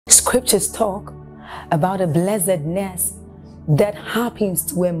scriptures talk about a blessedness that happens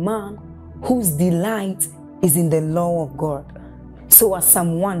to a man whose delight is in the law of God. So as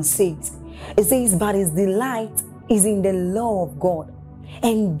Psalm 1 says, it says, but his delight is in the law of God,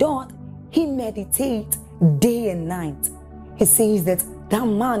 and doth he meditate day and night. He says that that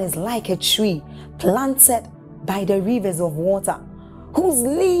man is like a tree planted by the rivers of water, whose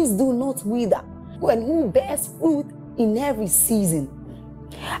leaves do not wither, and who bears fruit in every season.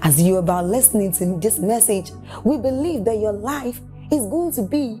 As you're about listening to this message, we believe that your life is going to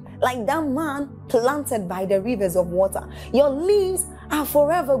be like that man planted by the rivers of water. Your leaves are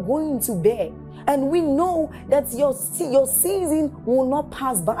forever going to bear. And we know that your season will not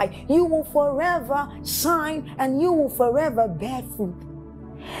pass by. You will forever shine and you will forever bear fruit.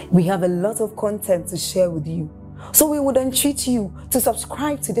 We have a lot of content to share with you. So we would entreat you to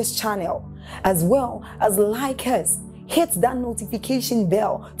subscribe to this channel, as well as like us. Hit that notification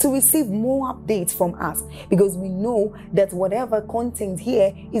bell to receive more updates from us, because we know that whatever content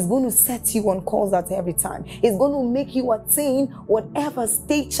here is going to set you on course at every time. It's going to make you attain whatever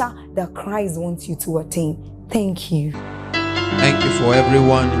stature that Christ wants you to attain. Thank you. Thank you for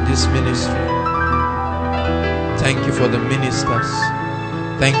everyone in this ministry. Thank you for the ministers.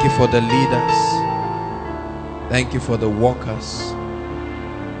 Thank you for the leaders. Thank you for the workers.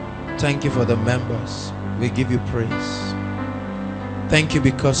 Thank you for the members. We give you praise. Thank you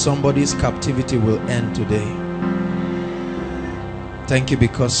because somebody's captivity will end today. Thank you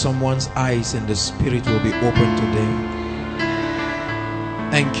because someone's eyes in the spirit will be open today.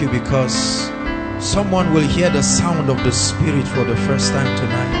 Thank you because someone will hear the sound of the spirit for the first time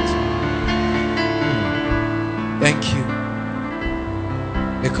tonight. Thank you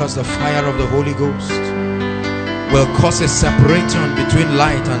because the fire of the Holy Ghost will cause a separation between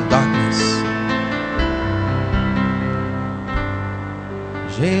light and darkness.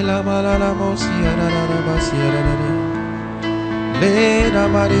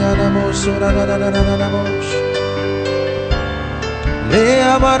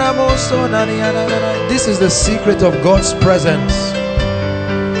 This is the secret of God's presence.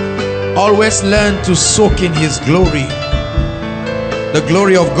 Always learn to soak in His glory. The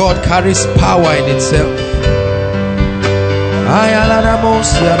glory of God carries power in itself.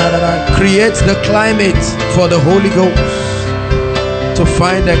 Creates the climate for the Holy Ghost to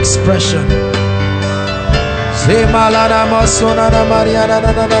find expression.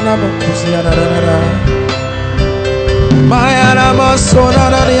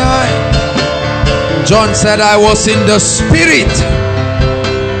 John said, I was in the spirit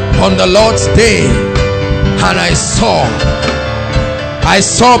on the Lord's day, and I saw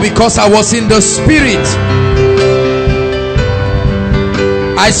because I was in the spirit.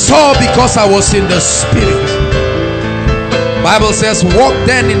 I saw because I was in the spirit. Bible says, walk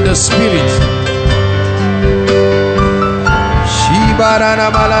then in the spirit.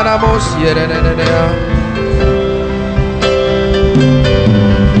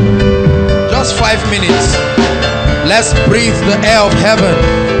 Just 5 minutes. Let's breathe the air of heaven.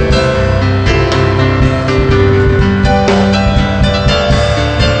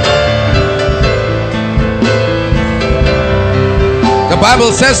 The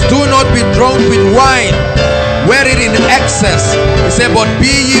Bible says, do not be drunk with wine, wherein in excess. He said, but be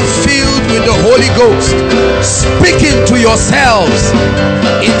ye filled with the Holy Ghost, speaking to yourselves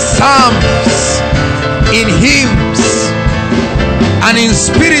in psalms, in hymns, and in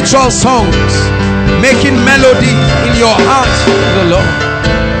spiritual songs, making melody in your heart to the Lord.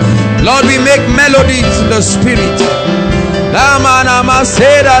 Lord, we make melodies in the spirit.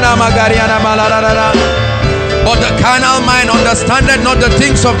 But the carnal mind understandeth not the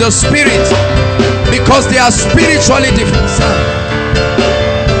things of the spirit, because they are spiritually different.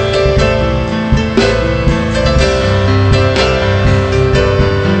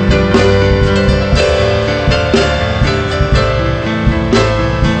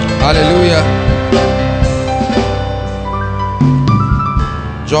 Hallelujah.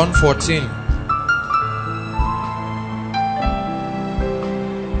 John 14.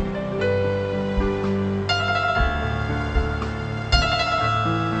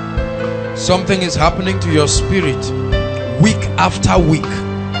 Something is happening to your spirit week after week.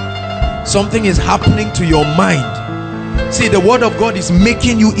 Something is happening to your mind. See, the word of God is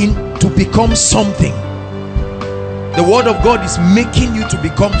making you to become something. The word of God is making you to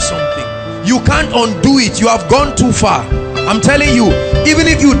become something. You can't undo it. You have gone too far. I'm telling you, even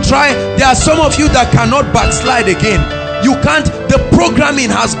if you try, there are some of you that cannot backslide again. You can't. The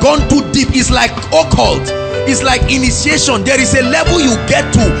programming has gone too deep. It's like occult. It's like initiation. There is a level you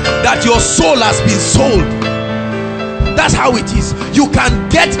get to that your soul has been sold. That's how it is. You can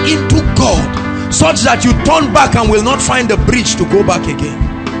get into God such that you turn back and will not find the bridge to go back again.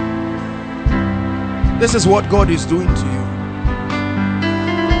 This is what God is doing to you.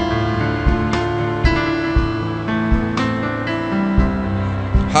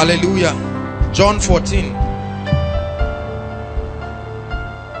 Hallelujah. John 14.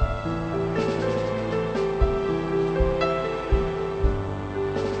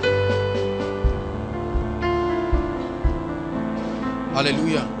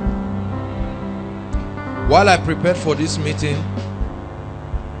 Hallelujah. While I prepared for this meeting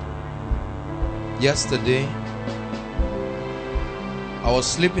yesterday, I was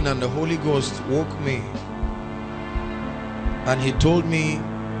sleeping and the Holy Ghost woke me, and he told me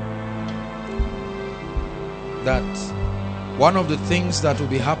that one of the things that will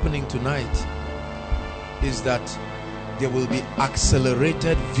be happening tonight is that there will be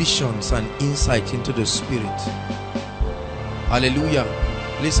accelerated visions and insight into the spirit. Hallelujah.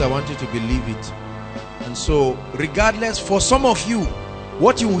 Please, I want you to believe it. And so, regardless, for some of you,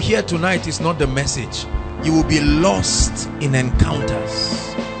 what you will hear tonight is not the message. You will be lost in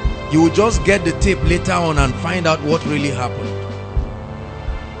encounters. You will just get the tape later on and find out what really happened.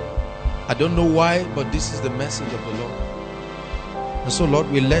 I don't know why, but this is the message of the Lord. And so, Lord,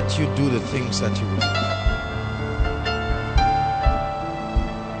 we let you do the things that you will do.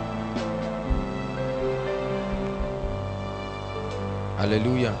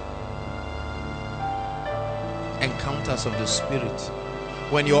 Hallelujah. Encounters of the spirit.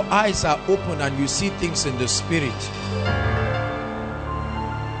 When your eyes are open and you see things in the spirit,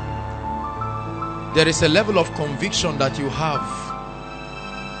 there is a level of conviction that you have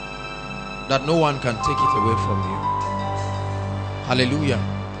that no one can take it away from you. Hallelujah.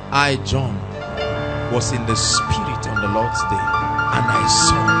 I, John, was in the spirit on the Lord's day, and I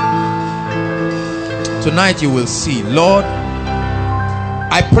saw. Tonight you will see. Lord,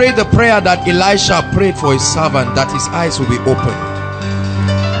 I pray the prayer that Elisha prayed for his servant, that his eyes will be opened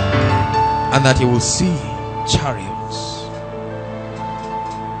and that he will see chariots.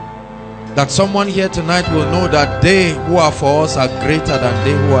 That someone here tonight will know that they who are for us are greater than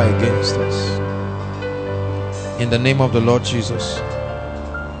they who are against us. In the name of the Lord Jesus.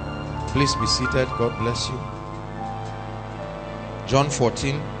 Please be seated. God bless you. John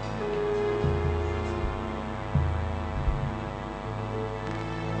 14.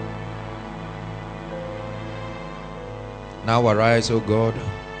 Now arise, O God,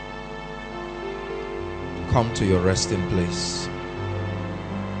 come to your resting place.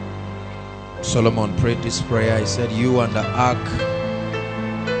 Solomon prayed this prayer. He said, you and the ark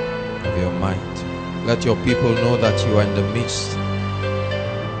of your might, let your people know that you are in the midst.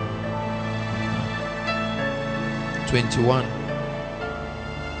 21.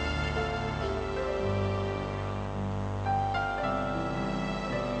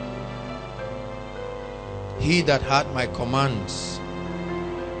 He that had my commands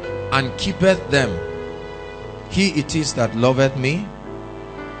and keepeth them, he it is that loveth me,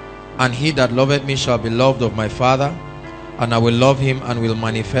 and he that loveth me shall be loved of my Father, and I will love him and will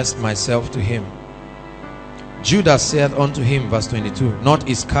manifest myself to him. Judas said unto him, verse 22, not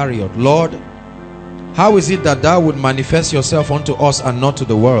Iscariot, Lord, how is it that thou would manifest yourself unto us and not to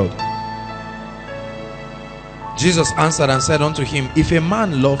the world? Jesus answered and said unto him, if a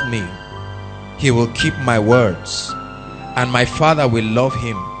man love me, he will keep my words, and my Father will love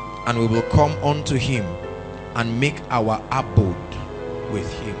him, and we will come unto him and make our abode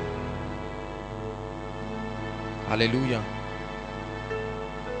with him. Hallelujah.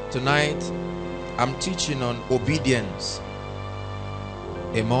 Tonight I'm teaching on obedience,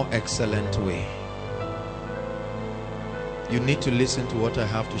 a more excellent way. You need to listen to what I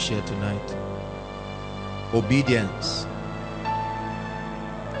have to share tonight. Obedience,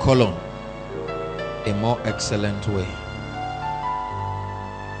 colon, a more excellent way.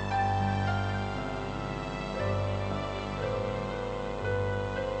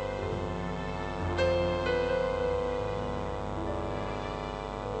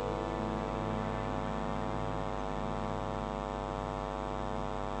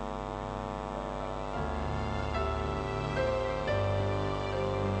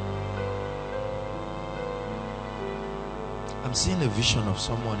 I'm seeing a vision of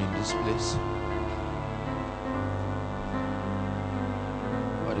someone in this place.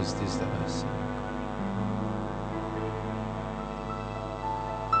 What is this that I see?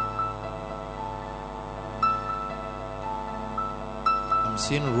 I'm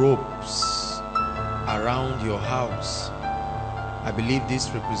seeing ropes around your house. I believe this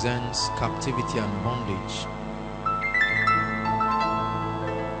represents captivity and bondage.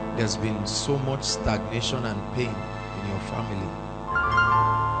 There's been so much stagnation and pain in your family.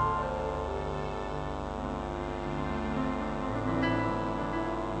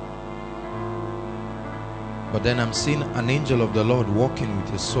 But then I'm seeing an angel of the Lord walking with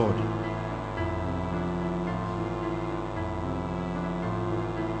his sword.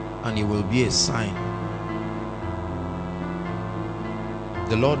 And it will be a sign.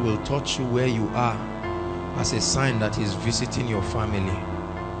 The Lord will touch you where you are as a sign that he's visiting your family.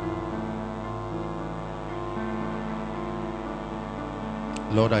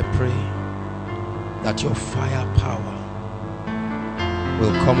 Lord, I pray that your firepower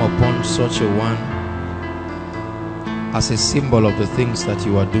will come upon such a one as a symbol of the things that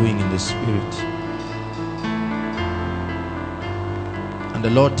you are doing in the spirit. And the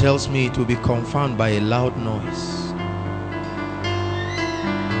Lord tells me it will be confirmed by a loud noise.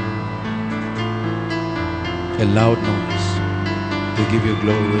 A loud noise to give you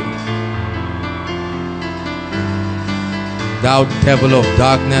glory. Thou devil of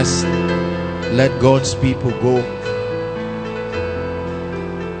darkness, let God's people go.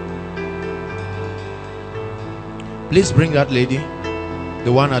 Please bring that lady,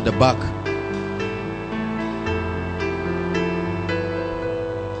 the one at the back.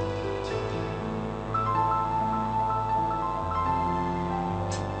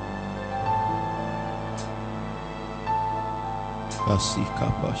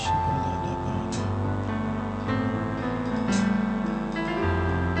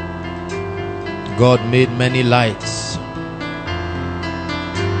 God made many lights.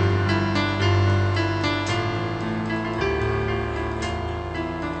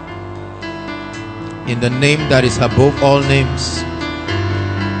 In the name that is above all names,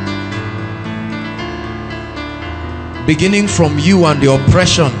 beginning from you and the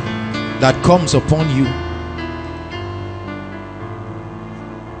oppression that comes upon you,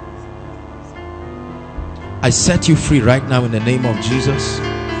 I set you free right now in the name of Jesus.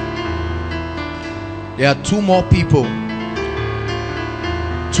 There are two more people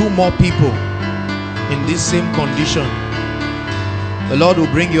in this same condition. The Lord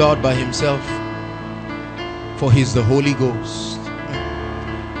will bring you out by himself, for he's the Holy Ghost.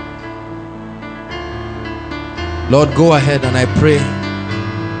 Lord, go ahead, and I pray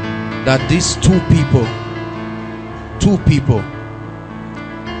that these two people,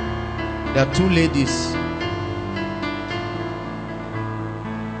 there are two ladies.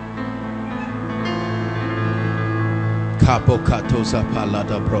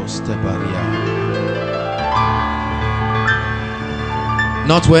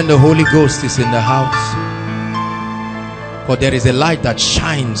 Not when the Holy Ghost is in the house, for there is a light that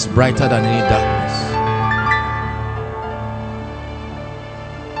shines brighter than any darkness.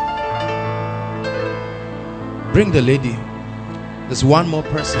 Bring the lady. There's one more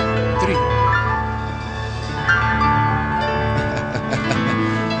person. 3.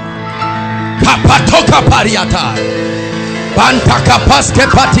 Kapatoka pariata. Bantaka paske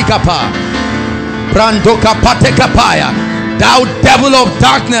patikapa. Brandoka patekapaya. Thou devil of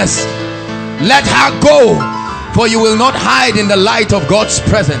darkness, let her go, for you will not hide in the light of God's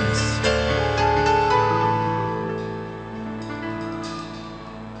presence.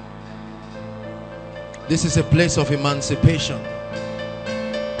 This is a place of emancipation,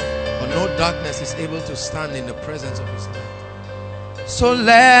 for no darkness is able to stand in the presence of his light. So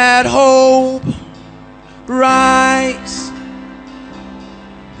let hope rise.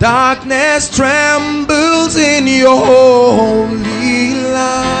 Darkness trembles in your holy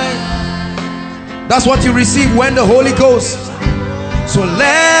light. That's what you receive when the Holy Ghost. So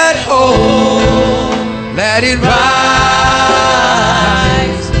let hope, let it rise.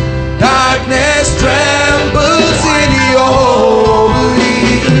 Darkness trembles in your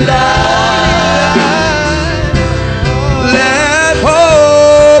holy light. Let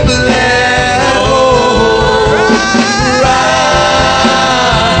hope rise.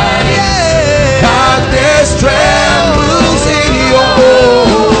 Darkness trembles in your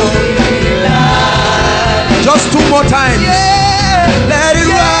holy light. Just 2 more times. Let it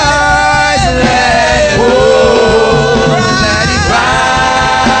rise. Let hope, let it rise.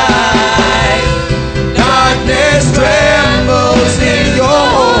 Darkness trembles in your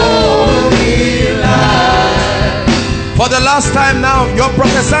holy light. For the last time now, you're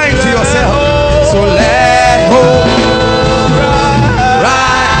prophesying to yourself. So let hope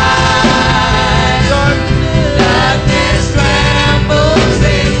rise. Darkness trembles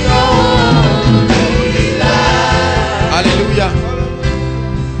in your holy light. Hallelujah.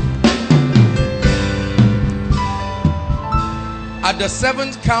 At the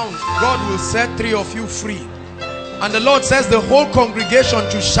 7th count, God will set 3 of you free. And the Lord says the whole congregation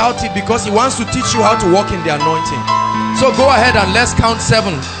to shout it, because he wants to teach you how to walk in the anointing. So go ahead and let's count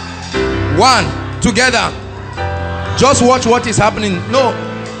 7. 1, together. Just watch what is happening. No.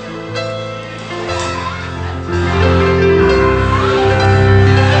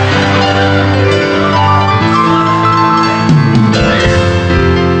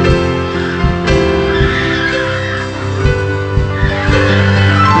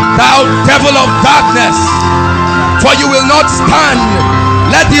 Thou devil of darkness, for you will not stand.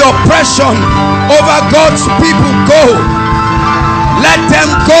 Let the oppression over God's people go. Let them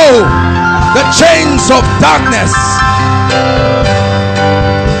go. The chains of darkness.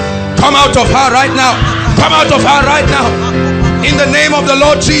 Come out of her right now. Come out of her right now. In the name of the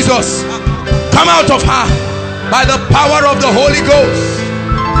Lord Jesus. Come out of her. By the power of the Holy Ghost.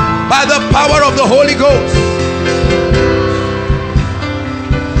 By the power of the Holy Ghost.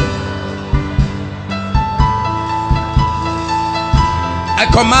 I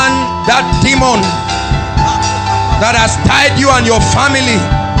command that demon that has tied you and your family,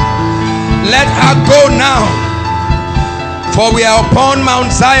 let her go now. For we are upon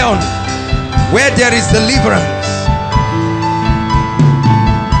Mount Zion, where there is deliverance.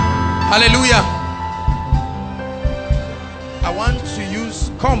 Hallelujah. I want to use,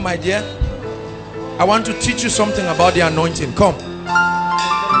 come my dear, I want to teach you something about the anointing. Come.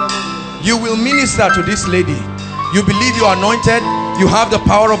 You will minister to this lady. You believe you are anointed, you have the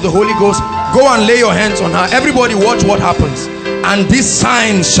power of the Holy Ghost. Go and lay your hands on her. Everybody watch what happens. And these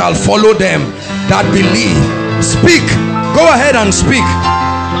signs shall follow them that believe. Speak. Go ahead and speak.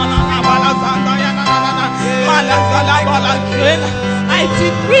 I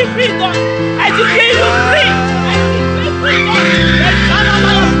decree freedom. I decree you free. I decree freedom.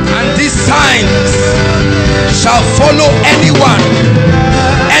 And these signs shall follow anyone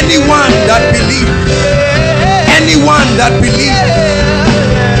that believes. Anyone that believes.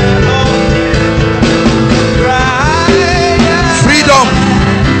 Freedom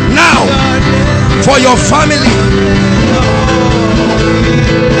now for your family.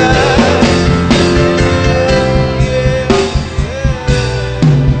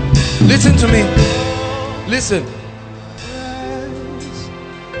 Listen to me. Listen.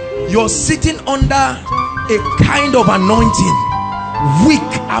 You're sitting under a kind of anointing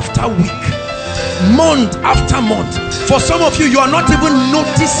week after week, month after month. For some of you, you are not even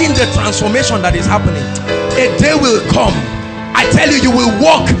noticing the transformation that is happening. A day will come, I tell you, you will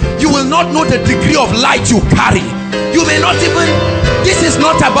walk, you will not know the degree of light you carry. You may not even, this is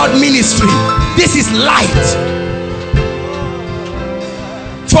not about ministry, this is light.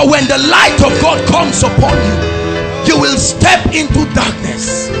 For when the light of God comes upon you, you will step into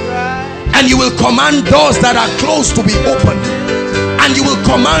darkness and you will command doors that are closed to be opened, and you will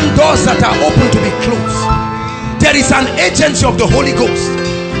command doors that are open to be closed. There is an agency of the Holy Ghost.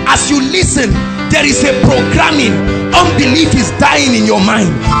 As you listen, there is a programming. Unbelief is dying in your mind,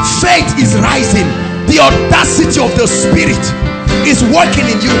 faith is rising, the audacity of the Spirit is working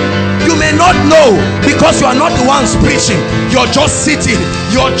in you. You may not know because you are not the ones preaching. You're just sitting,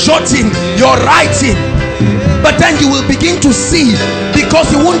 you're jotting, you're writing, but then you will begin to see,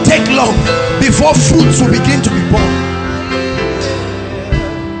 because it won't take long before fruits will begin to be born.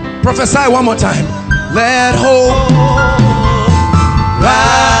 Prophesy one more time. Let hope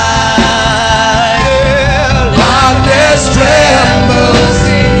rise. Darkness trembles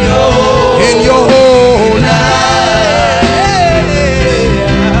in your whole life.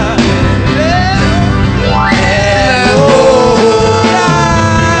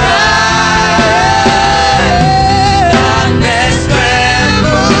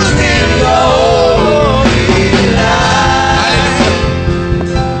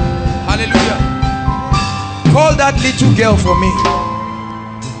 Little girl for me.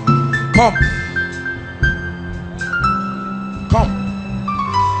 Come. Come.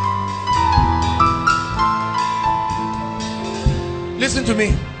 Listen to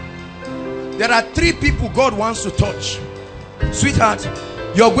me. There are 3 people God wants to touch. Sweetheart,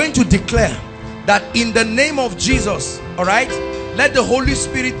 you're going to declare that in the name of Jesus, all right, let the Holy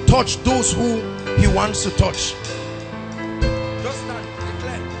Spirit touch those who he wants to touch.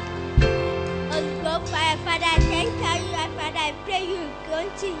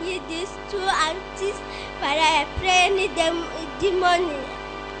 To heal these 2 aunties. Father, I pray any demon.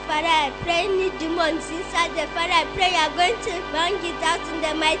 Father, I pray any demons inside them. Father, I pray you are going to bang it out in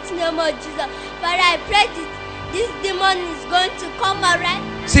the mighty name of Jesus. Father, I pray this demon is going to come alright.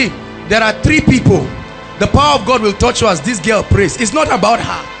 See, there are 3 people. The power of God will touch you as this girl prays. It's not about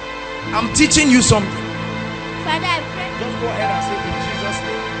her. I'm teaching you something. Father, I pray. Just go ahead and say it in Jesus'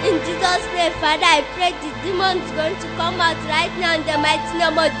 name. In Jesus' name, Father, I pray the demon is going to come out right now in the mighty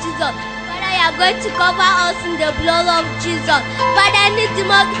name of Jesus. Father, I Father, you are going to cover us in the blood of Jesus. Father, any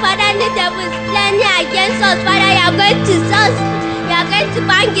demon, Father, any devil is planning against us. Father, you are going to sus. You are going to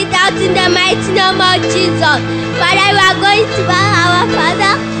bang it out in the mighty name of Jesus. Father, we are going to bang our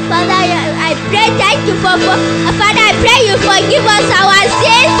Father. Father, I pray, thank you for Father, I pray you forgive us our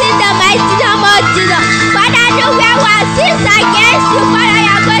sins in the mighty name of Jesus. Father, know where we are sins against you. Father,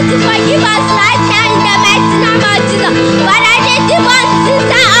 you are going to forgive us right now in the mighty name of Jesus. Father, the demons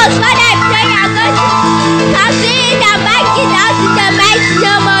inside us. Father, I pray you are going to cancel it and bang it out in the mighty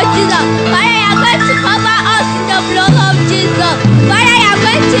name of Jesus. Father, you are going to cover us in the blood of Jesus. Father, you are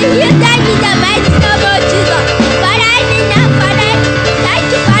going to heal them in the mighty name of Jesus. Father, I need them, Father.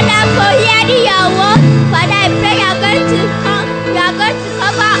 Thank you, Father, for hearing your word. Father, I pray you are going to come. You are going to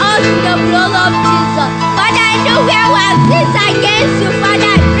cover us in the blood of Jesus. Father, I know where we have sins against you. Father,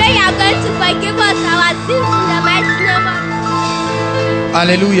 I pray you are going to forgive us our sins in the mighty name of Jesus.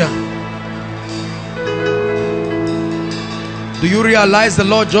 Hallelujah. Do you realize the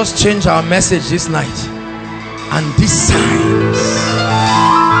Lord just changed our message this night? And these signs.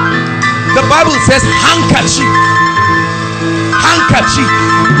 The Bible says handkerchief. Handkerchief.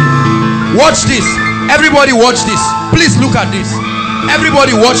 Watch this. Everybody watch this. Please look at this.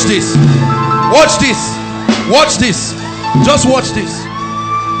 Everybody watch this. Watch this. Watch this. Just watch this.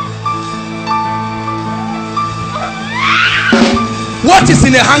 What is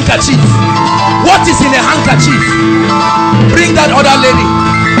in a handkerchief? What is in a handkerchief? Bring that other lady.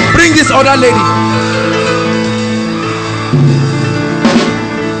 Bring this other lady.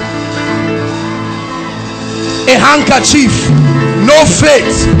 A handkerchief. No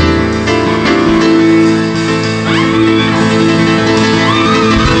faith.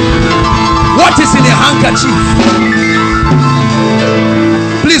 What is in a handkerchief?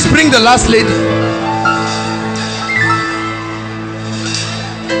 Please bring the last lady.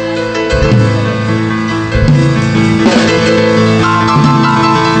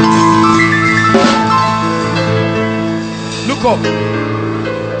 Look up.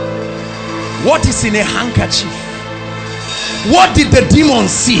 What is in a handkerchief? What did the demons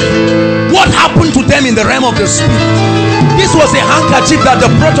see? What happened to them in the realm of the spirit? This was a handkerchief that the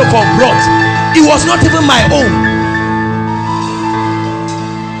protocol brought. It was not even my own.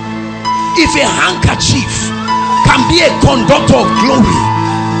 If a handkerchief can be a conductor of glory,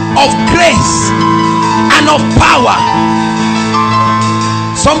 of grace, and of power.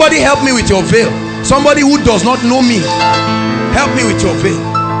 Somebody help me with your veil. Somebody who does not know me, help me with your veil.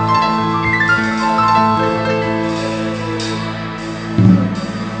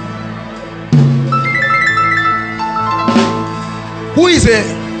 Who is a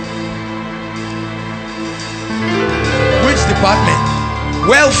which department?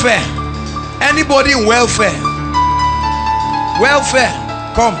 Welfare. Anybody in welfare? Welfare,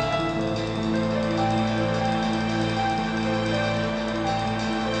 come.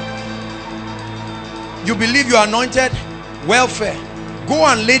 You believe you are anointed? Welfare. Go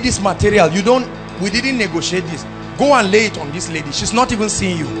and lay this material. We didn't negotiate this. Go and lay it on this lady. She's not even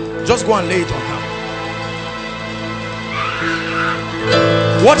seeing you. Just go and lay it on her.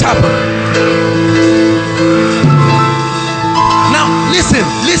 What happened? Now listen.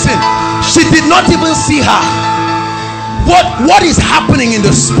 She did not even see her. What is happening in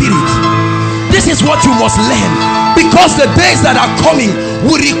the spirit? This is what you must learn, because the days that are coming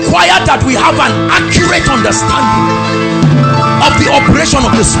will require that we have an accurate understanding of the operation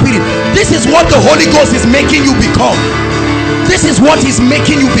of the spirit. This is what the Holy Ghost is making you become. This is what he's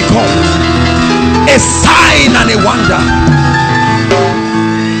making you become. A sign and a wonder.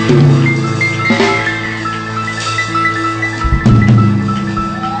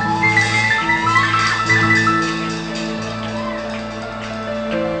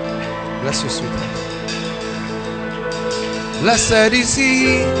 Bless you, sweetheart. Blessed is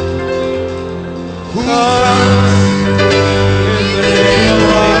he who comes in the name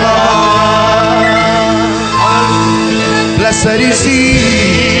of God. Blessed is he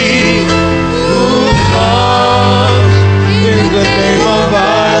who comes in the name of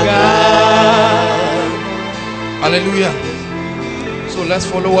our God. Hallelujah. So let's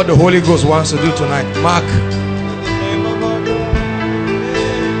follow what the Holy Ghost wants to do tonight. Mark.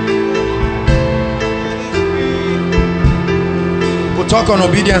 We'll talk on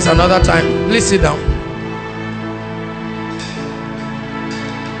obedience another time. Please sit down.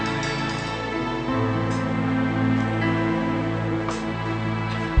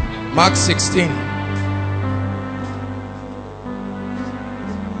 Mark 16.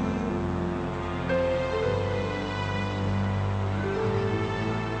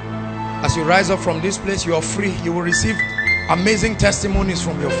 As you rise up from this place, you are free. You will receive amazing testimonies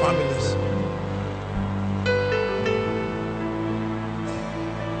from your families.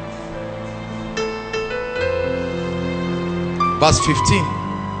 Verse 15.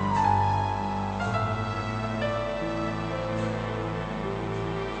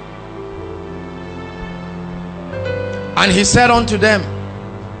 And he said unto them,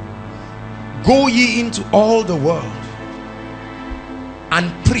 go ye into all the world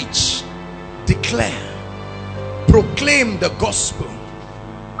and preach, declare, proclaim the gospel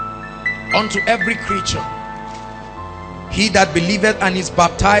unto every creature. He that believeth and is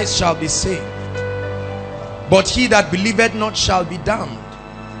baptized shall be saved, but he that believeth not shall be damned.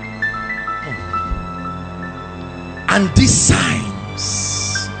 And these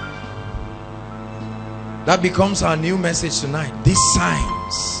signs, that becomes our new message tonight. These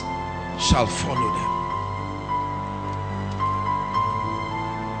signs shall follow them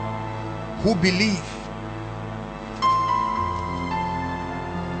who believe.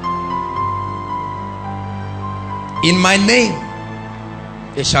 In my name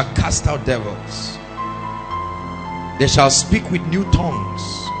they shall cast out devils, they shall speak with new tongues,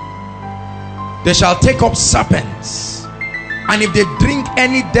 they shall take up serpents, and if they drink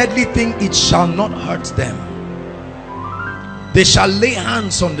any deadly thing, it shall not hurt them. They shall lay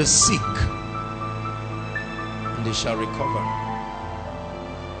hands on the sick and they shall recover.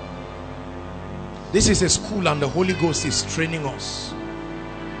 This is a school and the Holy Ghost is training us.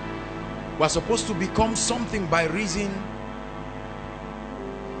 We are supposed to become something by reason.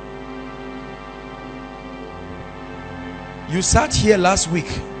 You sat here last week.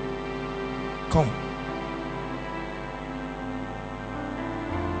 Come.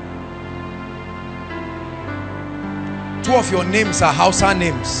 Two of your names are Hausa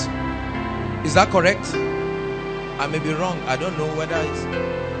names. Is that correct? I may be wrong. I don't know whether it's...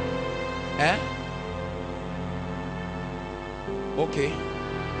 Okay.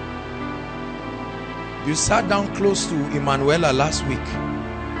 You sat down close to Emanuela last week,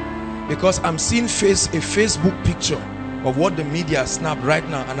 because I'm seeing a Facebook picture of what the media snapped right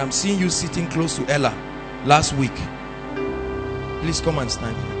now, and I'm seeing you sitting close to Ella last week. Please come and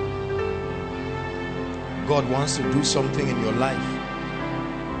stand here. God wants to do something in your life.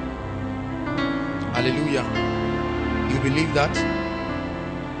 Hallelujah. You believe that?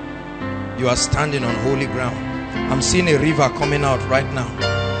 You are standing on holy ground. I'm seeing a river coming out right now.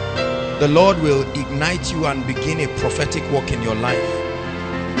 The Lord will ignite you and begin a prophetic work in your life.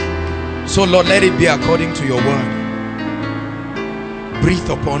 So Lord, let it be according to your word. Breathe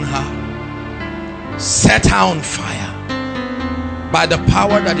upon her, set her on fire by the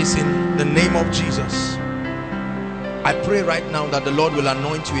power that is in the name of Jesus. I pray right now that the Lord will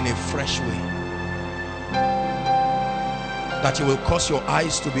anoint you in a fresh way, that you will cause your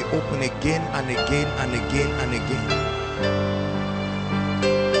eyes to be open again and again and again and again.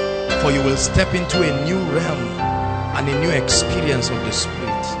 For you will step into a new realm and a new experience of the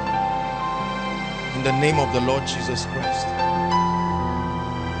Spirit. In the name of the Lord Jesus Christ.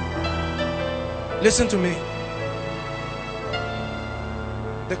 Listen to me.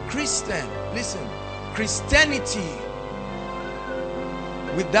 The Christian, listen, Christianity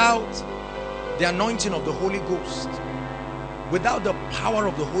without the anointing of the Holy Ghost, without the power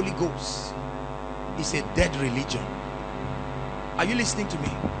of the Holy Ghost, is a dead religion. Are you listening to me?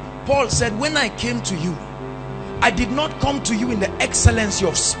 Paul said, when I came to you, I did not come to you in the excellency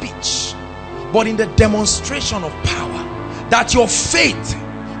of speech, but in the demonstration of power, that your faith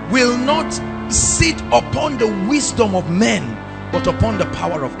will not sit upon the wisdom of men, but upon the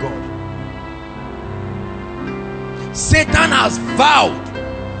power of God. Satan has vowed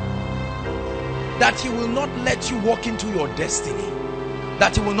that he will not let you walk into your destiny,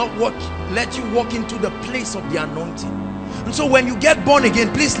 that he will not let you walk into the place of the anointing. And so when you get born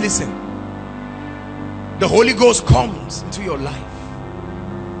again, please listen, the Holy Ghost comes into your life.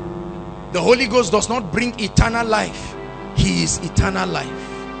 The Holy Ghost does not bring eternal life. He is eternal life.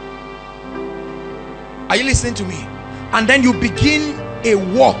 Are you listening to me? And then you begin a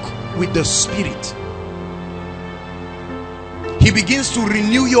walk with the Spirit. He begins to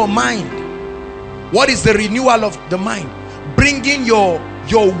renew your mind. What is the renewal of the mind? Bringing your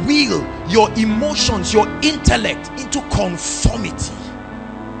will, your emotions, your intellect into conformity,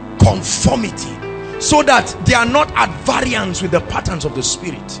 so that they are not at variance with the patterns of the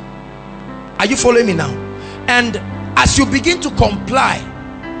Spirit. Are you following me now? And as you begin to comply,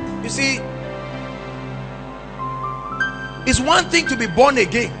 you see, it's one thing to be born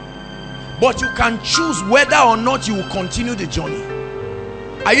again, but you can choose whether or not you will continue the journey.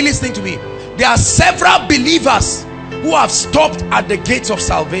 Are you listening to me? There are several believers who have stopped at the gates of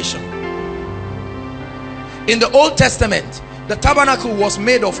salvation. In the Old Testament, the tabernacle was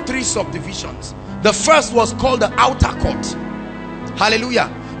made of 3 subdivisions. The first was called the outer court. Hallelujah.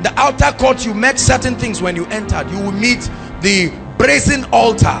 The outer court, you met certain things when you entered. You will meet the brazen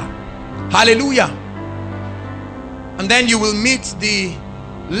altar. Hallelujah. And then you will meet the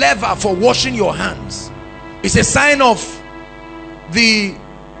lever for washing your hands. It's a sign of the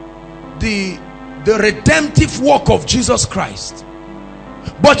redemptive work of Jesus Christ.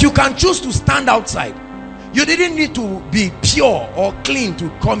 But you can choose to stand outside. You didn't need to be pure or clean to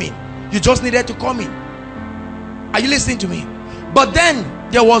come in. You just needed to come in. Are you listening to me? But then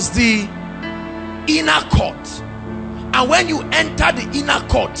there was the inner court. And when you enter the inner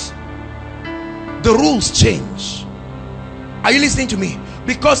court, the rules change. Are you listening to me?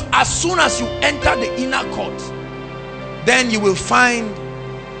 Because as soon as you enter the inner court, then you will find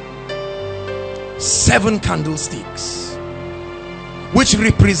 7 candlesticks, which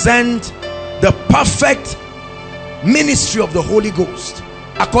represent the perfect ministry of the Holy Ghost.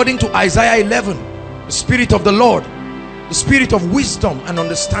 According to Isaiah 11, the Spirit of the Lord, the Spirit of wisdom and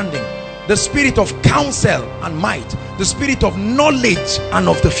understanding, the Spirit of counsel and might, the Spirit of knowledge and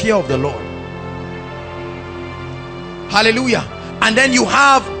of the fear of the Lord. Hallelujah. And then you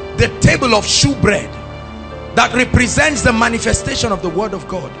have the table of shewbread that represents the manifestation of the Word of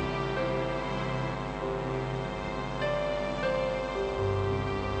God.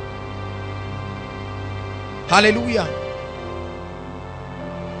 Hallelujah.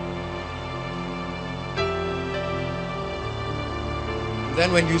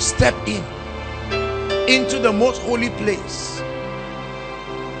 Then when you step into the most holy place,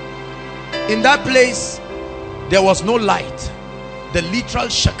 in that place there was no light. The literal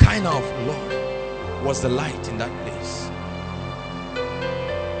Shekinah of the Lord was the light in that place.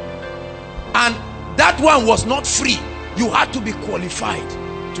 And that one was not free. You had to be qualified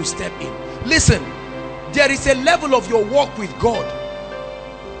to step in. Listen, there is a level of your walk with God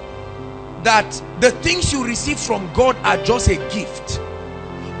that the things you receive from God are just a gift,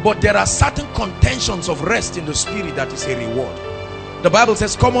 but there are certain contentions of rest in the spirit that is a reward. The Bible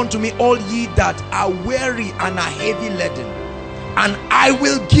says, come unto me all ye that are weary and are heavy laden, and I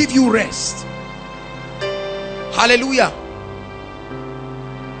will give you rest. Hallelujah.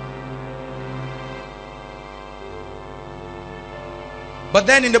 But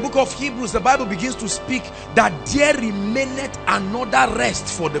then in the book of Hebrews, the Bible begins to speak that there remaineth another rest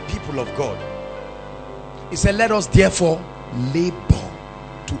for the people of God. It said, let us therefore labor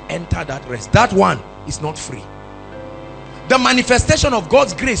to enter that rest. That one is not free. The manifestation of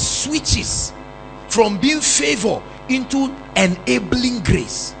God's grace switches from being favor into enabling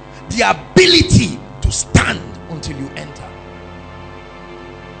grace. The ability to stand until you enter.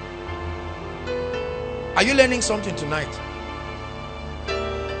 Are you learning something tonight?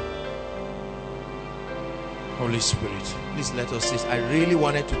 Holy Spirit, please let us see. I really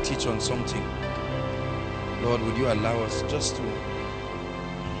wanted to teach on something. Lord, would you allow us just to...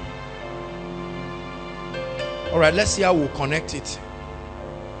 All right, let's see how we'll connect it.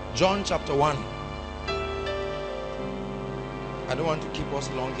 John chapter 1. I don't want to keep us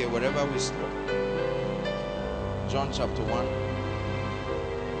long here, wherever we stop. John chapter 1.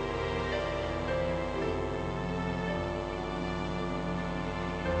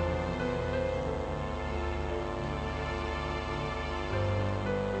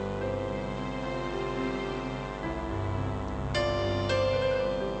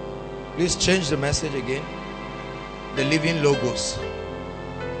 Please change the message again. The living logos.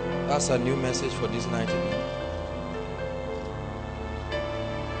 That's a new message for this night again.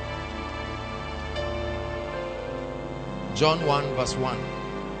 John 1 verse 1.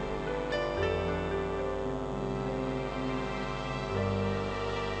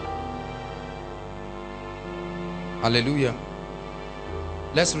 Hallelujah.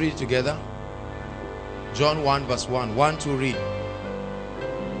 Let's read it together. John 1 verse 1. 1, 2, read.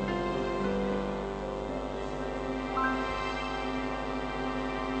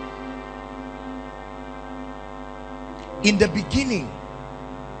 In the beginning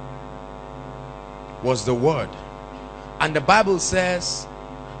was the Word, and the Bible says,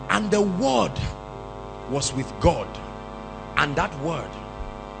 and the Word was with God, and that Word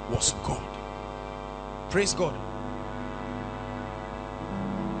was God. Praise God.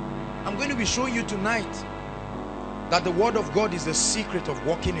 I'm going to be showing you tonight that the Word of God is the secret of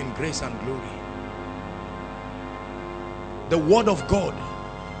walking in grace and glory. The Word of God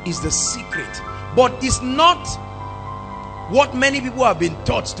is the secret, but it's not what many people have been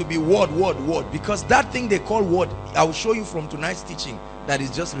taught to be word, because that thing they call word, I will show you from tonight's teaching, that is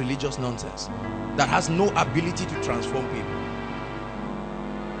just religious nonsense that has no ability to transform people.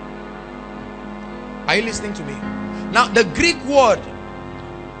 Are you listening to me? Now the Greek word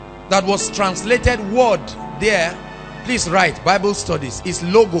that was translated word there, please write, Bible studies, is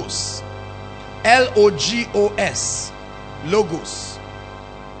logos. L-O-G-O-S. Logos.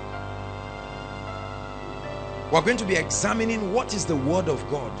 We're going to be examining what is the word of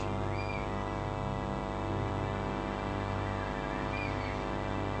God.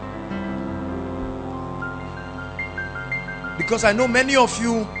 Because I know many of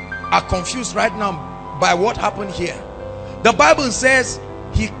you are confused right now by what happened here. The Bible says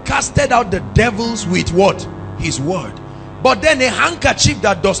he casted out the devils with what? His word. But then a handkerchief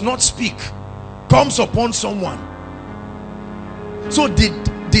that does not speak comes upon someone. So did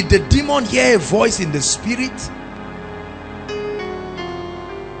the demon hear a voice in the spirit?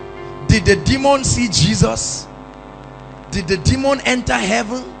 Did the demon see Jesus? Did the demon enter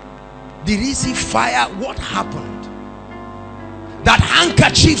heaven? Did he see fire? What happened? That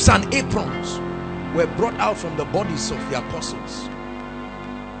handkerchiefs and aprons were brought out from the bodies of the apostles.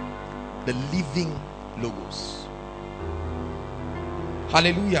 The living logos.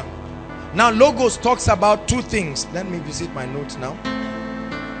 Hallelujah. Now logos talks about two things. Let me visit my notes now.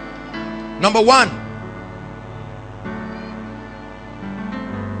 Number one,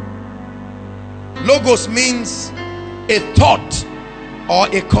 logos means a thought or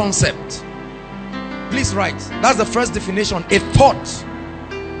a concept. Please write. That's the first definition. A thought.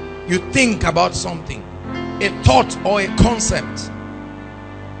 You think about something. A thought or a concept.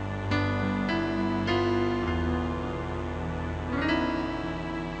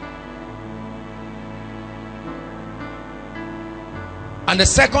 And the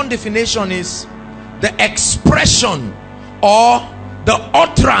second definition is the expression or the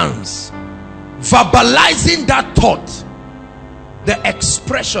utterance, verbalizing that thought. The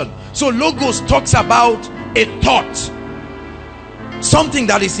expression. So logos talks about a thought, something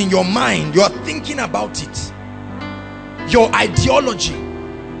that is in your mind. You are thinking about it, your ideology.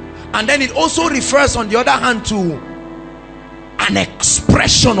 And then it also refers on the other hand to an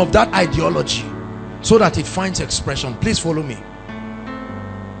expression of that ideology, so that it finds expression. Please follow me.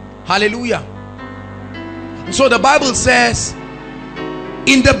 Hallelujah. So the Bible says,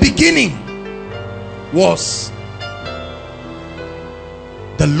 in the beginning was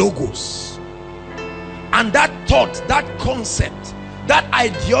the logos. And that thought, that concept, that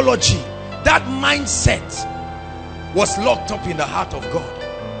ideology, that mindset was locked up in the heart of God.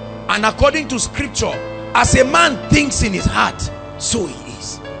 And according to scripture, as a man thinks in his heart, so he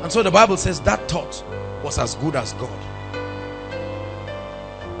is. And so the Bible says that thought was as good as God.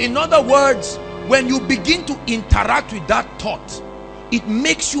 In other words, when you begin to interact with that thought, it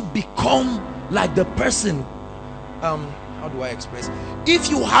makes you become like the person. How do I express? If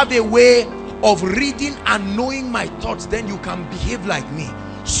you have a way of reading and knowing my thoughts, then you can behave like me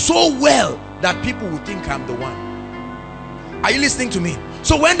so well that people will think I'm the one. Are you listening to me?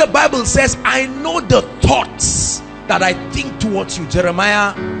 So when the Bible says, I know the thoughts that I think towards you,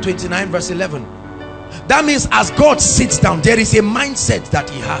 Jeremiah 29 verse 11, that means as God sits down, there is a mindset that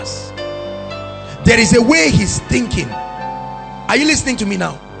he has. There is a way he's thinking. Are you listening to me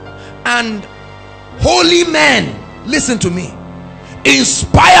now? And holy men, listen to me,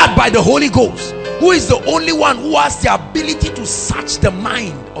 inspired by the Holy Ghost, who is the only one who has the ability to search the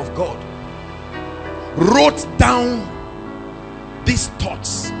mind of God, wrote down these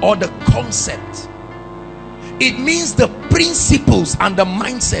thoughts or the concept. It means the principles and the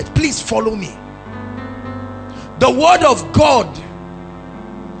mindset. Please follow me. The word of God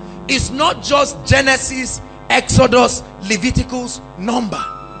is not just Genesis, Exodus, Leviticus, Number.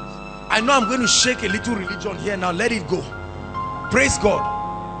 I know I'm going to shake a little religion here now. Let it go. Praise God.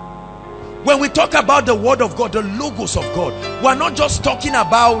 When we talk about the word of God, the logos of God, we're not just talking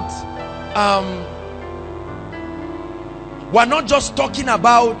about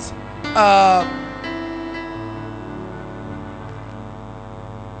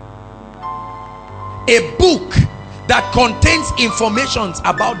a book that contains information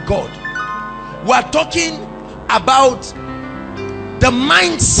about God. We're talking about the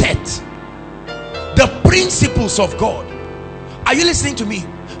mindset, the principles of God. Are you listening to me?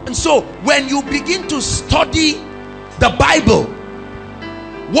 And so when you begin to study the Bible,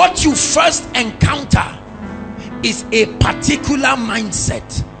 what you first encounter is a particular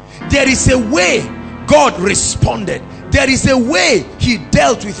mindset. There is a way God responded. There is a way he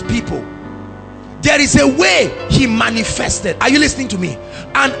dealt with people. There is a way he manifested. Are you listening to me?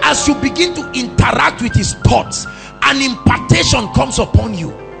 And as you begin to interact with his thoughts, an impartation comes upon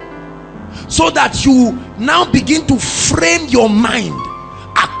you, so that you now begin to frame your mind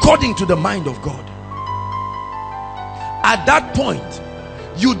according to the mind of God. At that point,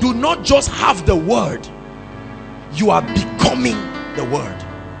 you do not just have the word, you are becoming the word.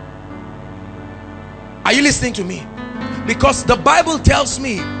 Are you listening to me? Because the Bible tells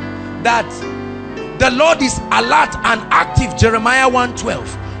me that The Lord is alert and active, Jeremiah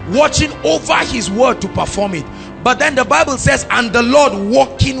 1:12, watching over his word to perform it. But then the Bible says, and the Lord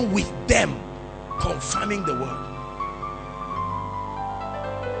walking with them, confirming the word.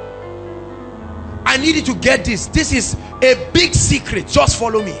 I need you to get this. This is a big secret. Just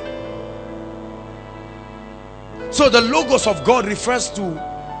follow me. So the logos of God refers to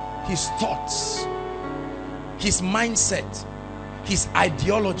his thoughts, his mindset, his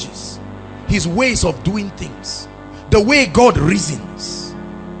ideologies, his ways of doing things, the way God reasons.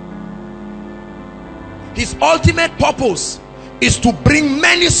 His ultimate purpose is to bring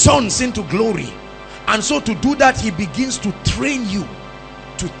many sons into glory. And so to do that, he begins to train you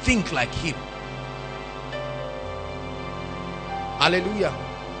to think like him. Hallelujah.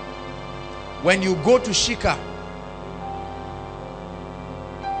 When you go to Shika,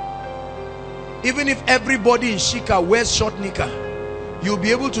 even if everybody in Shika wears short knicker, you'll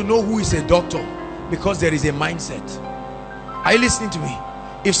be able to know who is a doctor, because there is a mindset. Are you listening to me?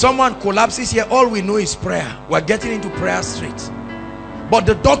 If someone collapses here, all we know is prayer. We're getting into prayer straight. But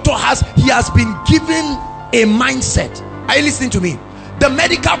the doctor he has been given a mindset. Are you listening to me? The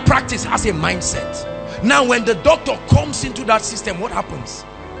medical practice has a mindset. Now when the doctor comes into that system, what happens?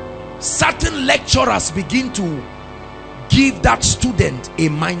 Certain lecturers begin to give that student a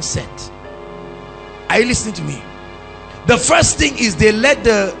mindset. Are you listening to me? The first thing is they let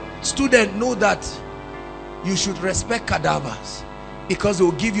the student know that you should respect cadavers, because they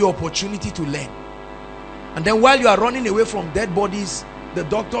will give you opportunity to learn. And then while you are running away from dead bodies, the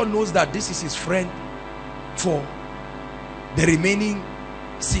doctor knows that this is his friend for the remaining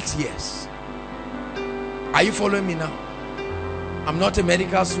 6 years. Are you following me now? I'm not a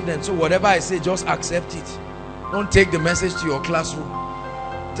medical student, so whatever I say, just accept it. Don't take the message to your classroom.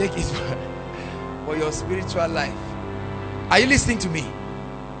 Take it for your spiritual life. Are you listening to me?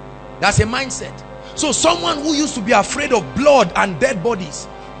 That's a mindset. So someone who used to be afraid of blood and dead bodies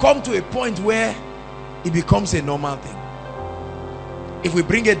come to a point where it becomes a normal thing. If we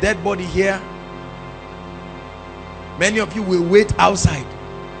bring a dead body here, many of you will wait outside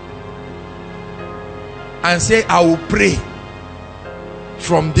and say, I will pray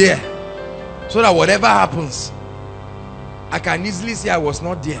from there, so that whatever happens, I can easily say I was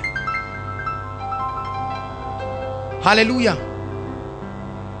not there. Hallelujah.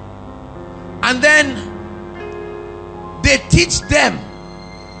 And then they teach them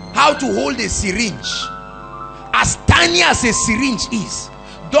how to hold a syringe. As tiny as a syringe is,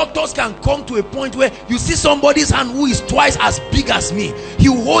 doctors can come to a point where you see somebody's hand who is twice as big as me. He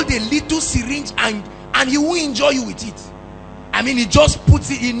will hold a little syringe and he will enjoy you with it. I mean, he just puts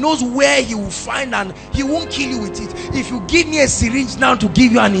it, he knows where he will find, and he won't kill you with it. If you give me a syringe now to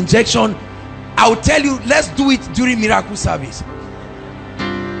give you an injection, I will tell you, let's do it during miracle service.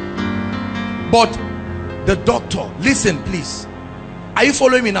 But the doctor, listen please, are you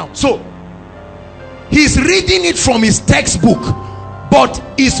following me now? So he's reading it from his textbook, but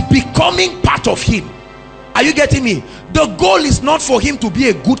it's becoming part of him. Are you getting me? The goal is not for him to be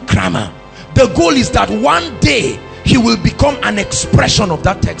a good crammer. The goal is that one day he will become an expression of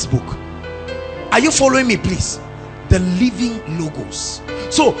that textbook. Are you following me please? The living logos.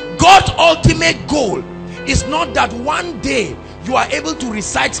 So God's ultimate goal is not that one day you are able to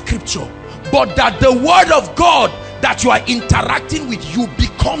recite scripture, but that the word of God that you are interacting with, you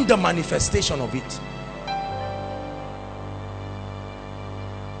become the manifestation of it.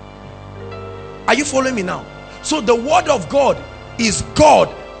 Are you following me now? So the word of God is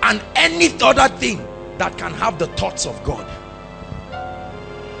God, and any other thing that can have the thoughts of God.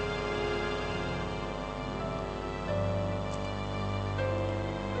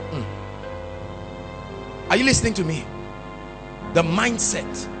 Are you listening to me? The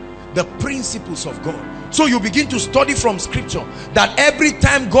mindset, the principles of God. So you begin to study from scripture that every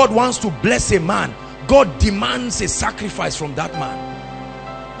time God wants to bless a man, God demands a sacrifice from that man.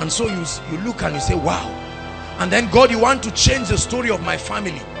 And so you look and you say, wow. And then, God, you want to change the story of my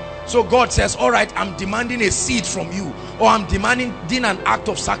family. So God says, all right, I'm demanding a seed from you, or I'm demanding an act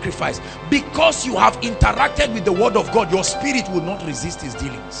of sacrifice. Because you have interacted with the word of God, your spirit will not resist his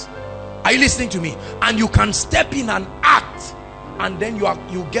dealings. Are you listening to me? And you can step in and act, and then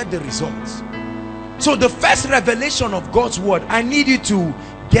you get the results. So the first revelation of God's word, I need you to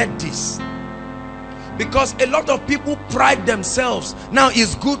get this, because a lot of people pride themselves. Now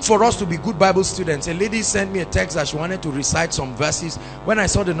it's good for us to be good Bible students. A lady sent me a text that she wanted to recite some verses. When I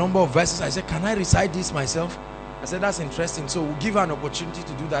saw the number of verses, I said, can I recite this myself? I said, that's interesting. So we'll give her an opportunity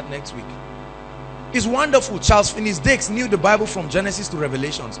to do that next week. It's wonderful. Charles Finney Dix knew the Bible from Genesis to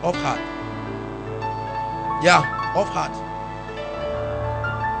Revelations off heart. Yeah, off heart.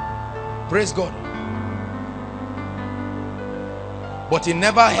 Praise God. but he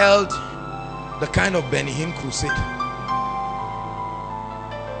never held the kind of Benny Hinn crusade.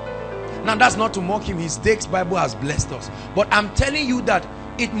 Now that's not to mock him. His Dake's Bible has blessed us, but I'm telling you that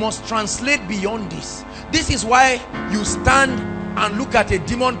it must translate beyond this. This is why you stand and look at a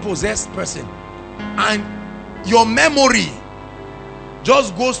demon-possessed person and your memory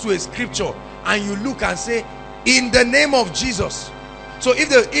just goes to a scripture and you look and say, in the name of Jesus. So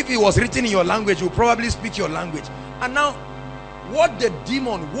if it was written in your language, you probably speak your language. And now what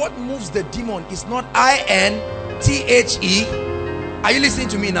moves the demon is not I-N-T-H-E. Are you listening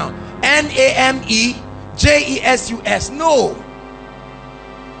to me now? N-A-M-E-J-E-S-U-S. No.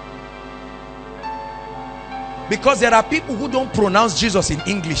 Because there are people who don't pronounce Jesus in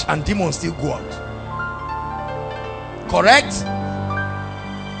English and demons still go out. Correct?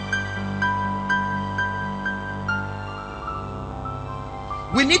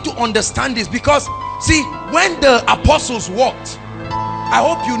 We need to understand this, because see, when the apostles walked, I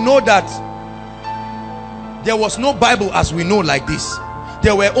hope you know that there was no Bible as we know like this.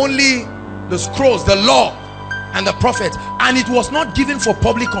 There were only the scrolls, the law and the prophets, and it was not given for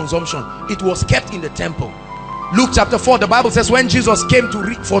public consumption. It was kept in the temple. Luke chapter 4, the Bible says when Jesus came to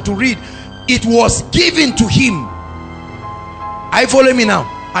read, it was given to him. Are you following me now?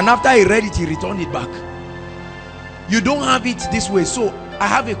 And after he read it, he returned it back. You don't have it this way. So I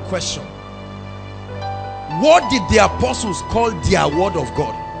have a question. What did the apostles call their word of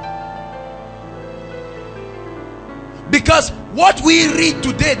God? Because what we read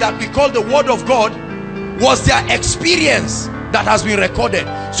today that we call the word of God was their experience that has been recorded.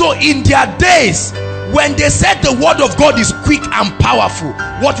 So in their days, when they said the word of God is quick and powerful,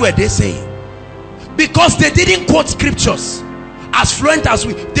 what were they saying? Because they didn't quote scriptures as fluent as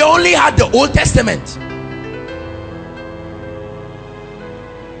we. They only had the Old Testament.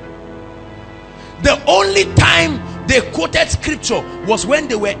 The only time they quoted scripture was when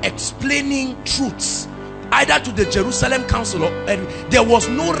they were explaining truths, either to the Jerusalem Council or there was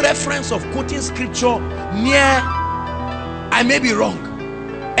no reference of quoting scripture near, I may be wrong,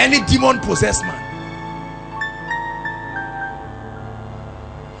 any demon-possessed man.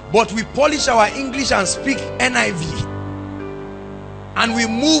 But we polish our English and speak NIV, and we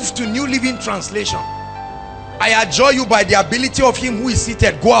move to New Living Translation. I adjure you by the ability of him who is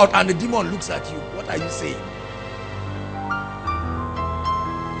seated, go out, and the demon looks at you. What are you saying?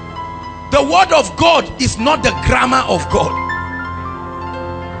 The word of God is not the grammar of God.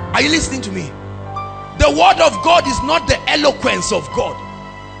 Are you listening to me? The word of God is not the eloquence of God.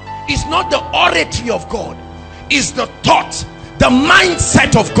 It's not the oratory of God. It's the thought, the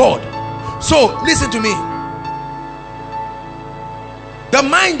mindset of God. So listen to me. The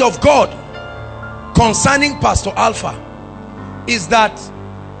mind of God concerning Pastor Alpha is that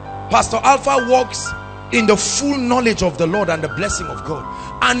Pastor Alpha walks in the full knowledge of the Lord and the blessing of God.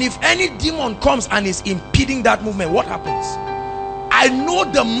 And if any demon comes and is impeding that movement, what happens? I know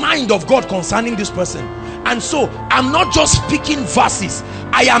the mind of God concerning this person, and so I'm not just speaking verses,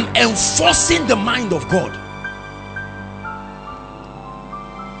 I am enforcing the mind of God.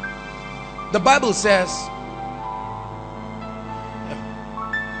 The Bible says,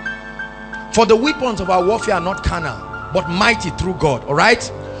 for the weapons of our warfare are not carnal, but mighty through God. All right,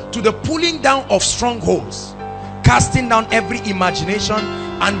 to the pulling down of strongholds, casting down every imagination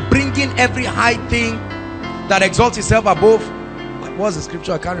and bringing every high thing that exalts itself above. What was the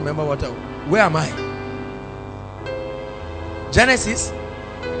scripture? I can't remember what. Where am I? Genesis.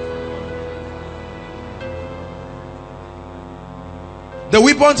 The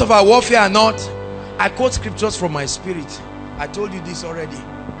weapons of our warfare are not. I quote scriptures from my spirit. I told you this already.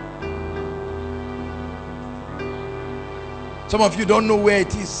 Some of you don't know where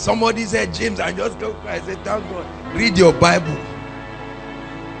it is. Somebody said James, I just don't cry. I said, thank God. Read your Bible.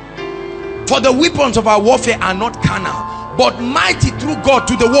 For the weapons of our warfare are not carnal, but mighty through God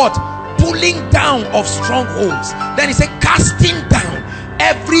to the what? Pulling down of strongholds. Then he said, casting down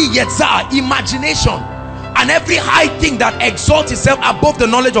every imagination and every high thing that exalts itself above the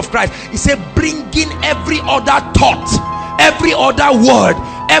knowledge of Christ. He said, bringing every other thought, every other word,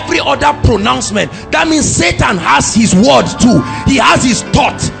 every other pronouncement. That means Satan has his word too. He has his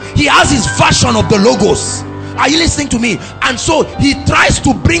thought. He has his version of the logos. Are you listening to me? And so he tries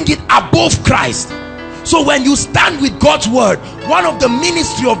to bring it above Christ. So when you stand with God's word, one of the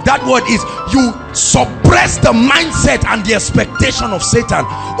ministry of that word is you suppress the mindset and the expectation of Satan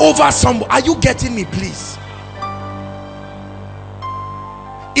over some. Are you getting me, please?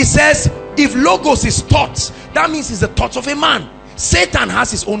 It says if logos is thoughts, that means it's the thoughts of a man. Satan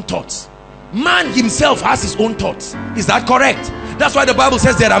has his own thoughts. Man himself has his own thoughts. Is that correct? That's why the Bible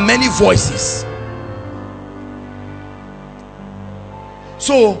says there are many voices.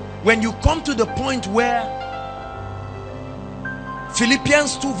 So when you come to the point where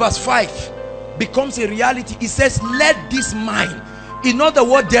Philippians 2 verse 5 becomes a reality, it says, let this mind. In other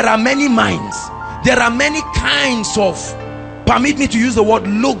words, there are many minds. There are many kinds of, permit me to use the word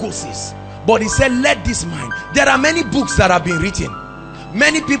logoses, but he said, let this mind. There are many books that have been written.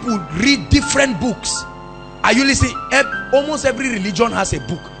 Many people read different books. Are you listening? Almost every religion has a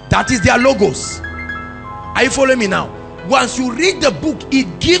book. That is their logos. Are you following me now? Once you read the book,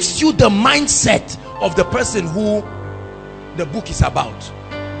 it gives you the mindset of the person who the book is about.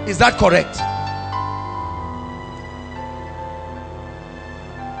 Is that correct?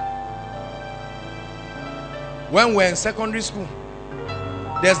 When we're in secondary school,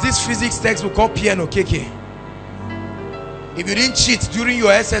 there's this physics textbook called Piano KK. If you didn't cheat during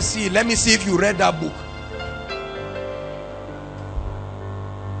your SSC, let me see if you read that book.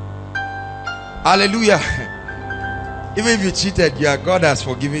 Hallelujah. Even if you cheated, yeah, God has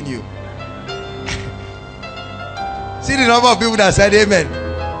forgiven you. See the number of people that said amen.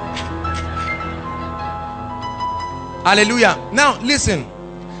 Hallelujah. Now listen,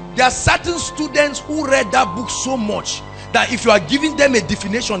 there are certain students who read that book so much that if you are giving them a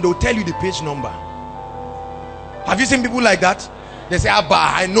definition, they will tell you the page number. Have you seen people like that? They say, Abba,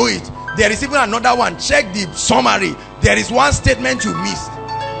 I know it. There is even another one. Check the summary. There is one statement you missed.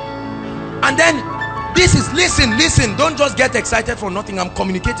 And then this is, listen, don't just get excited for nothing. I'm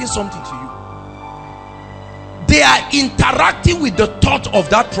communicating something to you. They are interacting with the thought of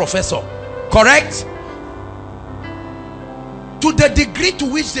that professor, correct? To the degree to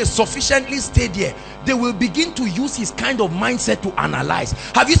which they sufficiently stay there, they will begin to use his kind of mindset to analyze.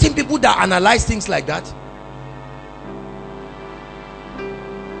 Have you seen people that analyze things like that?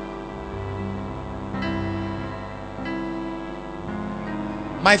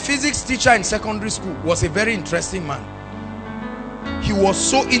 My physics teacher in secondary school was a very interesting man. He was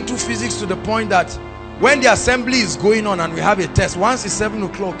so into physics to the point that when the assembly is going on and we have a test, once it's 7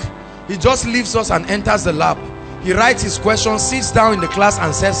 o'clock, he just leaves us and enters the lab. He writes his questions, sits down in the class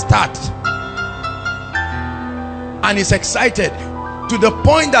and says, start. And he's excited to the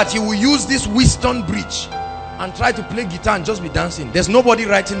point that he will use this Whiston bridge and try to play guitar and just be dancing. There's nobody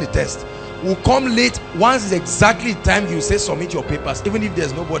writing the test. Will come late. Once it's exactly time, you say submit your papers, even if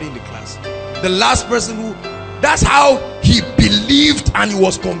there's nobody in the class. The last person who, that's how he believed and he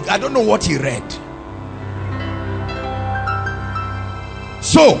was convinced. I don't know what he read.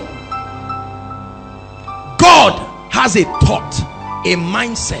 So God has a thought, a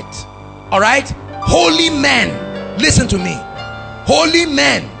mindset. All right, holy men, listen to me. Holy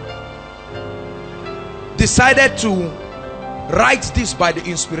men decided to write this by the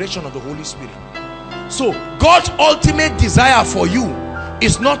inspiration of the Holy Spirit. So God's ultimate desire for you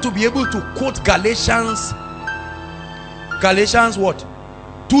is not to be able to quote Galatians what?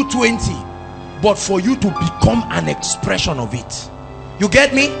 2:20, but for you to become an expression of it. You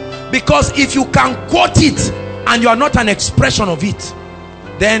get me? Because if you can quote it and you are not an expression of it,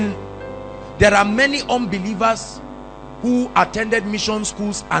 then there are many unbelievers who attended mission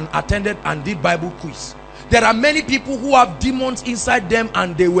schools and did Bible quiz. There are many people who have demons inside them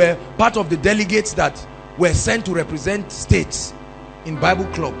and they were part of the delegates that were sent to represent states in Bible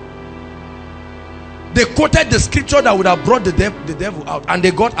club. They quoted the scripture that would have brought the devil out and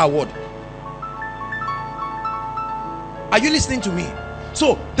they got award. Are you listening to me?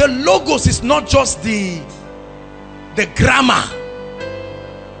 So the logos is not just the grammar,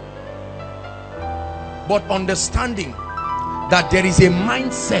 but understanding that there is a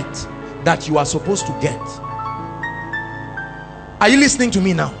mindset that you are supposed to get. Are you listening to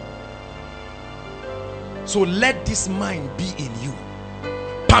me now? So let this mind be in you.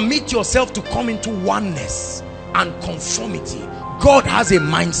 Permit yourself to come into oneness and conformity. God has a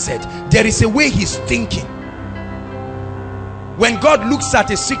mindset. There is a way he's thinking. When God looks at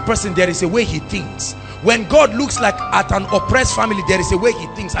a sick person, there is a way he thinks. When God looks like at an oppressed family, there is a way he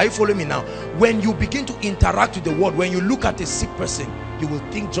thinks. Are you following me now? When you begin to interact with the world, when you look at a sick person, you will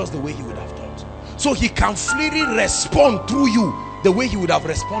think just the way he would have thought. So he can freely respond through you the way he would have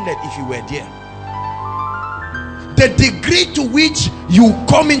responded if you were there. The degree to which you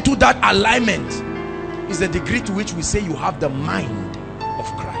come into that alignment is the degree to which we say you have the mind of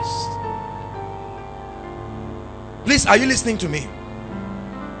Christ. Please, are you listening to me?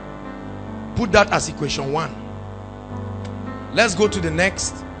 Put that as equation 1. Let's go to the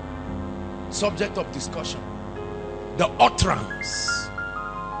next subject of discussion. The utterance.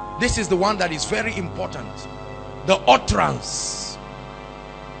 This is the one that is very important. The utterance.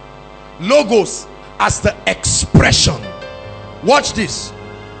 Logos as the expression. Watch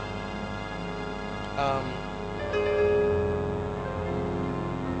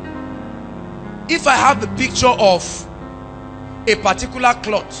if I have a picture of a particular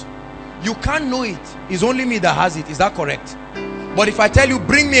cloth, you can't know it. It's only me that has it. Is that correct? But if I tell you,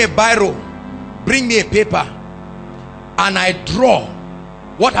 bring me a biro, bring me a paper, and I draw,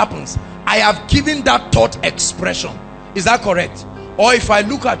 what happens? I have given that thought expression. Is that correct? Or if I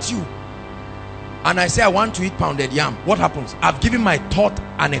look at you and I say I want to eat pounded yam, what happens? I've given my thought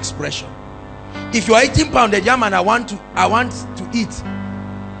an expression. If you are eating pounded yam and I want to eat,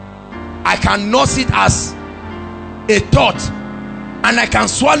 I can nurse it as a thought, and I can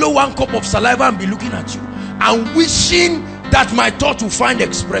swallow one cup of saliva and be looking at you and wishing that my thought will find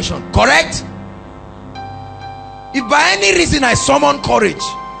expression. Correct? If by any reason I summon courage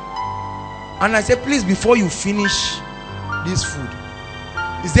and I say, please, before you finish this food,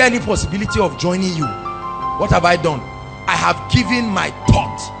 is there any possibility of joining you? What have I done? I have given my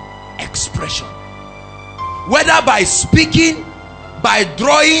thought expression. Whether by speaking, by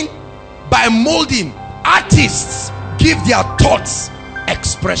drawing, by molding, artists give their thoughts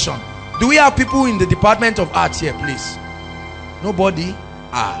expression. Do we have people in the department of art here, please? Nobody?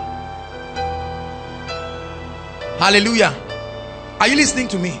 Hallelujah. Are you listening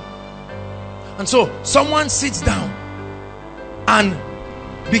to me? And so someone sits down and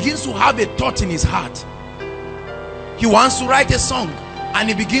begins to have a thought in his heart. He wants to write a song and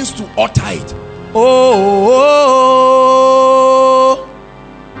he begins to utter it. Oh.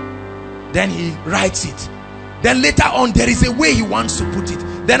 Then he writes it. Then later on there is a way he wants to put it.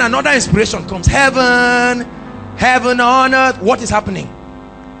 Then another inspiration comes. Heaven, heaven on earth. What is happening?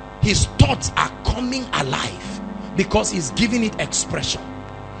 His thoughts are coming alive because he's giving it expression.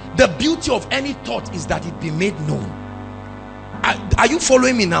 The beauty of any thought is that it be made known. Are you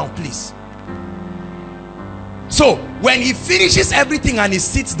following me now, please? So when he finishes everything and he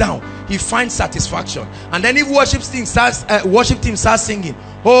sits down, he finds satisfaction. And then if worship team starts singing,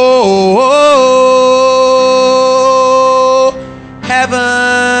 oh,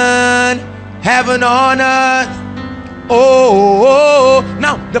 heaven, heaven on earth. Oh,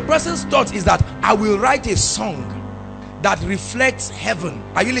 now the person's thought is that I will write a song that reflects heaven.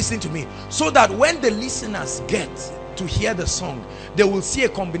 Are you listening to me? So that when the listeners get to hear the song, they will see a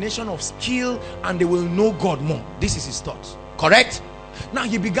combination of skill and they will know God more. This is his thought. Correct? Now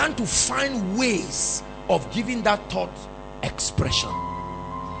he began to find ways of giving that thought expression,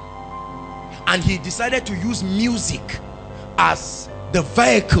 and he decided to use music as the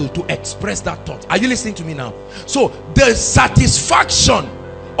vehicle to express that thought. Are you listening to me now? So the satisfaction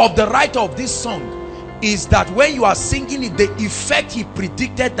of the writer of this song is that when you are singing it, the effect he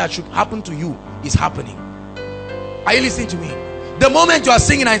predicted that should happen to you is happening. Are you listening to me? The moment you are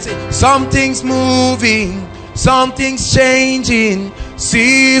singing and say, something's moving, something's changing,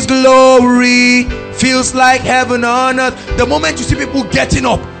 sees glory, feels like heaven on earth. The moment you see people getting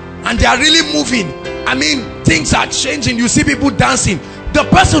up and they are really moving, I mean, things are changing, you see people dancing, the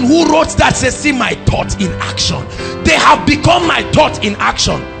person who wrote that says, see my thought in action. They have become my thought in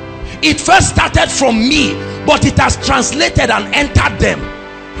action. It first started from me, but it has translated and entered them.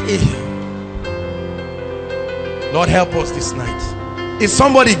 Lord, help us this night. Is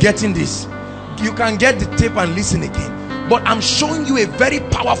somebody getting this? You can get the tape and listen again, but I'm showing you a very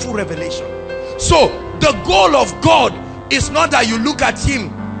powerful revelation. So the goal of God is not that you look at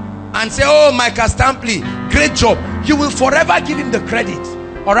him and say, oh, Micah Stampley, great job. You will forever give him the credit.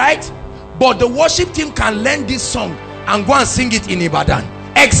 All right? But the worship team can learn this song and go and sing it in Ibadan.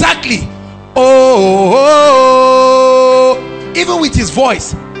 Exactly. Oh, even with his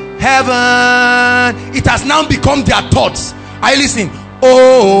voice, heaven, it has now become their thoughts. Are you listening?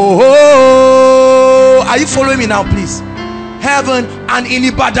 Oh, are you following me now, please? Heaven, and in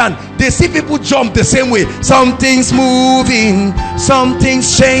Ibadan they see people jump the same way. Something's moving,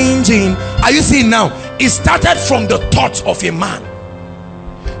 something's changing. Are you seeing now? It started from the thought of a man.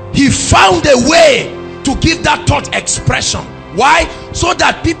 He found a way to give that thought expression. Why? So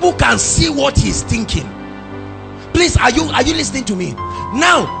that people can see what he's thinking. Please, are you listening to me?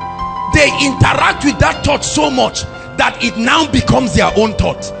 Now they interact with that thought so much that it now becomes their own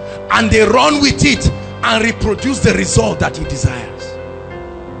thought, and they run with it and reproduce the result that he desires.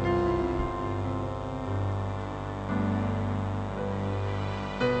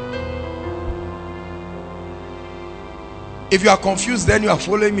 If you are confused, then you are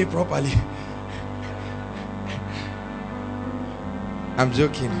following me properly. I'm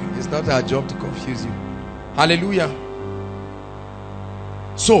joking. It's not our job to confuse you. Hallelujah.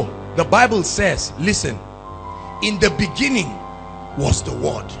 So the Bible says, listen, in the beginning was the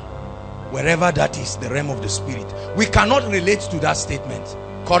Word. Wherever that is, the realm of the Spirit. We cannot relate to that statement.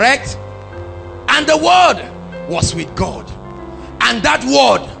 Correct? And the Word was with God, and that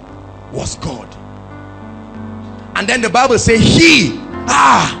Word was God. And then the Bible says he,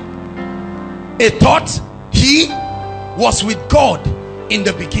 a thought, he was with God in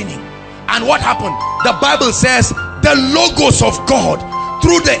the beginning. And what happened? The Bible says the logos of God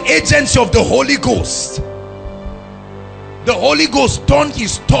through the agency of the Holy Ghost. The Holy Ghost turned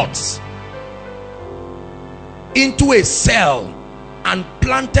his thoughts into a cell and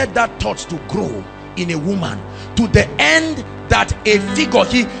planted that thought to grow in a woman, to the end that a figure,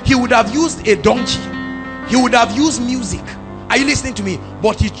 he would have used a donkey, he would have used music. Are you listening to me?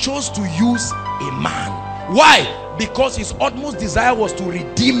 But he chose to use a man. Why? Because his utmost desire was to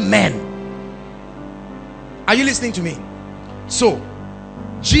redeem men. Are you listening to me? So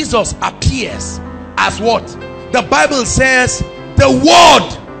Jesus appears as what? The Bible says the word,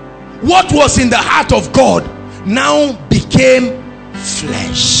 what was in the heart of God, now became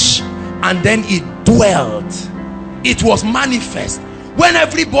flesh, and then it dwelt. It was manifest. When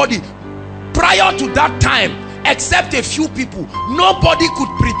everybody, prior to that time, except a few people, nobody could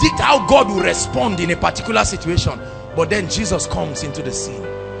predict how God will respond in a particular situation. But then Jesus comes into the scene.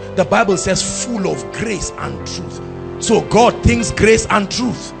 The Bible says full of grace and truth. So God thinks grace and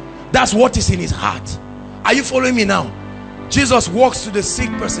truth. That's what is in his heart. Are you following me now? Jesus walks to the sick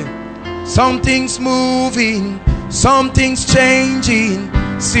person. Something's moving, something's changing,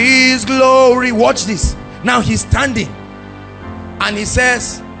 sees glory. Watch this. Now he's standing and he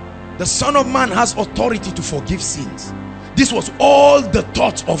says, the Son of Man has authority to forgive sins. This was all the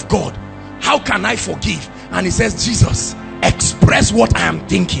thoughts of God. How can I forgive? And he says, Jesus, express what I am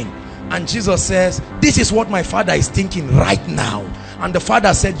thinking. And Jesus says, this is what my Father is thinking right now. And the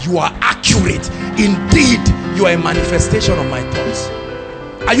Father said, you are accurate. Indeed, you are a manifestation of my thoughts.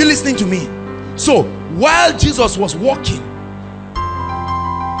 Are you listening to me? So while Jesus was walking,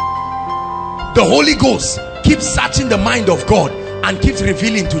 the Holy Ghost keeps searching the mind of God and keeps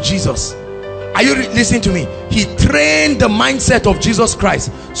revealing to Jesus. Are you listening to me? He trained the mindset of Jesus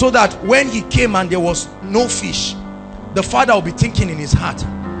Christ so that when he came and there was no fish, the Father will be thinking in his heart,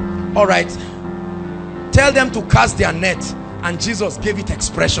 all right, tell them to cast their net. And Jesus gave it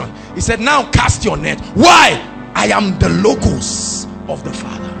expression. He said, now cast your net. Why? I am the logos of the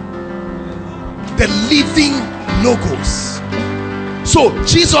Father, the living logos. So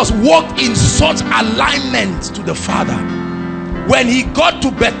Jesus walked in such alignment to the Father. When he got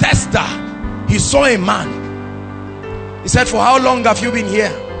to Bethesda, he saw a man. He said, for how long have you been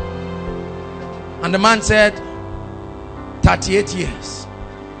here? And the man said, 38 years.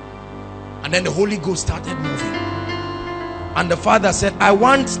 And then the Holy Ghost started moving. And the Father said, I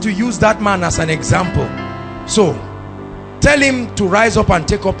want to use that man as an example. So tell him to rise up and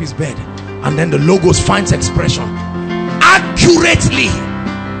take up his bed. And then the logos finds expression accurately.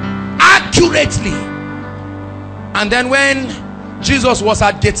 And then when Jesus was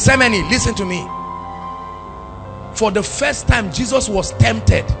at Gethsemane, listen to me, for the first time Jesus was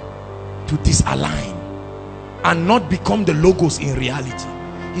tempted to disalign and not become the logos in reality.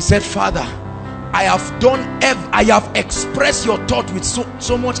 He said, Father, I have expressed your thought with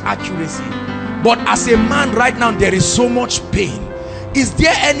so much accuracy, but as a man right now there is so much pain. Is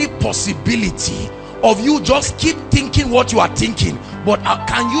there any possibility of you just keep thinking what you are thinking, but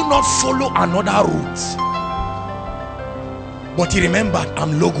can you not follow another route? But he remembered,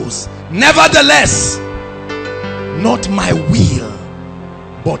 I'm logos. Nevertheless, not my will,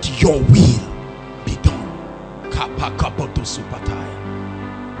 but your will be done.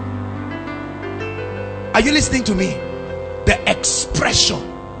 Are you listening to me? The expression.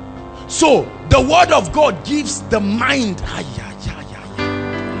 So the word of God gives the mind.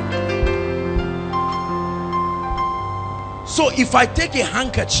 So if I take a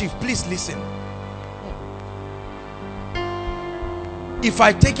handkerchief, please listen. If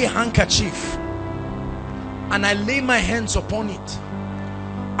I take a handkerchief and I lay my hands upon it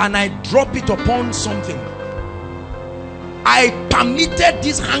and I drop it upon something, I permitted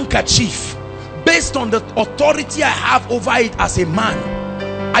this handkerchief, based on the authority I have over it as a man,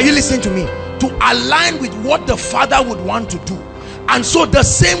 are you listening to me, to align with what the Father would want to do. And so the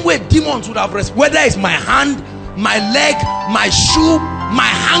same way demons would have rest, whether it's my hand, my leg, my shoe, my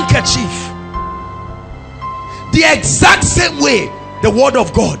handkerchief, the exact same way the word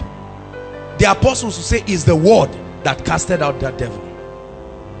of God, the apostles will say, is the word that casted out that devil.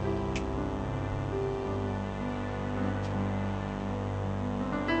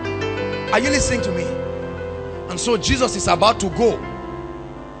 Are you listening to me? And so Jesus is about to go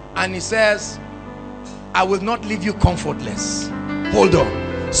and he says, I will not leave you comfortless. Hold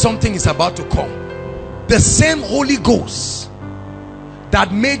on, something is about to come. The same Holy Ghost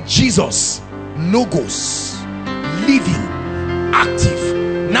that made Jesus logos, living,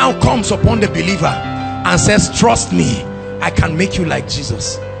 active, now comes upon the believer. and says, trust me, I can make you like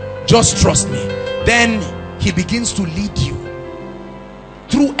Jesus. Just trust me. Then he begins to lead you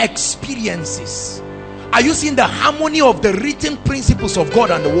through experiences. Are you seeing the harmony of the written principles of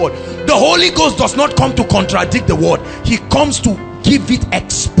God and the word? The Holy Ghost does not come to contradict the word. He comes to give it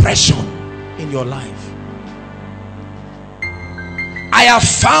expression in your life. I have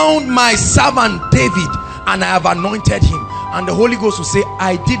found my servant David and I have anointed him. And the Holy Ghost will say,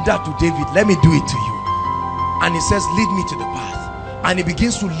 I did that to David, let me do it to you. And he says, lead me to the path. And he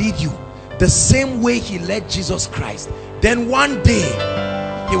begins to lead you the same way he led Jesus Christ. Then one day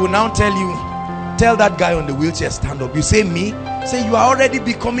he will now tell you, tell that guy on the wheelchair, stand up. You say, me? Say, you are already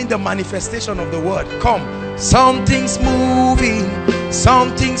becoming the manifestation of the word. Come. Something's moving,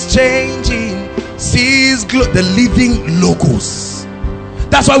 something's changing. Sees the living logos.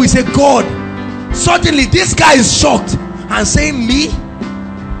 That's why we say, God, suddenly this guy is shocked and saying, me?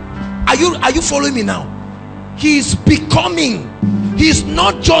 Are you following me now? He's becoming, he's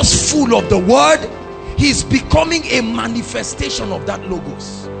not just full of the word, he's becoming a manifestation of that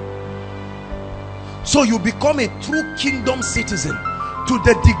logos. So you become a true kingdom citizen to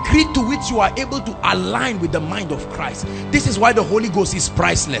the degree to which you are able to align with the mind of Christ. This is why the Holy Ghost is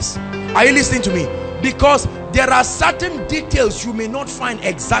priceless. Are you listening to me? Because there are certain details you may not find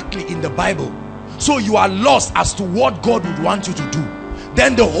exactly in the Bible, so you are lost as to what God would want you to do.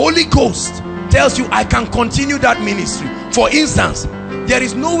 Then the Holy Ghost tells you, I can continue that ministry. For instance, there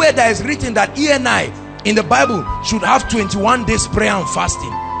is nowhere that is written that E&I in the Bible should have 21 days prayer and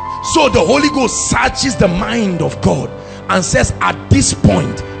fasting. So the Holy Ghost searches the mind of God and says, at this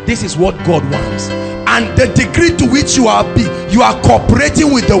point, this is what God wants. And the degree to which you are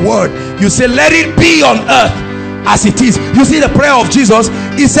cooperating with the word, you say, let it be on earth as it is. You see the prayer of Jesus,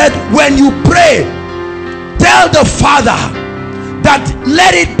 he said, when you pray, tell the Father that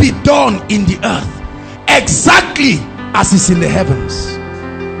let it be done in the earth exactly as is in the heavens.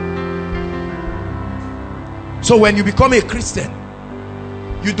 So when you become a Christian,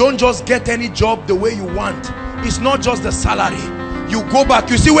 you don't just get any job the way you want. It's not just the salary. You go back,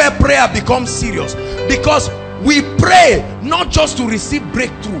 you see where prayer becomes serious, because we pray not just to receive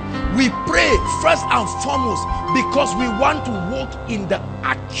breakthrough. We pray first and foremost because we want to walk in the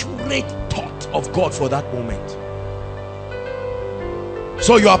accurate thought of God for that moment.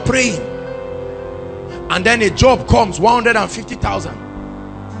 So you are praying and then a job comes, 150,000,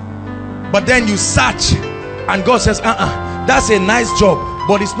 but then you search and God says, that's a nice job,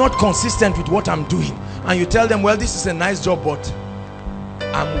 but it's not consistent with what I'm doing. And you tell them, well, this is a nice job, but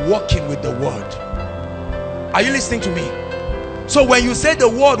I'm working with the word. Are you listening to me? So when you say the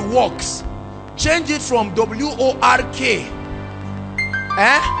word works, change it from W-O-R-K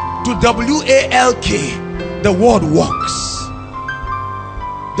to W-A-L-K. The word works.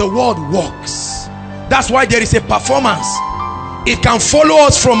 The word works. That's why there is a performance. It can follow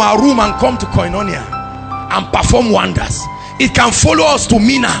us from our room and come to Koinonia and perform wonders. It can follow us to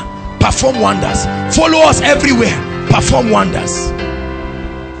Mina, perform wonders. Follow us everywhere, perform wonders.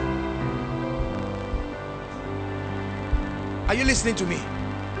 Are you listening to me?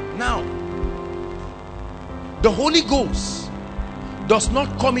 Now, the Holy Ghost does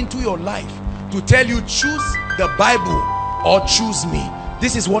not come into your life to tell you choose the Bible or choose me.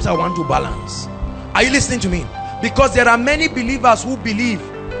 This is what I want to balance. Are you listening to me? Because there are many believers who believe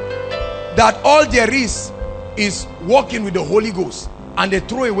that all there is walking with the Holy Ghost, and they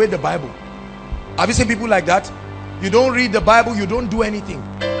throw away the Bible. Have you seen people like that? You don't read the Bible, you don't do anything.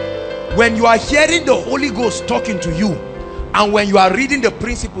 When you are hearing the Holy Ghost talking to you, and when you are reading the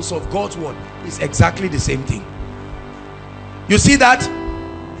principles of God's word, it's exactly the same thing. You see that?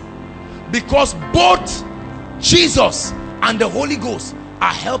 Because both Jesus and the Holy Ghost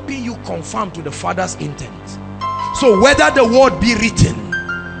are helping you conform to the Father's intent. So whether the word be written,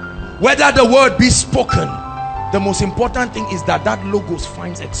 whether the word be spoken, the most important thing is that that logos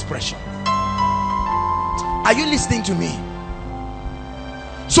finds expression. Are you listening to me?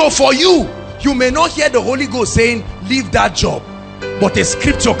 So for you, you may not hear the Holy Ghost saying leave that job, but a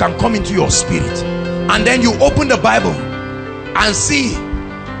scripture can come into your spirit, and then you open the Bible and see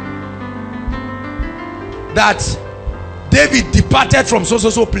that David departed from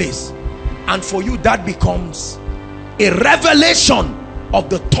so place, and for you that becomes a revelation of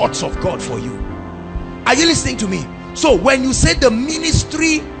the thoughts of God for you. Are you listening to me? So when you say the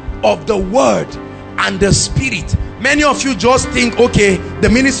ministry of the word and the spirit, many of you just think, okay, the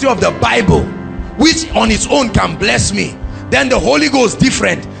ministry of the Bible, which on its own can bless me, then the Holy Ghost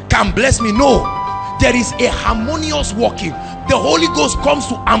different can bless me. No, there is a harmonious working. The Holy Ghost comes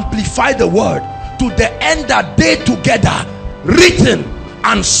to amplify the word to the end that they together, written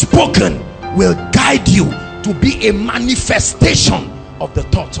and spoken, will guide inside you to be a manifestation of the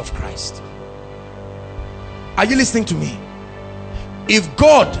thoughts of Christ. Are you listening to me? If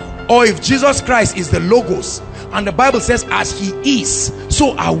God, or if Jesus Christ is the Logos, and the Bible says as he is,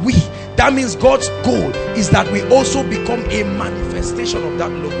 so are we, that means God's goal is that we also become a manifestation of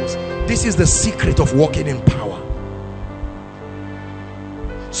that Logos. This is the secret of walking in power.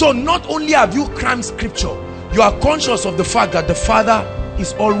 So not only have you crammed scripture, you are conscious of the fact that the Father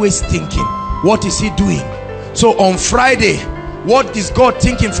is always thinking. What is he doing? So on Friday, what is God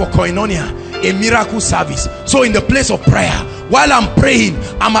thinking for Koinonia? A miracle service. So in the place of prayer, while I'm praying,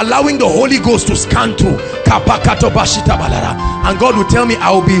 I'm allowing the Holy Ghost to scan through. And God will tell me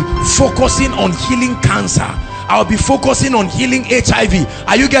I will be focusing on healing cancer. I'll be focusing on healing HIV.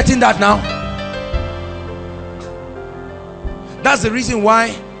 Are you getting that now? That's the reason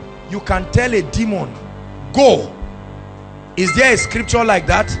why you can tell a demon, go. Is there a scripture like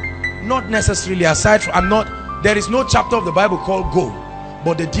that? Not necessarily. Aside from, there is no chapter of the Bible called go,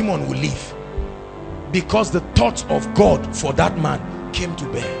 but the demon will leave, because the thoughts of God for that man came to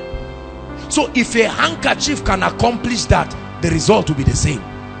bear. So if a handkerchief can accomplish that, the result will be the same.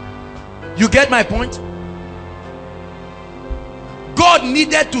 You get my point? God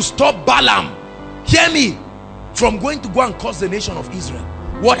needed to stop Balaam, hear me, from going to go and curse the nation of Israel.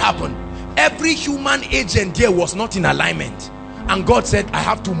 What happened? Every human agent there was not in alignment, and God said, I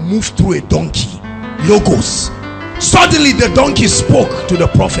have to move through a donkey, Logos. Suddenly the donkey spoke to the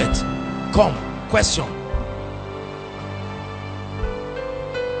prophet. Come, question.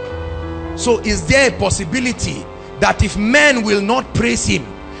 So is there a possibility that if men will not praise him,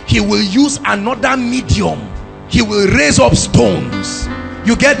 he will use another medium? He will raise up stones.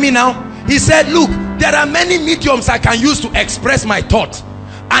 You get me now? He said, look, there are many mediums I can use to express my thought,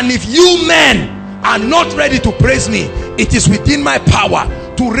 and if you men are not ready to praise me, it is within my power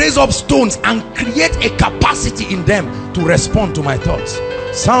to raise up stones and create a capacity in them to respond to my thoughts.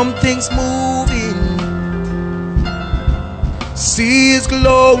 Something's moving, see his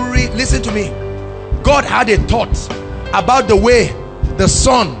glory. Listen to me. God had a thought about the way the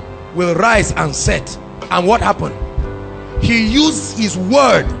sun will rise and set, and what happened? He used his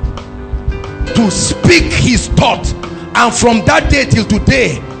word to speak his thought, and from that day till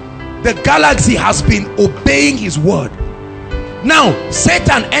today, the galaxy has been obeying his word. Now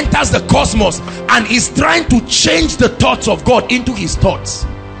Satan enters the cosmos and is trying to change the thoughts of God into his thoughts.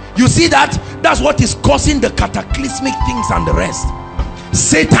 You see that? That's what is causing the cataclysmic things and the rest.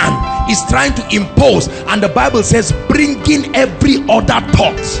 Satan is trying to impose, and the Bible says, bringing every other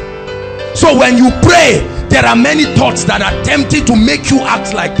thought. So when you pray, there are many thoughts that are tempting to make you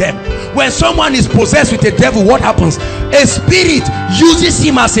act like them. When someone is possessed with a devil, what happens? A spirit uses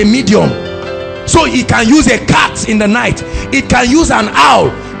him as a medium. So he can use a cat in the night, it can use an owl,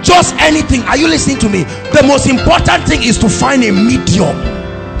 just anything. Are you listening to me? The most important thing is to find a medium.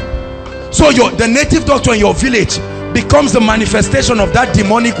 So the native doctor in your village becomes the manifestation of that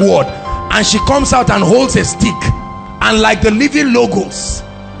demonic word, and she comes out and holds a stick, and like the living Logos,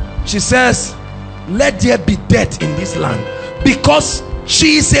 she says, let there be death in this land, because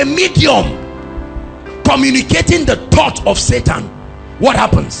she is a medium communicating the thought of Satan. What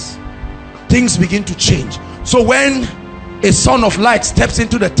happens? Things begin to change. So when a son of light steps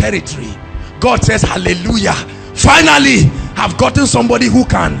into the territory, God says, hallelujah, finally I've gotten somebody who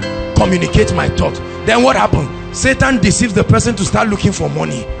can communicate my thought. Then what happened? Satan deceives the person to start looking for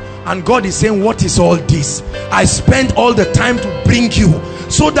money, and God is saying, what is all this? I spent all the time to bring you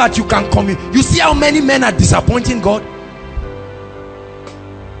so that you can come in. You see how many men are disappointing God?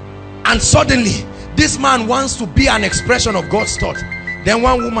 And suddenly this man wants to be an expression of God's thought. Then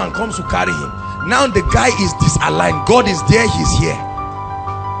one woman comes to carry him. Now the guy is disaligned. God is there, he's here.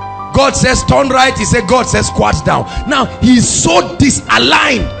 God says turn right, he said, God says squat down. Now he's so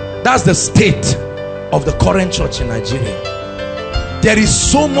disaligned. That's the state of the current church in Nigeria. There is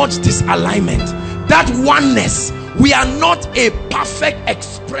so much disalignment. That oneness, we are not a perfect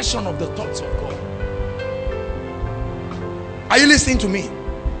expression of the thoughts of God. Are you listening to me?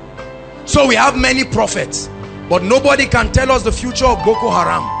 So we have many prophets, but nobody can tell us the future of Boko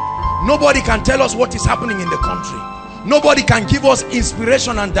Haram. Nobody can tell us what is happening in the country. Nobody can give us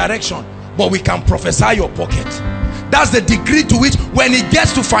inspiration and direction, but we can prophesy your pocket. That's the degree to which when it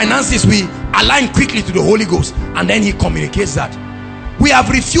gets to finances, we align quickly to the Holy Ghost, and then he communicates that. We have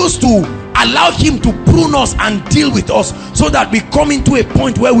refused to allow him to prune us and deal with us, so that we come into a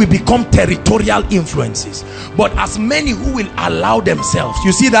point where we become territorial influences. But as many who will allow themselves,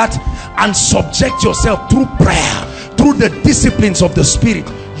 you see that, and subject yourself through prayer, through the disciplines of the Spirit,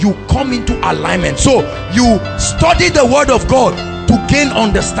 you come into alignment. So you study the word of God to gain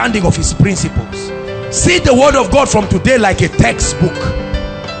understanding of his principles. See the word of God from today like a textbook.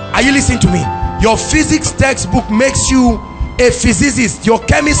 Are you listening to me? Your physics textbook makes you a physicist. Your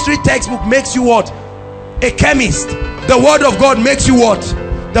chemistry textbook makes you what? A chemist. The word of God makes you what?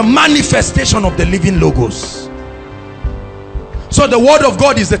 The manifestation of the living logos. So the word of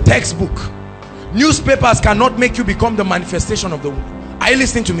God is the textbook. Newspapers cannot make you become the manifestation of the word. Are you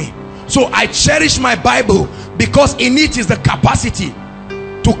listening to me? So I cherish my Bible because in it is the capacity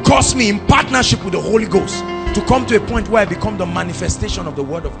to cause me, in partnership with the Holy Ghost, to come to a point where I become the manifestation of the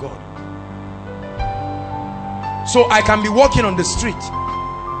word of God. So I can be walking on the street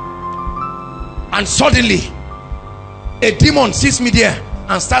and suddenly a demon sees me there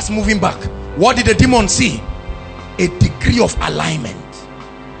and starts moving back. What did the demon see? A degree of alignment.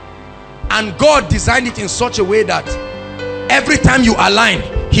 And God designed it in such a way that every time you align,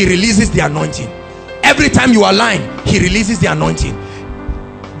 he releases the anointing. Every time you align, he releases the anointing.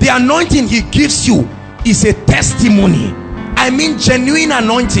 The anointing he gives you is a testimony. I mean genuine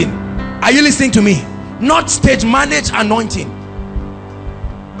anointing. Are you listening to me? Not stage managed anointing.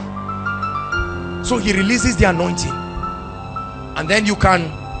 So he releases the anointing, and then you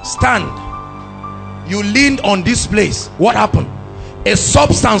can stand. You leaned on this place. What happened? A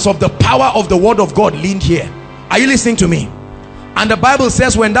substance of the power of the word of God leaned here. Are you listening to me? And the Bible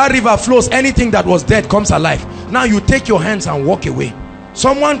says when that river flows, anything that was dead comes alive. Now you take your hands and walk away.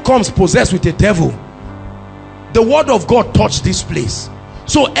 Someone comes possessed with a devil. The word of God touched this place.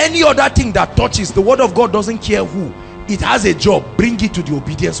 So any other thing that touches, the word of God doesn't care who. It has a job. Bring it to the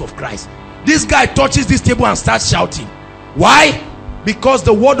obedience of Christ. This guy touches this table and starts shouting. Why? Because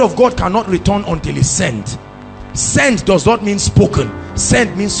the word of God cannot return until it's sent. Sent does not mean spoken.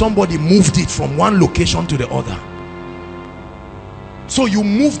 Sent means somebody moved it from one location to the other. So you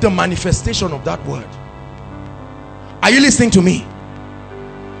move the manifestation of that word. Are you listening to me?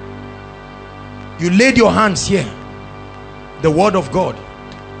 You laid your hands here. The word of God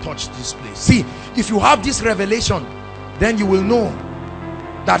touched this place. See, if you have this revelation, then you will know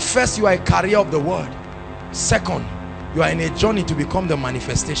that first, you are a carrier of the word. Second, you are in a journey to become the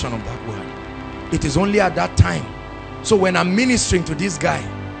manifestation of that word. It is only at that time. So when I'm ministering to this guy,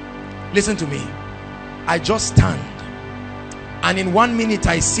 listen to me, I just stand, and in 1 minute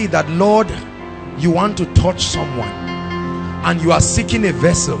I see that, Lord, you want to touch someone and you are seeking a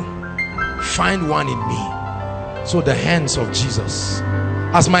vessel. Find one in me. So the hands of Jesus,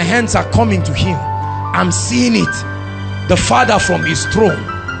 as my hands are coming to him, I'm seeing it, the Father from his throne.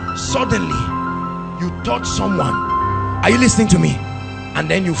 Suddenly you touch someone. Are you listening to me? And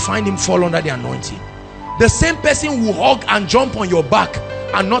then you find him fall under the anointing. The same person will hug and jump on your back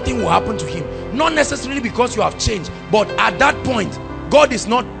and nothing will happen to him. Not necessarily because you have changed, but at that point, God is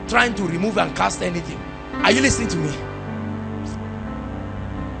not trying to remove and cast anything. Are you listening to me?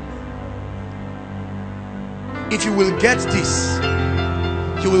 If you will get this,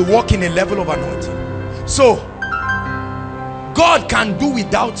 you will walk in a level of anointing. So God can do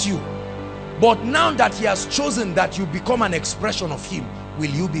without you, but now that he has chosen that you become an expression of him, will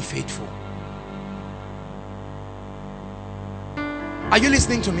you be faithful? Are you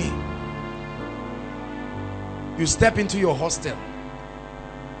listening to me? You step into your hostel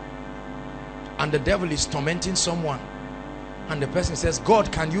and the devil is tormenting someone, and the person says,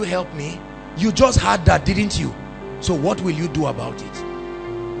 God, can you help me? You just heard that, didn't you? So what will you do about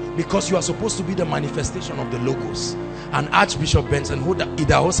it? Because you are supposed to be the manifestation of the logos. And Archbishop Benson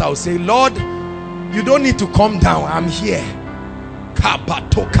Idahosa will say, Lord, you don't need to come down, I'm here.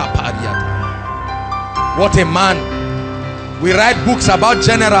 What a man. We write books about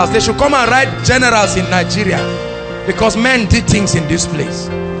generals. They should come and write generals in Nigeria, because men did things in this place.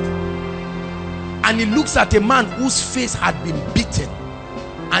 And he looks at a man whose face had been beaten,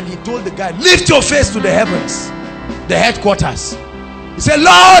 and he told the guy, lift your face to the heavens, the headquarters. He said,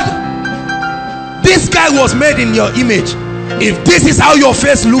 Lord, this guy was made in your image. If this is how your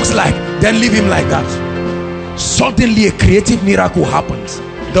face looks like, then leave him like that. Suddenly a creative miracle happens.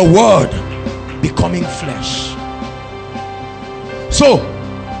 The word becoming flesh. So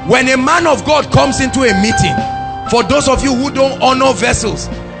when a man of God comes into a meeting, for those of you who don't honor vessels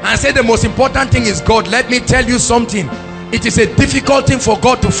and say the most important thing is God, let me tell you something. It is a difficult thing for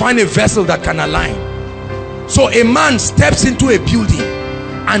God to find a vessel that can align. So a man steps into a building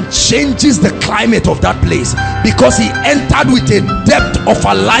and changes the climate of that place, because he entered with a depth of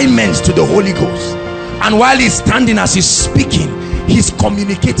alignment to the Holy Ghost. And while he's standing, as he's speaking, he's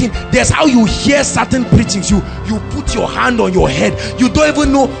communicating. There's how you hear certain preachings. You put your hand on your head, you don't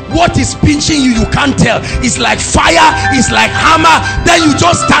even know what is pinching you. You can't tell. It's like fire, it's like hammer. Then you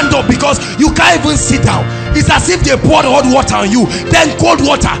just stand up because you can't even sit down. It's as if they poured hot water on you, then cold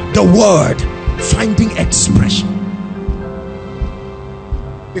water. The word finding expression.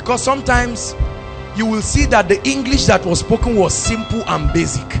 Because sometimes you will see that the English that was spoken was simple and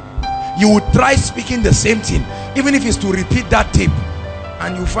basic. You would try speaking the same thing, even if it's to repeat that tape,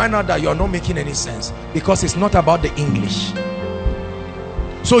 and you find out that you're not making any sense because it's not about the English.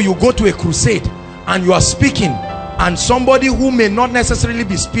 So you go to a crusade and you are speaking, and somebody who may not necessarily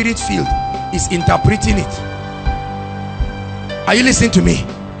be spirit-filled is interpreting it. Are you listening to me?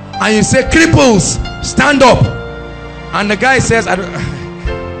 And you say, cripples, stand up. And the guy says,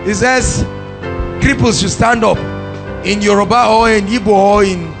 he says, cripples should stand up in Yoruba or in Igbo or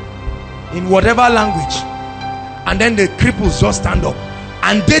in whatever language. And then the cripples just stand up.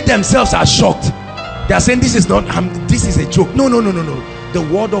 And they themselves are shocked. They are saying, this is not, this is a joke. No, no, no, no, no. The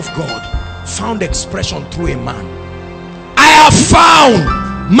word of God found expression through a man. I have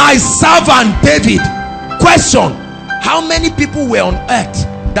found my servant David. Question: how many people were on earth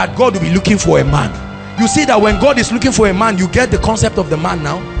that God will be looking for a man? You see that when God is looking for a man, you get the concept of the man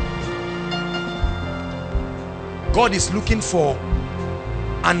now. God is looking for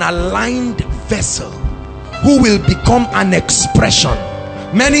an aligned vessel who will become an expression.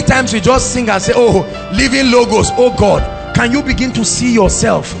 Many times we just sing and say, oh, living logos. Oh God, can you begin to see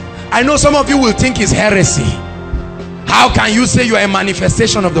yourself? I know some of you will think it's heresy. How can you say you are a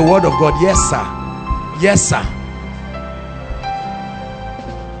manifestation of the word of God? Yes, sir. Yes, sir.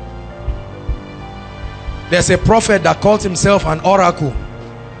 There's a prophet that calls himself an oracle.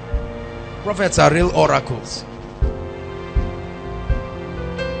 Prophets are real oracles.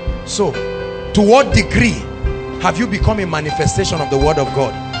 So, to what degree have you become a manifestation of the word of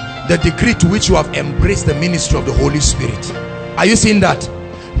God? The degree to which you have embraced the ministry of the Holy Spirit. Are you seeing that?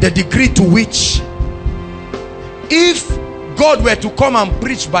 The degree to which, if God were to come and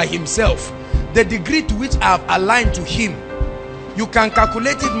preach by himself, the degree to which I have aligned to him, you can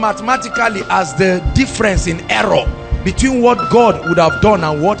calculate it mathematically as the difference in error between what God would have done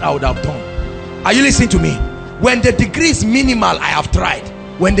and what I would have done. Are you listening to me? When the degree is minimal, I have tried.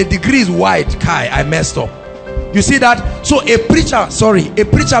 When the degree is wide, Kai, I messed up. You see that? So a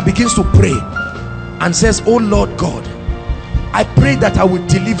preacher begins to pray and says, oh Lord God, I pray that I will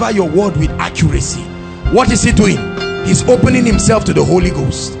deliver your word with accuracy. What is he doing? He's opening himself to the Holy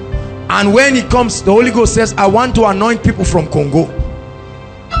Ghost. And when he comes, the Holy Ghost says, I want to anoint people from Congo.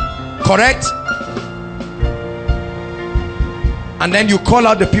 Correct? And then you call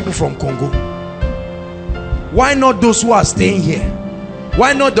out the people from Congo. Why not those who are staying here?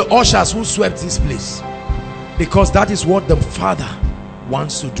 Why not the ushers who swept this place? Because that is what the Father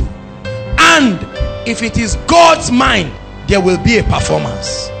wants to do. And if it is God's mind, there will be a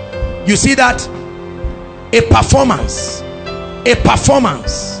performance. You see that? A performance. A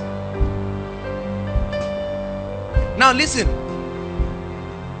performance. Now listen.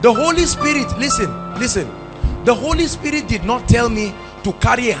 The Holy Spirit, listen. The Holy Spirit did not tell me to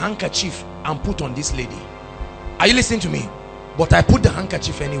carry a handkerchief and put on this lady. Are you listening to me? But I put the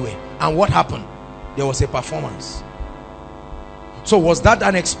handkerchief anyway. And what happened? There was a performance. So was that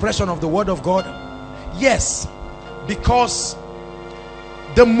an expression of the word of God? Yes. Because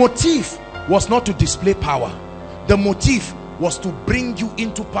the motive was not to display power. The motive was to bring you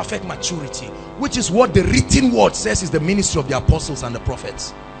into perfect maturity, which is what the written word says is the ministry of the apostles and the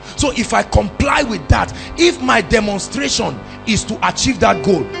prophets. So if I comply with that, if my demonstration is to achieve that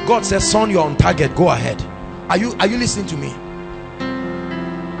goal, God says, son, you're on target, go ahead. Are you listening to me?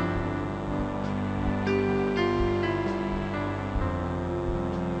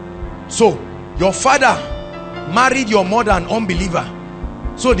 So your father married your mother, an unbeliever.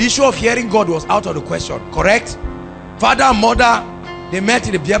 So the issue of hearing God was out of the question, correct? Father and mother, they met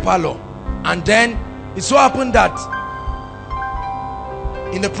in the beer parlor, and then it so happened that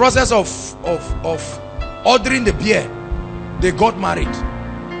in the process of ordering the beer, they got married.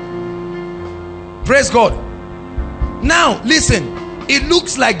 Praise God. Now listen, it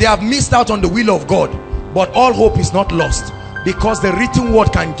looks like they have missed out on the will of God, but all hope is not lost, because the written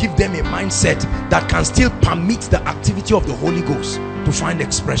word can give them a mindset that can still permit the activity of the Holy Ghost to find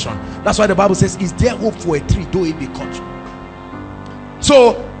expression. That's why the Bible says, is there hope for a tree though it be cut?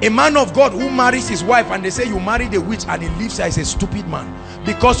 So a man of God who marries his wife and they say you married a witch and he leaves her, is a stupid man.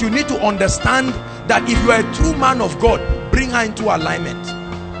 Because you need to understand that if you are a true man of God, bring her into alignment.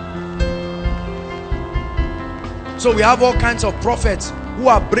 So we have all kinds of prophets who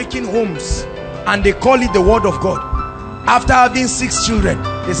are breaking homes and they call it the word of God. After having 6 children,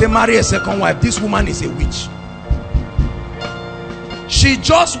 they say marry a second wife. This woman is a witch. She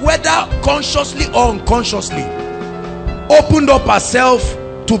just, whether consciously or unconsciously, opened up herself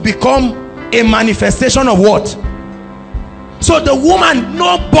to become a manifestation of what? So the woman,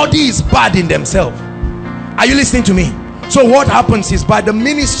 nobody is bad in themselves. Are you listening to me? So what happens is, by the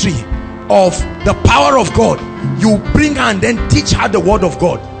ministry of the power of God, you bring her and then teach her the word of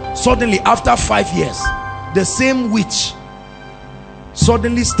God. Suddenly after 5 years, the same witch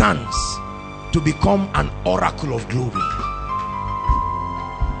suddenly stands to become an oracle of glory.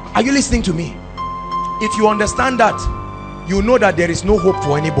 Are you listening to me? If you understand that, you know that there is no hope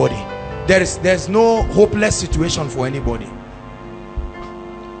for anybody. There's no hopeless situation for anybody.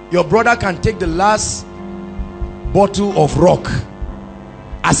 Your brother can take the last bottle of rock.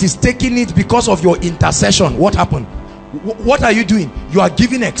 As he's taking it, because of your intercession, what happened? What are you doing? You are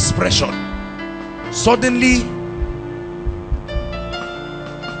giving expression. Suddenly,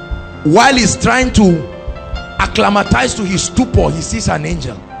 while he's trying to acclimatize to his stupor, he sees an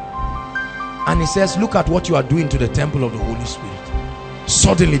angel and he says, look at what you are doing to the temple of the Holy Spirit.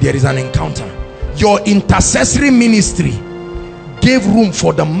 Suddenly there is an encounter. Your intercessory ministry gave room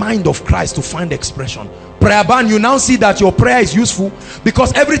for the mind of Christ to find expression. Prayer band, you now see that your prayer is useful,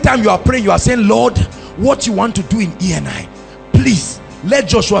 because every time you are praying, you are saying, Lord, what you want to do in E&I, please let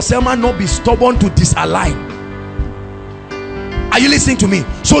Joshua Selman not be stubborn to disalign. Are you listening to me?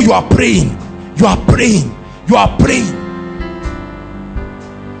 So you are praying, you are praying, you are praying.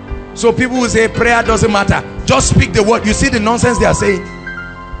 So people will say prayer doesn't matter, just speak the word. You see the nonsense they are saying?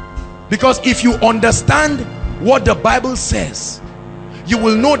 Because if you understand what the Bible says, you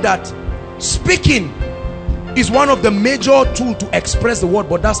will know that speaking is one of the major tools to express the word,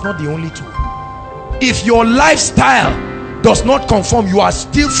 but that's not the only tool. If your lifestyle does not conform, you are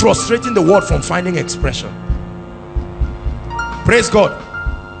still frustrating the word from finding expression. Praise God.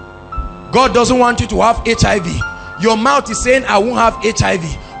 God doesn't want you to have HIV. Your mouth is saying, I won't have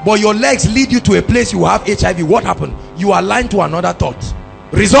HIV, but your legs lead you to a place you have HIV. What happened? You are aligned to another thought.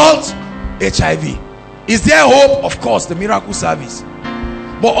 Result? HIV. Is there hope? Of course, the miracle service.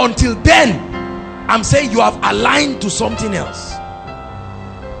 But until then, I'm saying you have aligned to something else.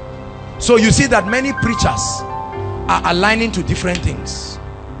 So you see that many preachers are aligning to different things.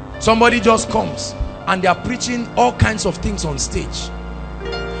 Somebody just comes and they are preaching all kinds of things on stage,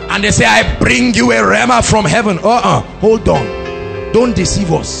 and they say, I bring you a rhema from heaven. Hold on, don't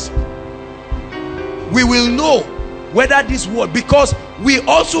deceive us. We will know whether this word, because we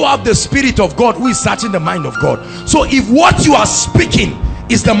also have the Spirit of God who is searching the mind of God. So if what you are speaking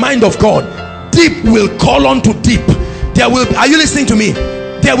is the mind of God, deep will call on to deep. There will, are you listening to me?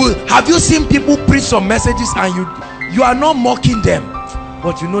 There will, have you seen people preach some messages and you are not mocking them,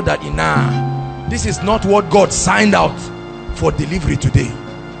 but you know that this is not what God signed out for delivery today.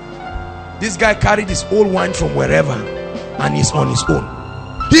 This guy carried his old wine from wherever and he's on his own.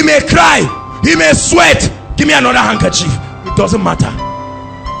 He may cry, he may sweat, give me another handkerchief, it doesn't matter.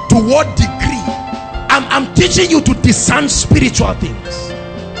 To what degree? I'm teaching you to discern spiritual things.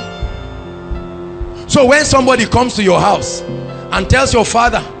 So when somebody comes to your house and tells your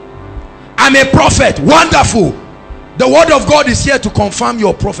father, I'm a prophet, wonderful, the word of God is here to confirm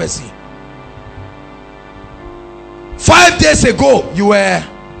your prophecy. 5 days ago you were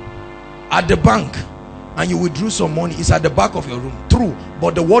at the bank and you withdrew some money. It's at the back of your room. True,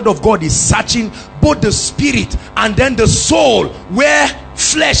 but the word of God is searching both the spirit and then the soul, where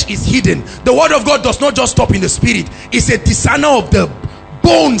flesh is hidden. The word of God does not just stop in the spirit, it's a discerner of the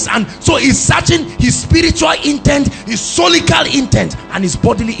bones, and so he's searching his spiritual intent, his soulical intent, and his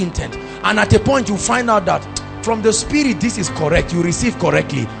bodily intent. And at a point you find out that from the spirit this is correct, you receive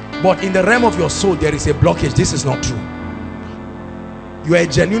correctly, but in the realm of your soul there is a blockage. This is not true. You are a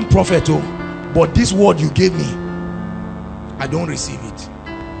genuine prophet, but this word you gave me, I don't receive it.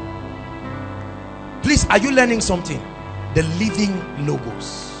 Please, are you learning something? The living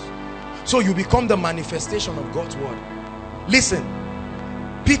logos. So you become the manifestation of God's word. Listen,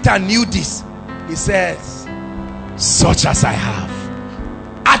 Peter knew this. He says, such as I have.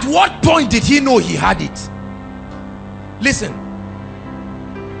 At what point did he know he had it? Listen,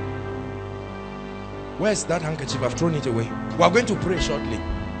 where's that handkerchief? I've thrown it away. We are going to pray shortly.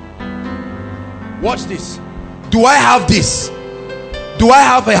 Watch this. Do I have this? Do I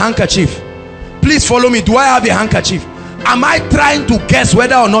have a handkerchief? Please follow me. Do I have a handkerchief? Am I trying to guess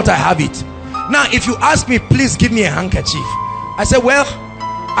whether or not I have it? Now if you ask me, please give me a handkerchief, I say, well,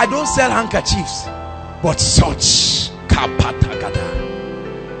 I don't sell handkerchiefs, but such.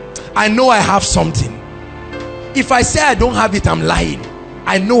 I know I have something. If I say I don't have it, I'm lying.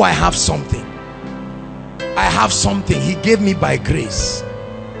 I know I have something. I have something he gave me by grace.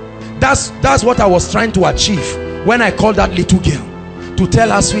 That's what I was trying to achieve when I called that little girl to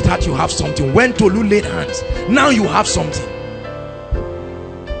tell her, sweetheart, you have something. When Tolu laid hands, now you have something.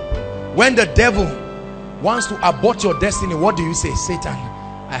 When the devil wants to abort your destiny, what do you say? Satan,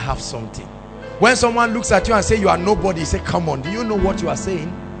 I have something. When someone looks at you and say you are nobody, you say, come on, do you know what you are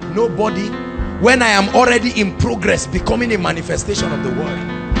saying? Nobody. When I am already in progress, becoming a manifestation of the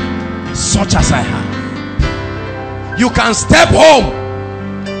word, such as I have. You can step home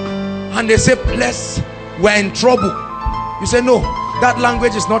and they say, bless, we're in trouble. You say, no, that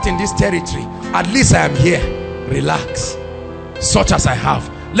language is not in this territory. At least I am here. Relax. Such as I have.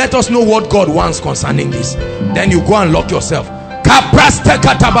 Let us know what God wants concerning this. Then you go and lock yourself.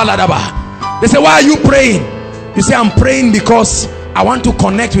 They say, why are you praying? You say, I'm praying because I want to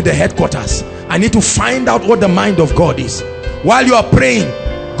connect with the headquarters. I need to find out what the mind of God is. While you are praying,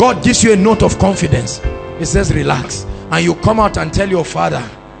 God gives you a note of confidence. He says, relax. And you come out and tell your father,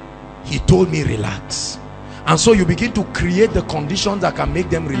 he told me relax. And so you begin to create the conditions that can make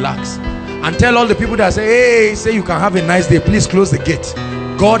them relax. And tell all the people that say, hey, say you can have a nice day, please close the gate.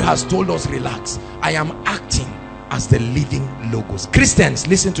 God has told us relax. I am acting as the living logos. Christians,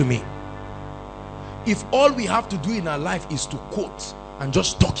 listen to me. If all we have to do in our life is to quote and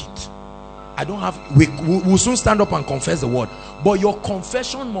just talk it, I don't have, we'll soon stand up and confess the word. But your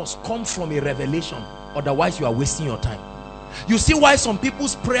confession must come from a revelation. Otherwise you are wasting your time. You see why some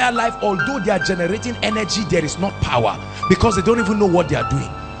people's prayer life, although they are generating energy, there is not power, because they don't even know what they are doing.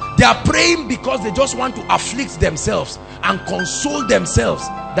 They are praying because they just want to afflict themselves and console themselves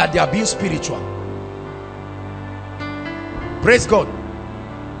that they are being spiritual. Praise God.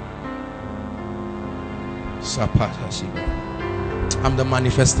 I'm the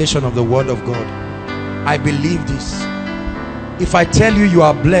manifestation of the word of God. I believe this. If I tell you you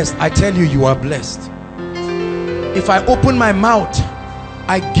are blessed, I tell you you are blessed. If I open my mouth,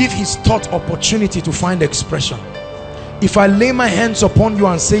 I give his thought opportunity to find expression. If I lay my hands upon you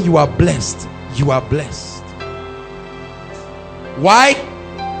and say you are blessed, you are blessed. Why?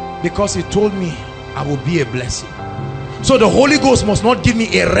 Because he told me I will be a blessing. So the Holy Ghost must not give me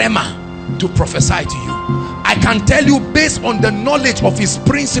a rhema to prophesy to you. I can tell you based on the knowledge of his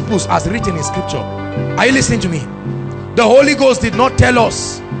principles as written in scripture. Are you listening to me? The Holy Ghost did not tell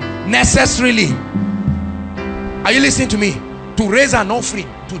us necessarily, are you listening to me, to raise an offering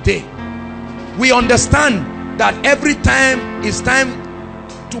today. We understand that every time is time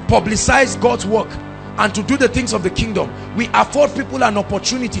to publicize God's work and to do the things of the kingdom. We afford people an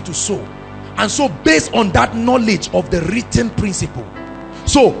opportunity to sow. And so based on that knowledge of the written principle,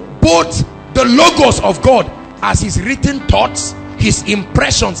 so both the logos of God as his written thoughts, his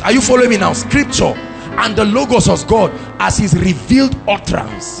impressions, are you following me now, scripture, and the logos of God as his revealed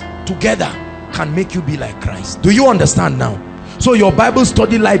utterance together can make you be like Christ. Do you understand now? So your Bible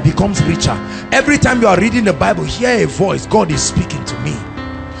study life becomes richer. Every time you are reading the Bible, hear a voice, God is speaking to me.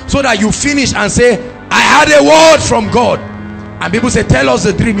 So that you finish and say, I had a word from God. And people say, tell us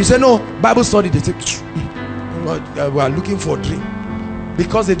the dream. You say, no, Bible study. They say, we are looking for a dream.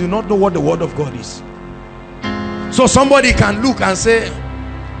 Because they do not know what the word of God is. So somebody can look and say,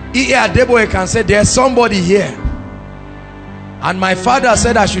 E.A. Adeboye can say, there's somebody here. And my father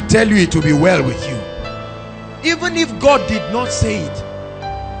said I should tell you it will be well with you. Even if God did not say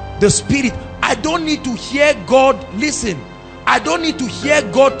it, the Spirit, I don't need to hear God. Listen, I don't need to hear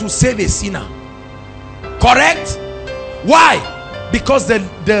God to save a sinner. Correct? Why? Because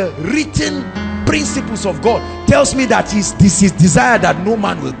the written principles of God tells me that this is desire that no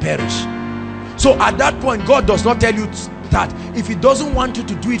man will perish. So at that point, God does not tell you that. If he doesn't want you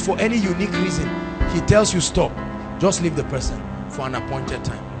to do it for any unique reason, he tells you stop. Just leave the person for an appointed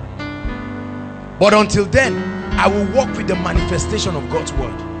time. But until then, I will walk with the manifestation of God's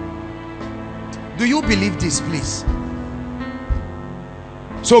word. Do you believe this, please?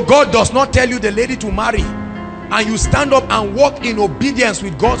 So God does not tell you the lady to marry, and you stand up and walk in obedience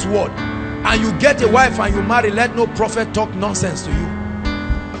with God's word, and you get a wife and you marry. Let no prophet talk nonsense to you.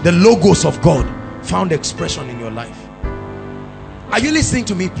 The logos of God found expression in your life. Are you listening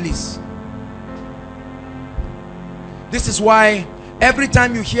to me, please? This is why every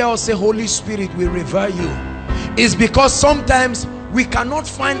time you hear us say Holy Spirit will revere you, is because sometimes we cannot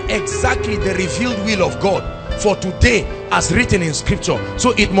find exactly the revealed will of God for today as written in scripture.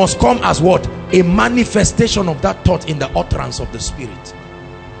 So it must come as what? A manifestation of that thought in the utterance of the Spirit.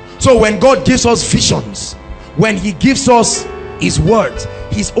 So when God gives us visions, when he gives us his words,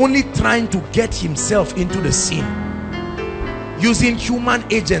 he's only trying to get himself into the scene using human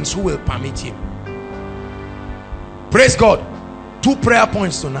agents who will permit him. Praise God. 2 prayer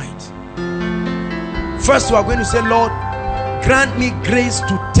points tonight. First, we are going to say, Lord, grant me grace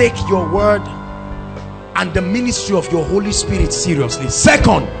to take your word and the ministry of your Holy Spirit seriously.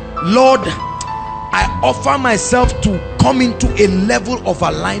 Second, Lord, I offer myself to come into a level of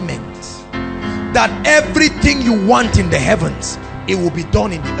alignment that everything you want in the heavens, it will be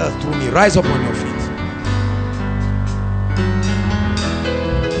done in the earth through me. Rise up on your feet.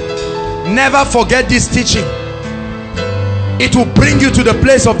 Never forget this teaching. It will bring you to the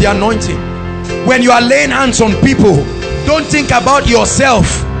place of the anointing. When you are laying hands on people, don't think about yourself.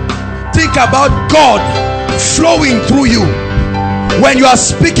 Think about God flowing through you. When you are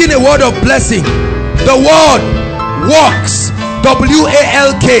speaking a word of blessing, the word walks.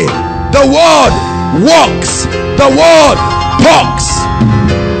 W-A-L-K. The word walks. The word talks.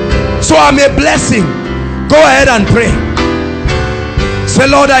 So I'm a blessing. Go ahead and pray. Say,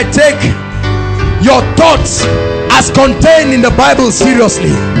 Lord, I take your thoughts as contained in the Bible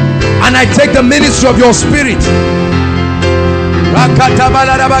seriously, and I take the ministry of your spirit.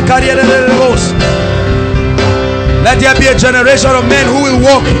 Let there be a generation of men who will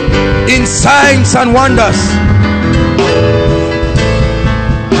walk in signs and wonders.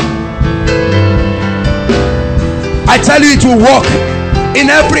 I tell you, it will walk in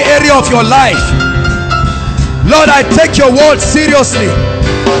every area of your life. Lord, I take your word seriously.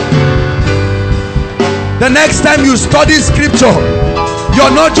 The next time you study scripture,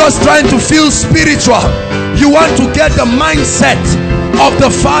 you're not just trying to feel spiritual. You want to get the mindset of the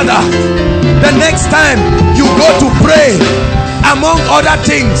Father. The next time you go to pray, among other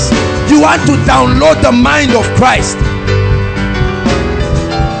things, you want to download the mind of Christ.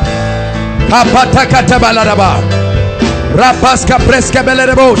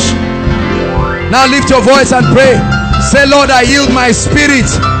 Now lift your voice and pray. Say, Lord, I yield my spirit,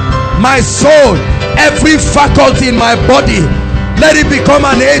 my soul, every faculty in my body. Let it become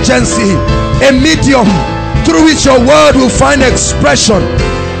an agency, a medium through which your word will find expression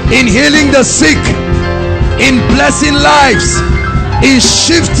in healing the sick, in blessing lives, in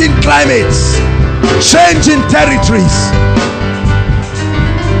shifting climates, changing territories.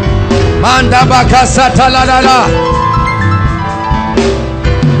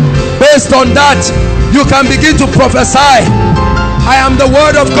 Based on that, you can begin to prophesy. I am the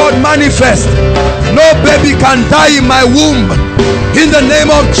word of God manifest. No baby can die in my womb. In the name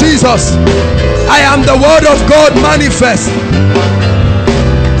of Jesus, I am the word of God manifest.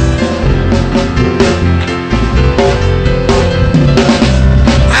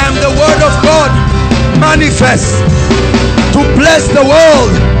 I am the word of God manifest to bless the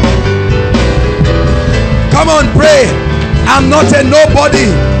world. Come on, pray. I'm not a nobody.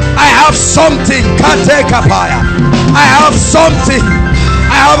 I have something. I have something.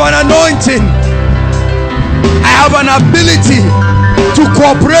 I have an anointing. I have an ability to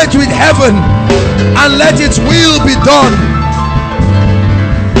cooperate with heaven and let its will be done.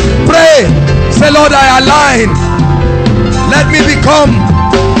 Pray. Say, Lord, I align. Let me become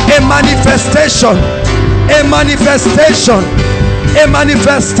a manifestation. A manifestation. A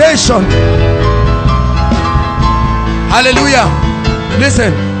manifestation. Hallelujah.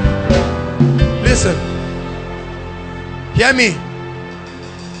 Listen. Listen. Hear me.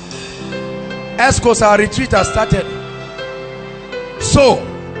 Escorts, our retreat has started. So,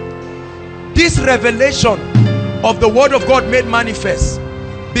 this revelation of the word of God made manifest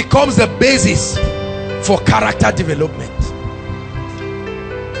becomes the basis for character development.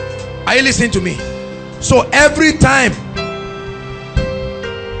 Are you listening to me? So every time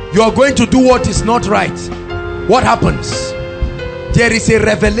you are going to do what is not right, what happens? There is a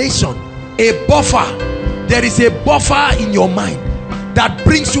revelation, a buffer. There is a buffer in your mind that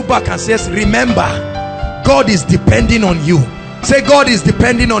brings you back and says, remember, God is depending on you. Say, God is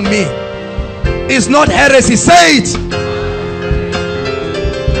depending on me. It's not heresy. Say it.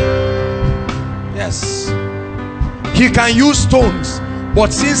 Yes. He can use stones,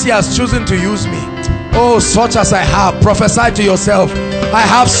 but since he has chosen to use me, oh, such as I have, prophesy to yourself, I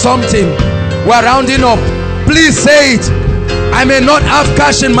have something. We're rounding up. Please say it. I may not have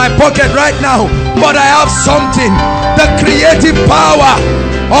cash in my pocket right now, but I have something. The creative power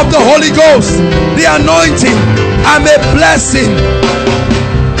of the Holy Ghost, the anointing. I'm a blessing.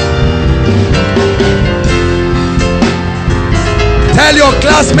 Tell your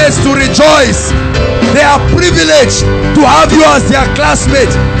classmates to rejoice. They are privileged to have you as their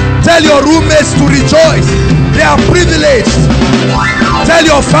classmate. Tell your roommates to rejoice. They are privileged. Tell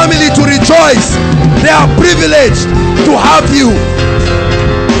your family to rejoice. They are privileged to have you.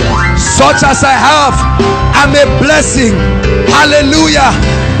 Such as I have, I'm a blessing. Hallelujah.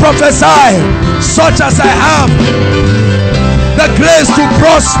 Prophesy. Such as I have the grace to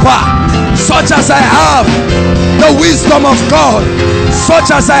prosper. Such as I have the wisdom of God. Such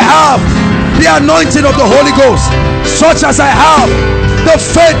as I have the anointing of the Holy Ghost. Such as I have the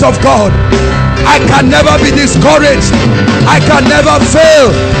faith of God. I can never be discouraged. I can never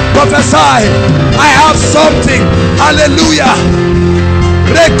fail. Prophesy. I have something. Hallelujah.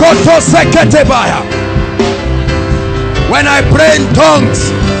 When I pray in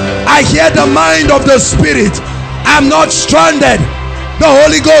tongues, I hear the mind of the Spirit. I'm not stranded. The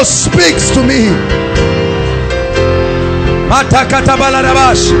Holy Ghost speaks to me.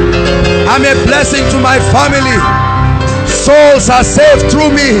 I'm a blessing to my family. Souls are saved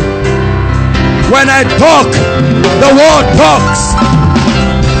through me. When I talk, the word talks.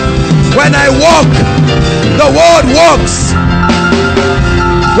 When I walk, the word walks.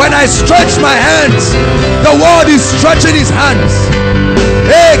 When I stretch my hands, the word is stretching his hands.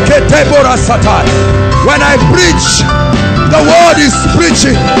 When I preach, the word is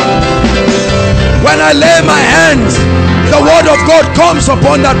preaching. When I lay my hands, the word of God comes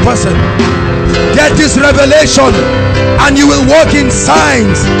upon that person. Get this revelation and you will walk in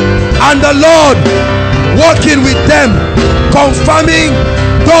signs, and the Lord walking with them, confirming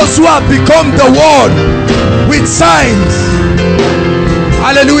those who have become the word with signs.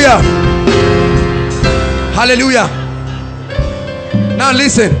 Hallelujah. Hallelujah. Now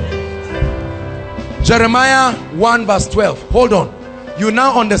listen. Jeremiah 1 verse 12. Hold on. You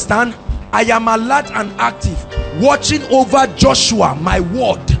now understand. I am alert and active, watching over Joshua, my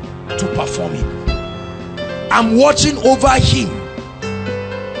word, to perform it. I'm watching over him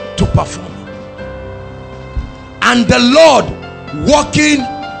to perform it. And the Lord walking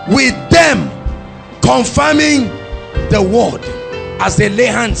with them, confirming the word. As they lay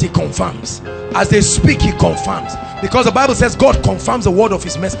hands, he confirms. As they speak, he confirms. Because the Bible says God confirms the word of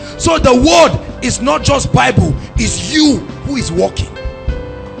his message. So the word is not just Bible, it's you who is walking.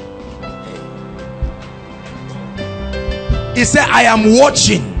 He said, I am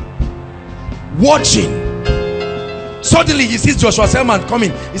watching. Suddenly he sees Joshua Selman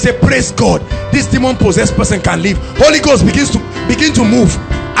coming. He said, praise God, this demon possessed person can live. Holy Ghost begin to move.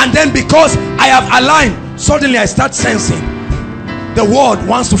 And then because I have aligned, suddenly I start sensing the word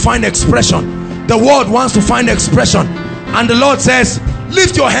wants to find expression. The word wants to find expression. And the Lord says,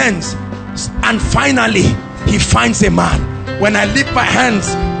 lift your hands. And finally he finds a man. When I lift my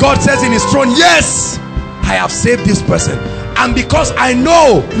hands, God says in his throne, yes, I have saved this person. And because I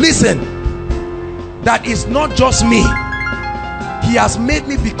know, listen, that is not just me, he has made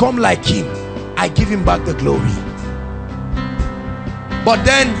me become like him, I give him back the glory. But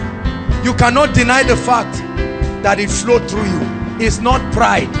then you cannot deny the fact that it flowed through you. It's not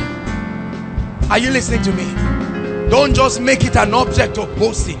pride. Are you listening to me? Don't just make it an object of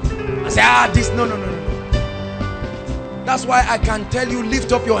boasting and say, this, no. That's why I can tell you,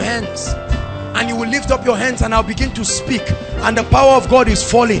 lift up your hands. And you will lift up your hands and I'll begin to speak, and the power of God is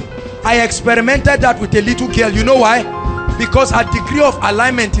falling. I experimented that with a little girl. You know why? Because her degree of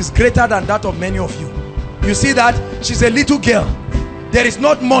alignment is greater than that of many of you. You see that? She's a little girl. There is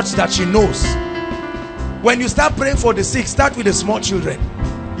not much that she knows. When you start praying for the sick, start with the small children.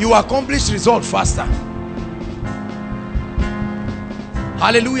 You accomplish result faster.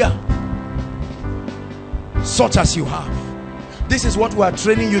 Hallelujah. Such as you have. This is what we are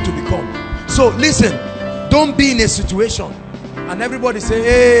training you to become. So listen, don't be in a situation and everybody say,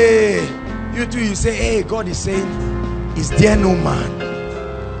 hey, you too, you say, hey, God is saying, is there no man?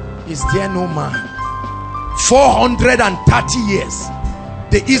 Is there no man? 430 years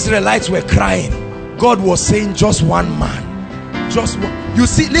the Israelites were crying. God was saying, just one man. Just one. You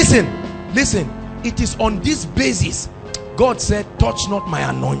see, listen, it is on this basis God said, touch not my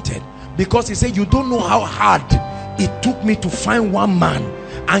anointed. Because he said, you don't know how hard it took me to find one man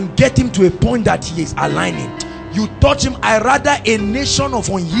and get him to a point that he is aligning. You touch him, I rather a nation of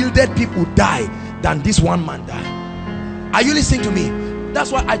unyielded people die than this one man die. Are you listening to me?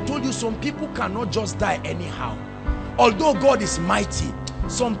 That's why I told you some people cannot just die anyhow. Although God is mighty,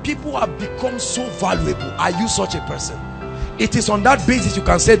 some people have become so valuable. Are you such a person? It is on that basis you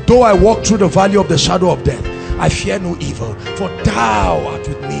can say, though I walk through the valley of the shadow of death, I fear no evil, for thou art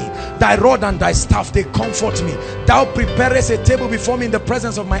with me. Thy rod and thy staff, they comfort me. Thou preparest a table before me in the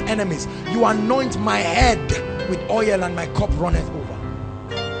presence of my enemies. You anoint my head with oil and my cup runneth over.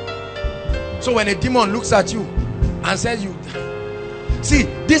 So when a demon looks at you and says, you see,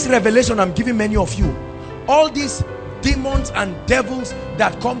 this revelation I'm giving many of you, all these demons and devils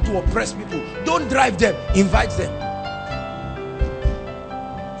that come to oppress people, don't drive them, invite them,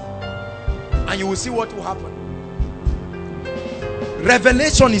 and you will see what will happen.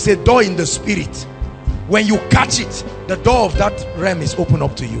 Revelation is a door in the spirit. When you catch it, the door of that realm is open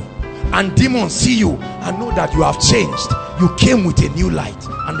up to you, and demons see you and know that you have changed. You came with a new light,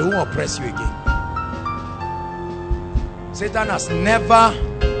 and they won't oppress you again. Satan has never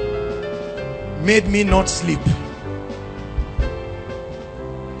made me not sleep.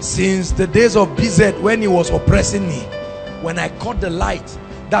 Since the days of BZ, when he was oppressing me, when I caught the light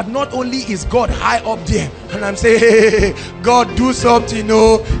that not only is God high up there, and I'm saying, hey, God, do something,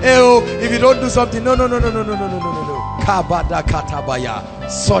 no, hey, oh, if you don't do something, no, kabada katabaya,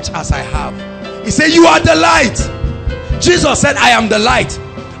 such as I have. He said, you are the light. Jesus said, I am the light.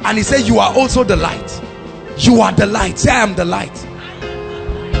 And he said, you are also the light. You are the light. Say, I am the light.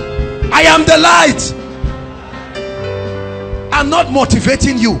 I am the light. I'm not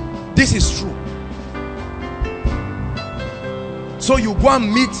motivating you. This is true. So you go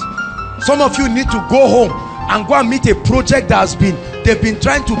and meet, some of you need to go home and go and meet a project that has been, they've been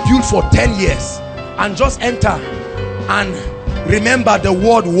trying to build for 10 years, and just enter and remember the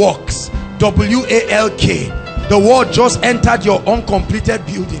word works. W-A-L-K. The word just entered your uncompleted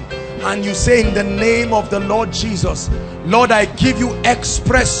building, and you say, in the name of the Lord Jesus, Lord, I give you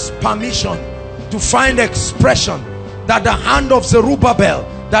express permission to find expression that the hand of Zerubbabel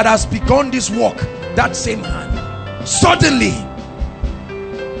that has begun this work, that same hand, suddenly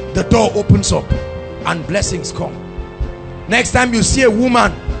the door opens up and blessings come. Next time you see a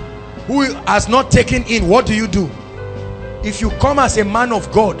woman who has not taken in, what do? If you come as a man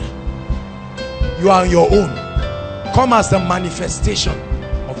of God, you are on your own. Come as the manifestation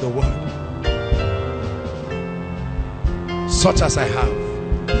of the word, such as I have.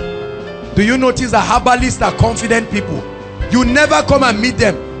 Do you notice that herbalists are confident people? You never come and meet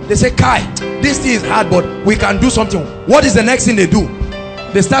them. They say, Kai, this thing is hard, but we can do something. What is the next thing they do?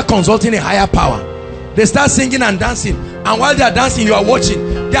 They start consulting a higher power. They start singing and dancing, and while they are dancing, you are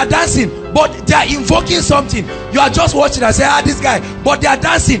watching. They are dancing, but they are invoking something. You are just watching and say, ah, this guy, but they are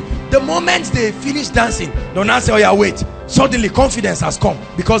dancing. The moment they finish dancing, they'll now say, oh yeah, wait. Suddenly confidence has come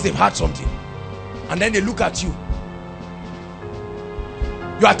because they've had something. And then they look at you.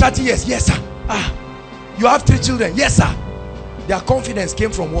 You are 30 years, yes sir. Ah, you have 3 children, yes sir. Their confidence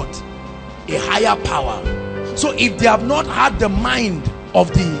came from what? A higher power. So if they have not had the mind of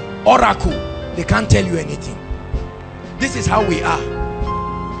the oracle, they can't tell you anything. This is how we are.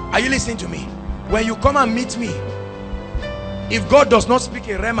 Are you listening to me? When you come and meet me, if God does not speak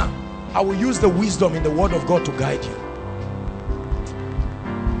a rhema, I will use the wisdom in the word of God to guide you,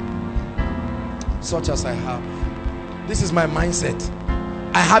 such as I have. This is my mindset.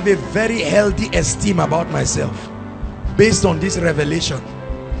 I have a very healthy esteem about myself based on this revelation.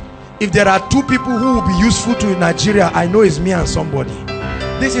 If there are 2 people who will be useful to Nigeria, I know it's me and somebody.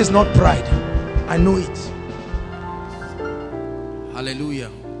 This is not pride. I know it. Hallelujah.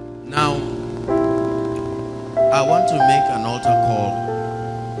 Now, I want to make an altar call.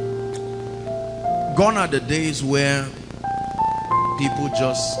 Gone are the days where people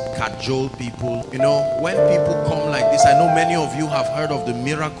just cajole people. You know, when people come like this, I know many of you have heard of the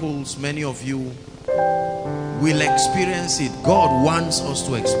miracles. Many of you will experience it. God wants us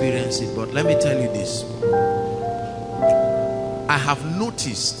to experience it. But let me tell you this. I have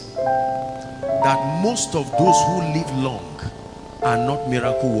noticed that most of those who live long are not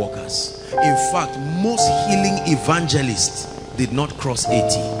miracle workers. In fact, most healing evangelists did not cross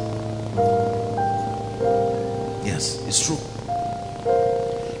 80. Yes, it's true.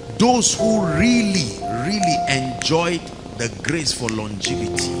 Those who really enjoyed the grace for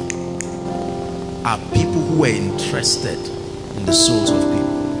longevity are people who are interested in the souls of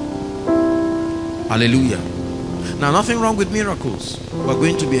people. Hallelujah. Now, nothing wrong with miracles. We're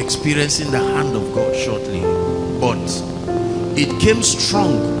going to be experiencing the hand of God shortly. But it came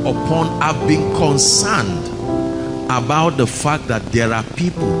strong upon our being concerned about the fact that there are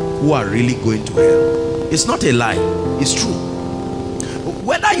people who are really going to hell. It's not a lie. It's true.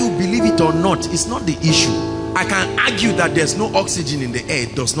 Whether you believe it or not, it's not the issue. I can argue that there's no oxygen in the air.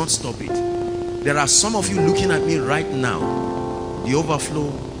 It does not stop it. There are some of you looking at me right now. The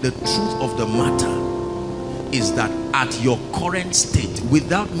overflow, the truth of the matter is that at your current state,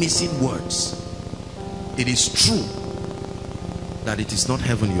 without missing words, it is true that it is not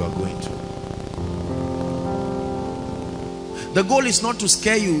heaven you are going to. The goal is not to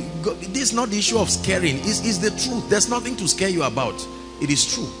scare you. This is not the issue of scaring. It's the truth. There's nothing to scare you about. It is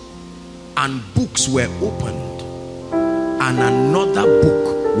true. And books were opened, and another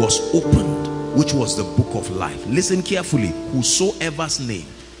book was opened, which was the book of life. Listen carefully. Whosoever's name.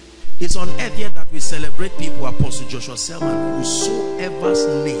 It's on earth yet that we celebrate people. Apostle Joshua Selman. Whosoever's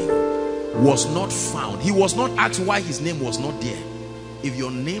name was not found. He was not asked why his name was not there. If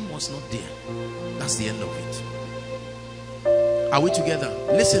your name was not there, that's the end of it. Are we together?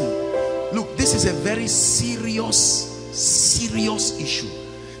 Listen, look, this is a very serious issue.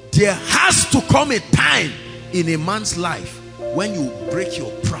 There has to come a time in a man's life when you break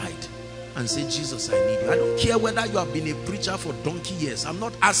your pride and say, Jesus, I need you. I don't care whether you have been a preacher for donkey years. I'm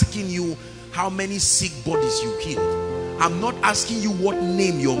not asking you how many sick bodies you healed. I'm not asking you what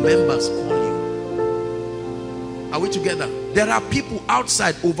name your members call you. Are we together? There are people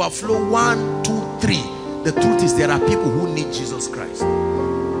outside, overflow 1, 2, 3. The truth is, there are people who need Jesus Christ.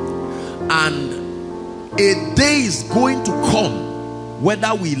 And a day is going to come,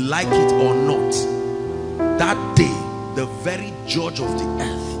 whether we like it or not. That day, the very judge of the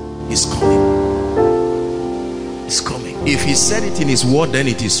earth is coming. It's coming. If he said it in his word, then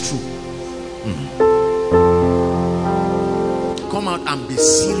it is true. Come out and be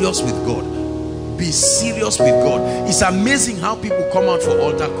serious with God. Be serious with God. It's amazing how people come out for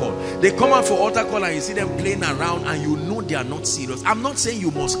altar call. They come out for altar call and you see them playing around and you know they are not serious. I'm not saying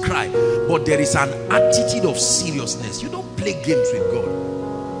you must cry, but there is an attitude of seriousness. You don't play games with God.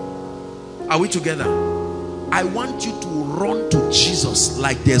 Are we together? I want you to run to Jesus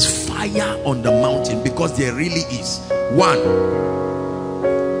like there's fire on the mountain, because there really is. 1,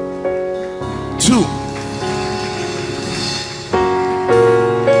 2.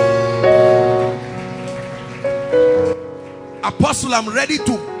 Apostle, I'm ready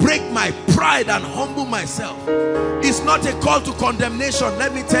to break my pride and humble myself. It's not a call to condemnation.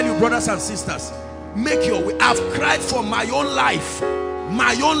 Let me tell you, brothers and sisters, make your way. I've cried for my own life.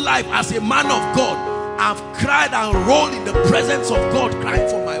 My own life as a man of God. I've cried and rolled in the presence of God, crying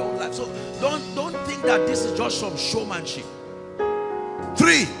for my own life. So don't think that this is just some showmanship.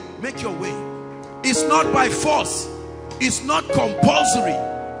 3, make your way. It's not by force. It's not compulsory.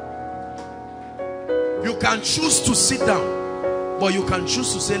 You can choose to sit down. But you can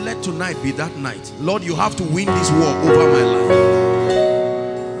choose to say, let tonight be that night. Lord, you have to win this war over my life.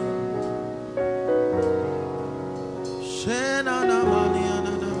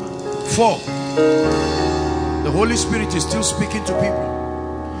 4, the Holy Spirit is still speaking to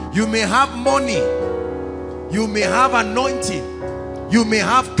people. You may have money, you may have anointing, you may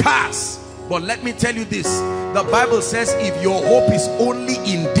have cars, but let me tell you this. The Bible says, if your hope is only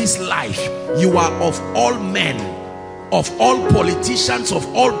in this life, you are of all men, of all politicians, of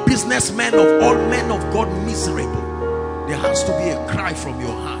all businessmen, of all men of God, miserable. There has to be a cry from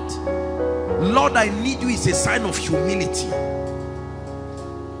your heart. Lord, I need you is a sign of humility.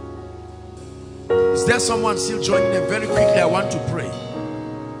 Is there someone still joining them? Very quickly, I want to pray.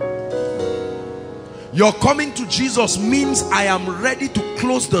 Your coming to Jesus means I am ready to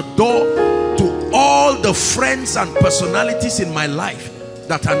close the door to all the friends and personalities in my life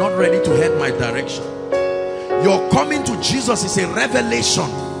that are not ready to head my direction. Your coming to Jesus is a revelation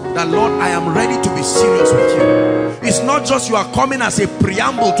that, Lord, I am ready to be serious with you. It's not just you are coming as a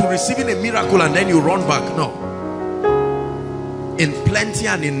preamble to receiving a miracle and then you run back. No. In plenty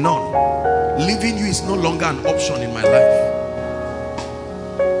and in none, leaving you is no longer an option in my life.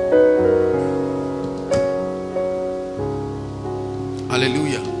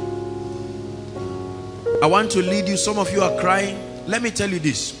 Hallelujah. I want to lead you. Some of you are crying. Let me tell you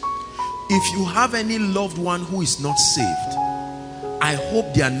this. If you have any loved one who is not saved, I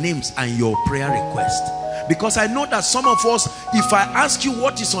hope their names are in your prayer request. Because I know that some of us, if I ask you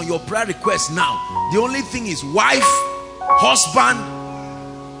what is on your prayer request now, the only thing is wife, husband,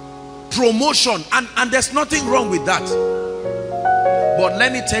 promotion, and there's nothing wrong with that. But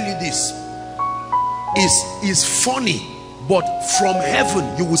let me tell you this, is funny, but from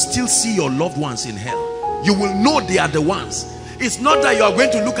heaven you will still see your loved ones in hell. You will know they are the ones. It's not that you are going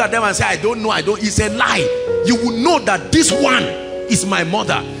to look at them and say, I don't know, I don't. It's a lie. You will know that this one is my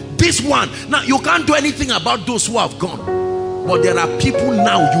mother, this one. Now you can't do anything about those who have gone, but there are people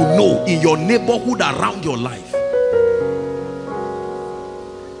now you know in your neighborhood around your life.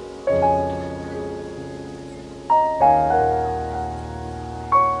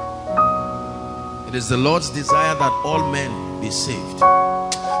 It is the Lord's desire that all men be saved.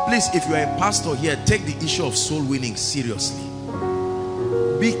 Please, if you are a pastor here, take the issue of soul winning seriously.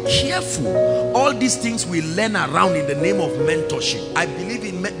 Be careful. All these things we learn around in the name of mentorship, I believe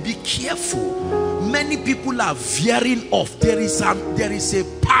in. Be careful. Many people are veering off. There is a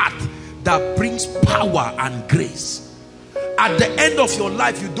path that brings power and grace. At the end of your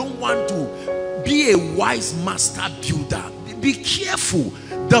life, you don't want to be a wise master builder. Be careful.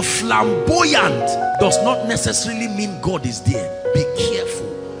 The flamboyant does not necessarily mean God is there. Be careful.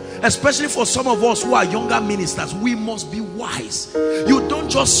 Especially for some of us who are younger ministers, we must be wise. You don't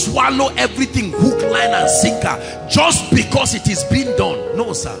just swallow everything hook, line and sinker just because it is being done.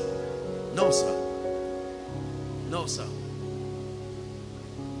 No, sir. No, sir. No, sir.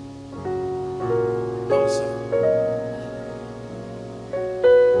 No, sir.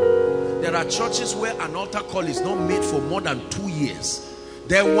 There are churches where an altar call is not made for more than 2 years.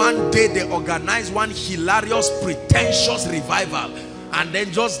 Then one day they organize one hilarious, pretentious revival and then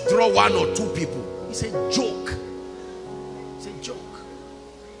just draw 1 or 2 people. It's a joke. It's a joke.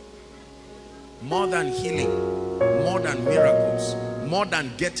 More than healing, more than miracles, more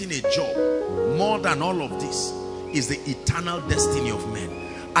than getting a job, more than all of this is the eternal destiny of men.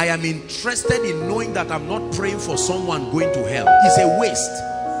 I am interested in knowing that I'm not praying for someone going to hell. It's a waste.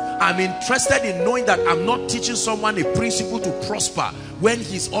 I'm interested in knowing that I'm not teaching someone a principle to prosper when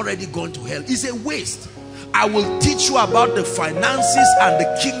he's already gone to hell. It's a waste. I will teach you about the finances and the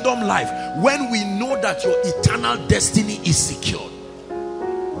kingdom life when we know that your eternal destiny is secured.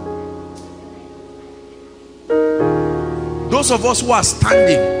 Those of us who are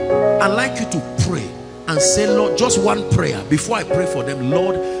standing, I'd like you to pray and say, Lord, just one prayer before I pray for them.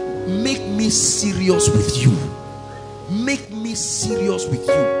 Lord, make me serious with you. Make me serious with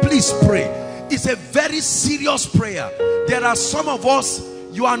you. Please pray. It's a very serious prayer. There are some of us,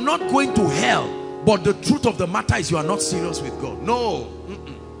 you are not going to hell, but the truth of the matter is you are not serious with God. No.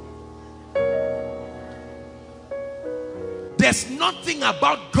 There's nothing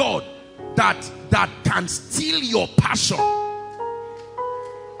about God that can steal your passion.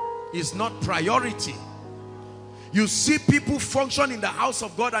 It's not priority. You see people function in the house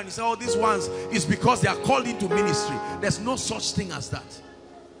of God and you say, oh, these ones is because they are called into ministry. There's no such thing as that.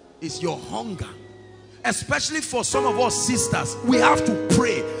 It's your hunger. Especially for some of us sisters, we have to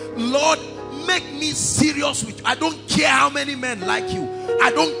pray, Lord, make me serious with you. I don't care how many men like you. I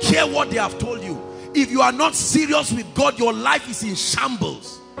don't care what they have told you. If you are not serious with God, your life is in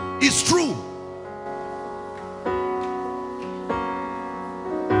shambles. It's true.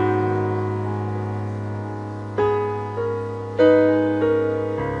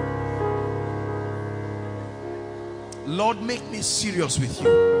 Lord, make me serious with you.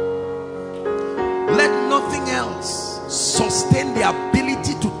 Let nothing else sustain the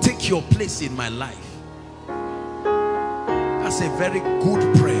ability to take your place in my life. That's a very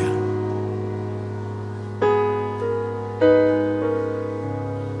good prayer.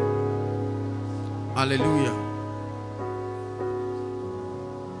 Hallelujah.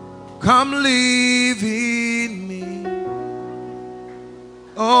 Come live in me,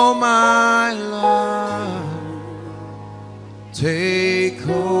 oh my life. Take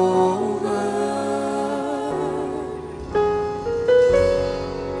over.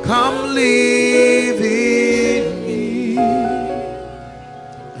 Come live in me,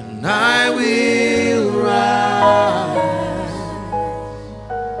 and I will rise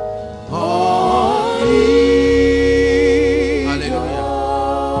on Hallelujah.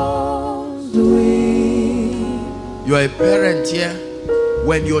 You are a parent here.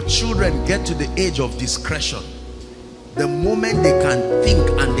 When your children get to the age of discretion, the moment they can think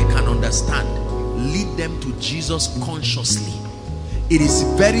and they can understand, lead them to Jesus consciously. It is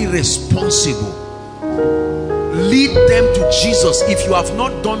very responsible. Lead them to Jesus. If you have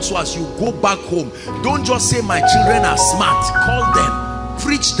not done so, as you go back home, don't just say my children are smart. Call them,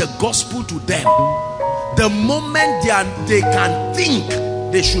 preach the gospel to them. The moment they can think,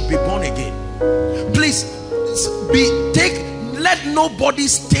 they should be born again. Please let nobody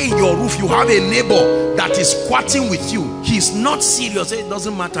stay in your roof. You have a neighbor that is squatting with you. He's not serious. It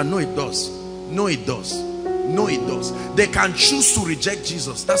doesn't matter. No, it does. No, it does. No, it does. They can choose to reject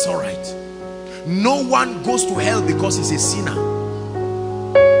Jesus. That's all right. No one goes to hell because he's a sinner.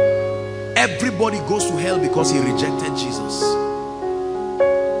 Everybody goes to hell because he rejected Jesus.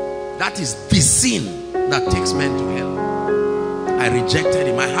 That is the sin that takes men to hell. I rejected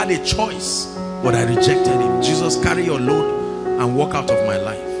him. I had a choice, but I rejected him. Jesus, carry your load and walk out of my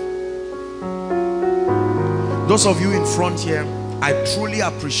life. Those of you in front here, I truly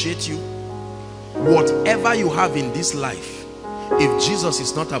appreciate you. Whatever you have in this life, if Jesus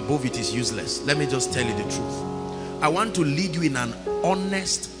is not above it, is useless. Let me just tell you the truth. I want to lead you in an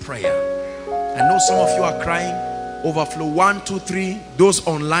honest prayer. I know some of you are crying. Overflow 1, 2, 3. Those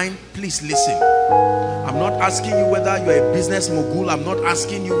online, please listen. I'm not asking you whether you're a business mogul. I'm not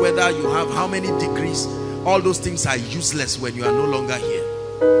asking you whether you have how many degrees. All those things are useless when you are no longer here.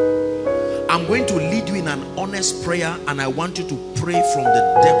 I'm going to lead you in an honest prayer, and I want you to pray from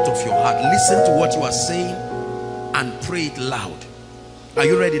the depth of your heart. Listen to what you are saying and pray it loud. Are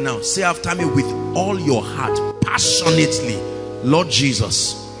you ready now? Say after me with all your heart, passionately. Lord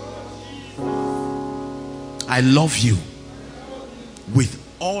Jesus, I love you with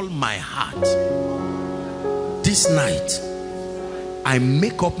all my heart. This night, I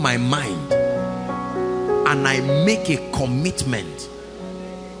make up my mind and I make a commitment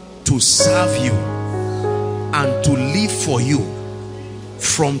to serve you and to live for you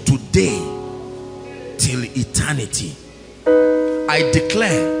from today till eternity. I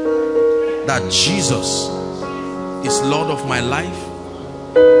declare that Jesus is Lord of my life.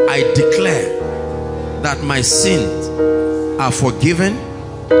 I declare that my sins are forgiven.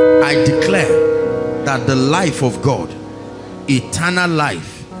 I declare that the life of God, eternal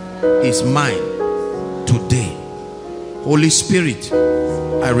life, is mine today. Holy Spirit,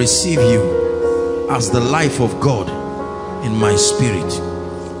 I receive you as the life of God in my spirit.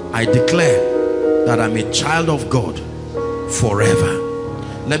 I declare that I'm a child of God forever.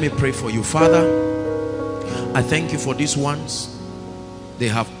 Let me pray for you. Father, I thank you for these ones. They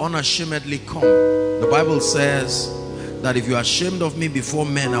have unashamedly come. The Bible says that if you are ashamed of me before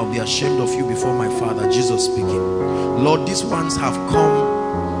men, I'll be ashamed of you before my Father. Jesus speaking. Lord, these ones have come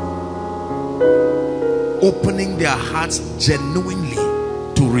opening their hearts genuinely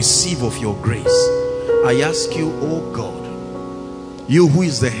to receive of your grace. I ask you, oh God, you who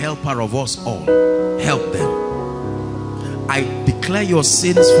is the helper of us all, help them. I declare your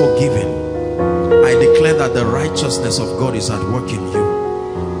sins forgiven. I declare that the righteousness of God is at work in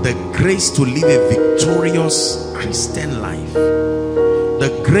you. The grace to live a victorious Christian life,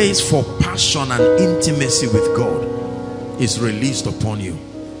 the grace for passion and intimacy with God is released upon you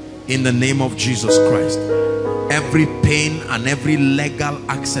in the name of Jesus Christ. Every pain and every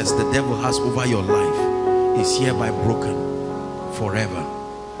legal access the devil has over your life is hereby broken forever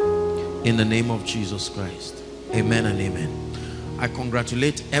in the name of Jesus Christ. Amen and amen. I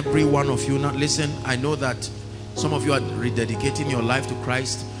congratulate every one of you. Now listen, I know that some of you are rededicating your life to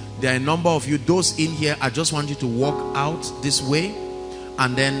Christ. There are a number of you, those in here, I just want you to walk out this way,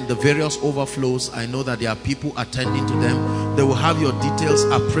 and then the various overflows, I know that there are people attending to them. They will have your details,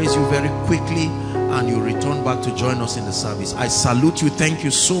 appraise you very quickly, and you return back to join us in the service. I salute you. Thank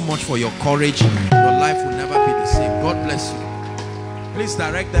you so much for your courage. Your life will never be the same. God bless you. Please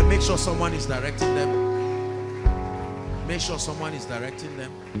direct them. Make sure someone is directing them. Make sure someone is directing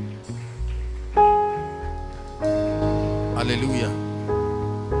them. Hallelujah.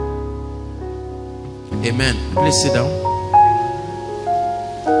 Amen. Please sit down.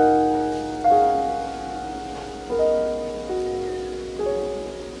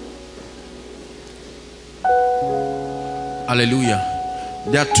 Hallelujah.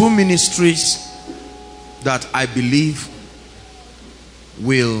 There are two ministries that I believe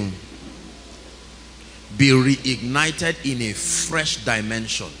will be reignited in a fresh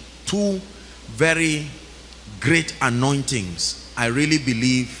dimension. Two very great anointings, I really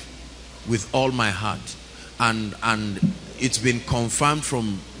believe with all my heart, and it's been confirmed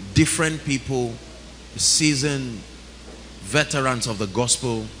from different people, seasoned veterans of the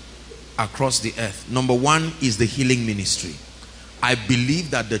gospel across the earth. Number one is the healing ministry. I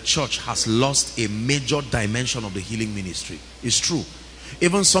believe that the church has lost a major dimension of the healing ministry. It's true.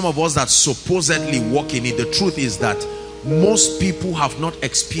 Even some of us that supposedly walk in it, the truth is that most people have not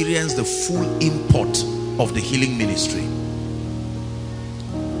experienced the full import of the healing ministry.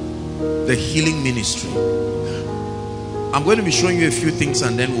 The healing ministry. I'm going to be showing you a few things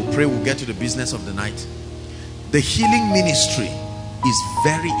and then we'll pray. We'll get to the business of the night. The healing ministry is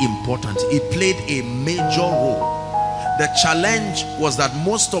very important. It played a major role. The challenge was that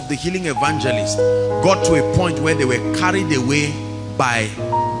most of the healing evangelists got to a point where they were carried away by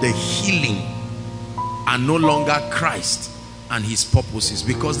the healing and no longer Christ and his purposes,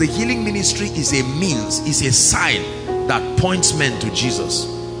 because the healing ministry is a means, is a sign that points men to Jesus.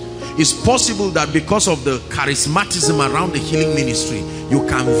 It's possible that because of the charismatism around the healing ministry, you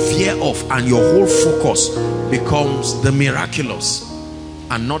can veer off and your whole focus becomes the miraculous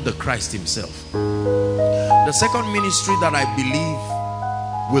and not the Christ himself. The second ministry that I believe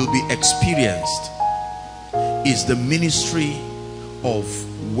will be experienced is the ministry of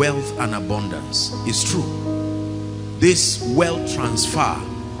wealth and abundance. It's true. This wealth transfer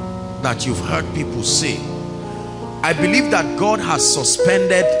that you've heard people say, I believe that God has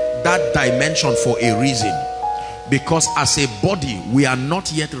suspended that dimension for a reason, because as a body we are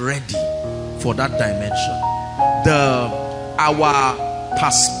not yet ready for that dimension. Our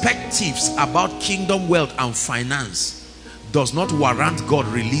perspectives about kingdom wealth and finance does not warrant God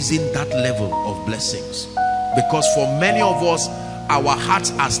releasing that level of blessings, because for many of us our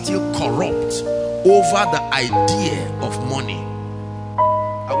hearts are still corrupt over the idea of money.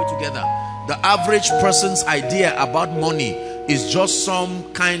 Are we together? The average person's idea about money is just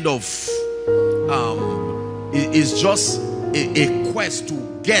some kind of is just a quest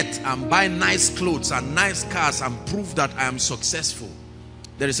to get and buy nice clothes and nice cars and prove that I am successful.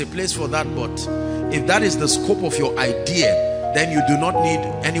 There is a place for that, but if that is the scope of your idea, then you do not need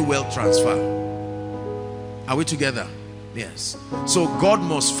any wealth transfer. Are we together? Yes. So God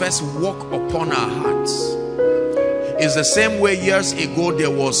must first walk upon our hearts. It's the same way years ago there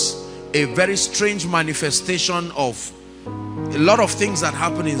was a very strange manifestation of a lot of things that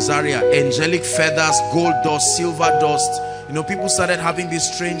happen in Zaria. Angelic feathers, gold dust, silver dust. You know, people started having these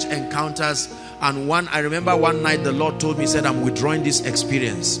strange encounters. And I remember one night the Lord told me, he said, I'm withdrawing this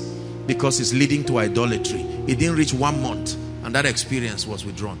experience because it's leading to idolatry. It didn't reach 1 month and that experience was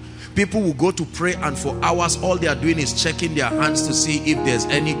withdrawn. People will go to pray and for hours all they are doing is checking their hands to see if there's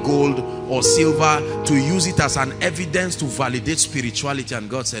any gold or silver, to use it as an evidence to validate spirituality. And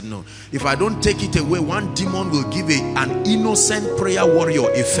God said, no, if I don't take it away, one demon will give an innocent prayer warrior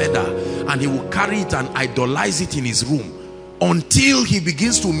a feather and he will carry it and idolize it in his room until he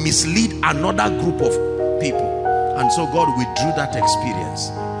begins to mislead another group of people. And so God withdrew that experience.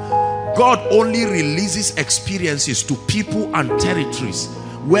 God only releases experiences to people and territories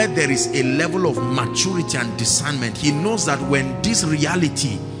where there is a level of maturity and discernment. He knows that when this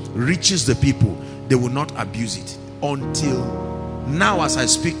reality reaches the people, they will not abuse it. Until now, as I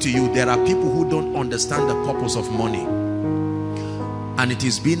speak to you, there are people who don't understand the purpose of money, and it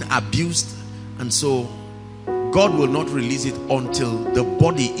is being abused. And so God will not release it until the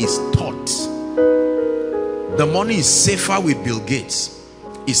body is taught. The money is safer with Bill Gates,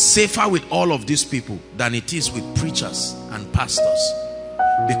 is safer with all of these people than it is with preachers and pastors,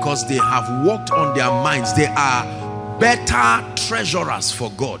 because they have worked on their minds. They are better treasurers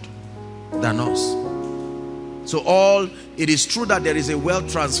for God than us. So it is true that there is a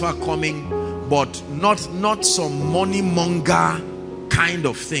wealth transfer coming, but not some money monger kind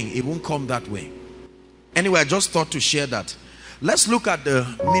of thing. It won't come that way. Anyway, I just thought to share that. Let's look at the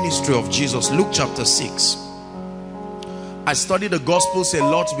ministry of Jesus. Luke chapter 6. I study the Gospels a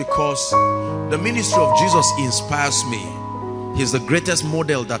lot because the ministry of Jesus inspires me. He's the greatest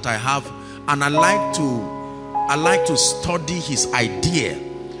model that I have, and I like to study his idea.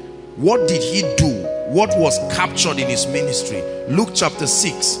 What did he do? What was captured in his ministry? Luke chapter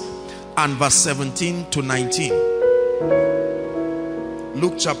 6 and verse 17 to 19.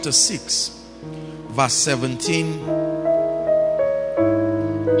 Luke chapter 6 verse 17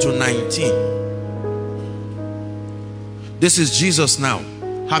 to 19. This is Jesus now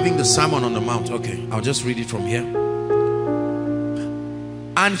having the Sermon on the Mount. Okay, I'll just read it from here.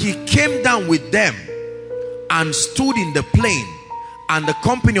 And he came down with them and stood in the plain, and the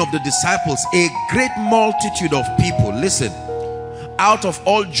company of the disciples, a great multitude of people, listen, out of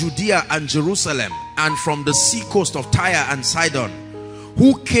all Judea and Jerusalem, and from the sea coast of Tyre and Sidon,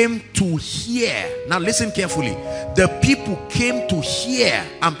 who came to hear. Now listen carefully. The people came to hear.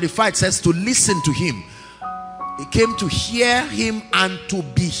 Amplified says to listen to him. He came to hear him and to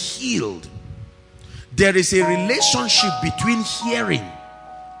be healed. There is a relationship between hearing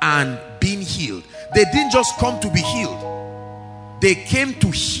and being healed. They didn't just come to be healed. They came to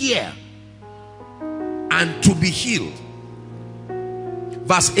hear and to be healed.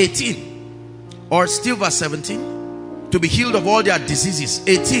 Verse 18, or still verse 17. To be healed of all their diseases.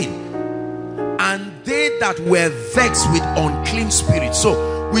 18. And they that were vexed with unclean spirits.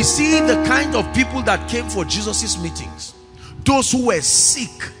 So we see the kind of people that came for Jesus's meetings. Those who were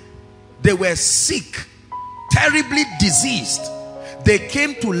sick. They were sick, terribly diseased. They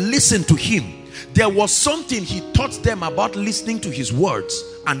came to listen to him. There was something he taught them about listening to his words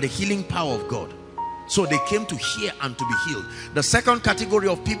and the healing power of God. So they came to hear and to be healed. The second category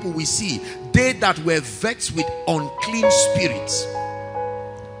of people we see, they that were vexed with unclean spirits,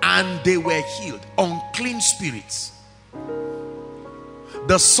 and they were healed. Unclean spirits.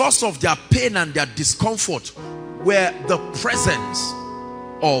 The source of their pain and their discomfort were the presence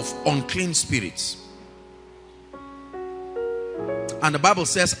of unclean spirits. And the Bible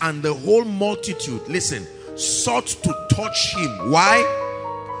says, and the whole multitude, listen, sought to touch him. Why?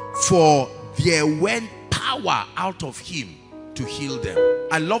 For there went power out of him to heal them.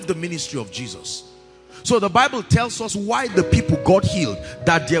 I love the ministry of Jesus. So the Bible tells us why the people got healed.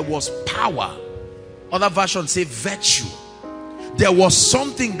 That there was power. Other versions say virtue. There was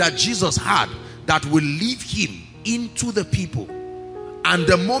something that Jesus had that will lead him into the people. And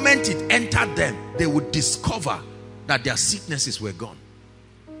the moment it entered them, they would discover that their sicknesses were gone.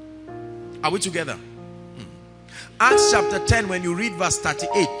 Are we together? Acts chapter 10, when you read verse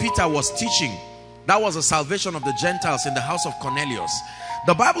 38, Peter was teaching. That was the salvation of the Gentiles in the house of Cornelius.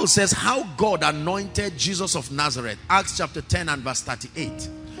 The Bible says how God anointed Jesus of Nazareth. Acts chapter 10 and verse 38.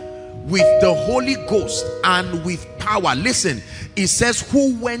 With the Holy Ghost and with power. Listen, it says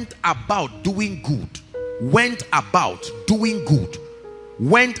who went about doing good. Went about doing good.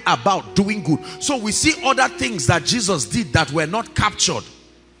 Went about doing good. So we see other things that Jesus did that were not captured.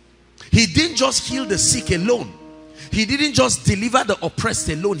 He didn't just heal the sick alone. He didn't just deliver the oppressed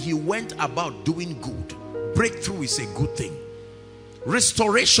alone. He went about doing good, breakthrough is a good thing.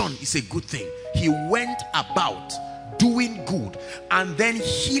 Restoration is a good thing. He went about doing good and then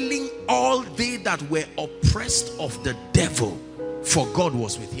healing all they that were oppressed of the devil, for God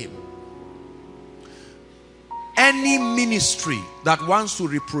was with him. Any ministry that wants to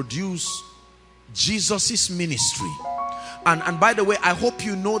reproduce Jesus's ministry, and by the way, I hope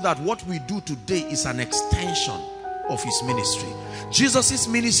you know that what we do today is an extension of his ministry. Jesus's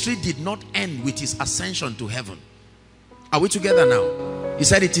ministry did not end with his ascension to heaven. Are we together now? He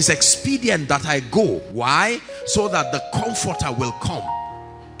said, it is expedient that I go. Why? So that the Comforter will come.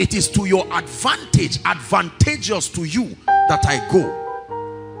 It is to your advantage, advantageous to you, that I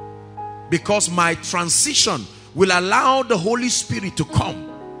go. Because my transition will allow the Holy Spirit to come.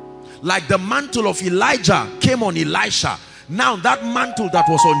 Like the mantle of Elijah came on Elisha. Now that mantle that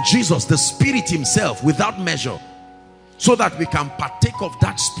was on Jesus, the Spirit himself, without measure, so that we can partake of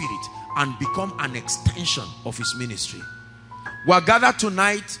that Spirit and become an extension of his ministry. We are gathered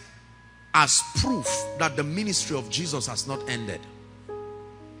tonight as proof that the ministry of Jesus has not ended.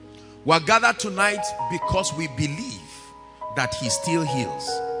 We are gathered tonight because we believe that he still heals.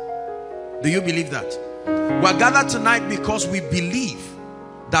 Do you believe that? We are gathered tonight because we believe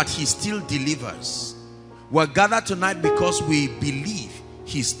that he still delivers. We are gathered tonight because we believe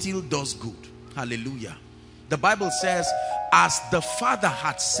he still does good. Hallelujah. The Bible says, as the Father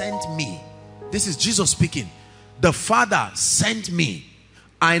had sent me, this is Jesus speaking, the Father sent me,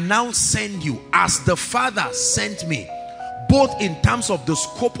 I now send you. As the Father sent me, both in terms of the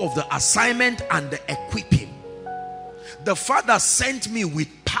scope of the assignment and the equipping. The Father sent me with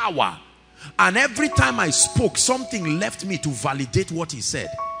power, and every time I spoke, something left me to validate what he said.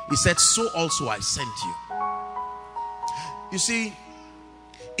 He said, so also I sent you. You see,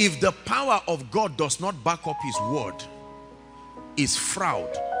 if the power of God does not back up his word, it's fraud.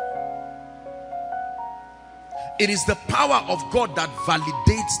 It is the power of God that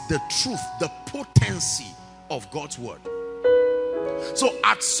validates the truth, the potency of God's word. So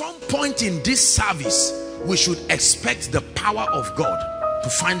at some point in this service, we should expect the power of God to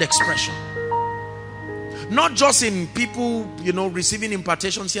find expression. Not just in people, you know, receiving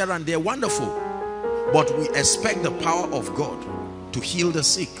impartations here and there, wonderful. But we expect the power of God to heal the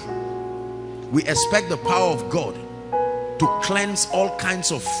sick. We expect the power of God to cleanse all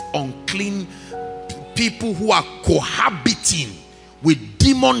kinds of unclean people who are cohabiting with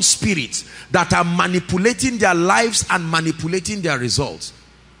demon spirits that are manipulating their lives and manipulating their results.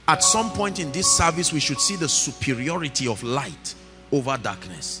 At some point in this service, we should see the superiority of light over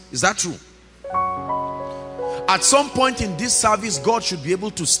darkness. Is that true? At some point in this service, God should be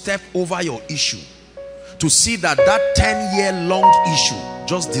able to step over your issue to see that that 10-year-long issue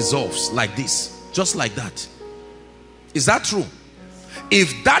just dissolves like this, just like that. Is that true?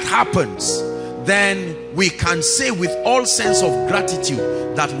 If that happens, then we can say with all sense of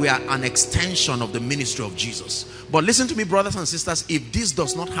gratitude that we are an extension of the ministry of Jesus. But listen to me, brothers and sisters, if this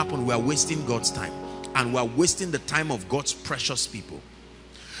does not happen, we are wasting God's time, and we are wasting the time of God's precious people.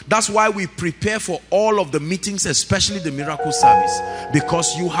 That's why we prepare for all of the meetings, especially the miracle service,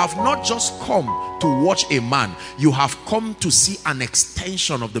 because you have not just come to watch a man, you have come to see an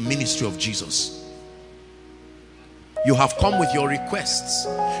extension of the ministry of Jesus. You have come with your requests,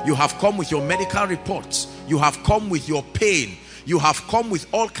 you have come with your medical reports, you have come with your pain, you have come with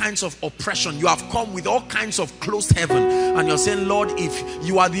all kinds of oppression, you have come with all kinds of closed heaven, and you're saying, Lord, if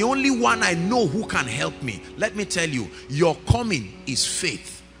you are the only one I know who can help me, let me tell you, your coming is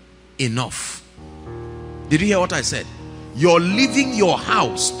faith enough. Did you hear what I said? Your leaving your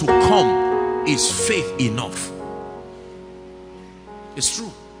house to come is faith enough. It's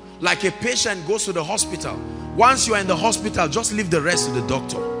true. Like a patient goes to the hospital. Once you are in the hospital, just leave the rest to the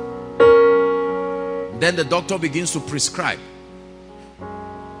doctor. Then the doctor begins to prescribe.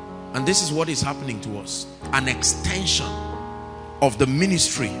 And this is what is happening to us. An extension of the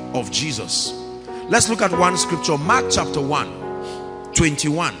ministry of Jesus. Let's look at one scripture. Mark chapter 1,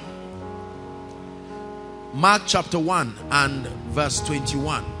 21. Mark chapter 1 and verse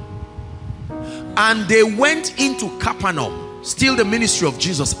 21. And they went into Capernaum, still the ministry of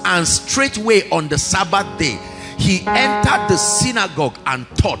Jesus, and straightway on the Sabbath day he entered the synagogue and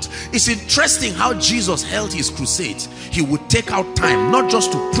taught. It's interesting how Jesus held his crusades. He would take out time not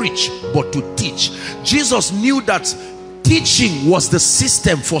just to preach but to teach. Jesus knew that teaching was the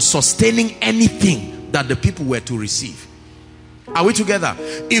system for sustaining anything that the people were to receive. Are we together?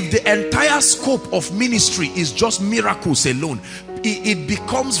 If the entire scope of ministry is just miracles alone, it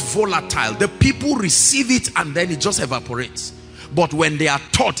becomes volatile. The people receive it and then it just evaporates. But when they are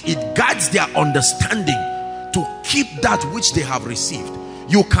taught, it guides their understanding to keep that which they have received.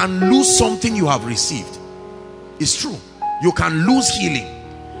 You can lose something you have received. It's true. You can lose healing.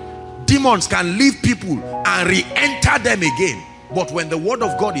 Demons can leave people and re-enter them again. But when the word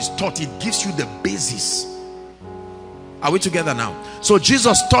of God is taught, it gives you the basis. Are we together now? So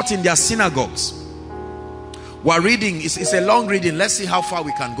Jesus taught in their synagogues. We're reading, it's a long reading. Let's see how far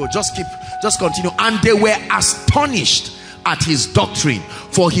we can go. Just continue. And they were astonished at his doctrine,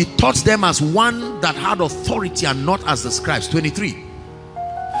 for he taught them as one that had authority and not as the scribes. 23.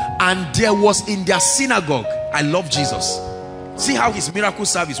 And there was in their synagogue, I love Jesus. See how his miracle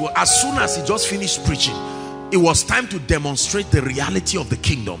service was. As soon as he just finished preaching, it was time to demonstrate the reality of the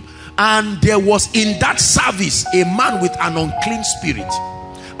kingdom. And there was in that service a man with an unclean spirit,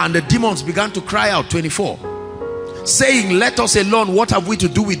 and the demons began to cry out. 24. Saying, let us alone, what have we to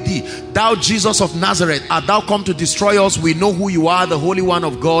do with thee, thou Jesus of Nazareth? Art thou come to destroy us? We know who you are, the Holy One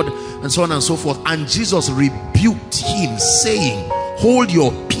of God, and so on and so forth. And Jesus rebuked him, saying, hold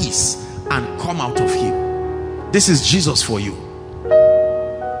your peace and come out of him. This is Jesus for you.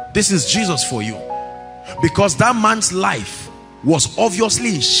 This is Jesus for you. Because that man's life was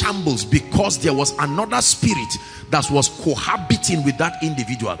obviously in shambles, because there was another spirit that was cohabiting with that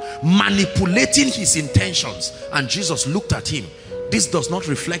individual, manipulating his intentions. And Jesus looked at him. This does not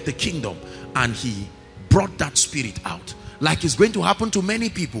reflect the kingdom. And he brought that spirit out. Like it's going to happen to many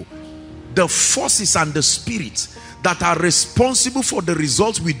people. The forces and the spirits that are responsible for the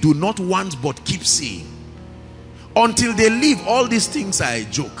results we do not want but keep seeing. Until they leave, all these things are a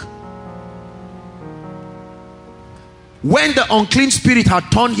joke. When the unclean spirit had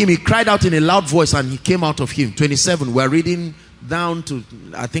turned him, he cried out in a loud voice, and he came out of him. 27. We're reading down to,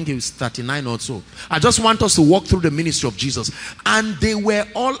 I think it was 39 or so. I just want us to walk through the ministry of Jesus. And they were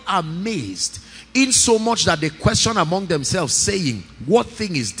all amazed, in so much that they questioned among themselves, saying, what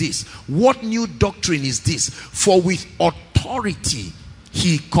thing is this? What new doctrine is this? For with authority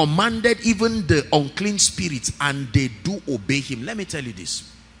he commanded even the unclean spirits, and they do obey him. Let me tell you this.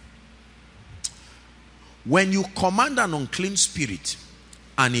 When you command an unclean spirit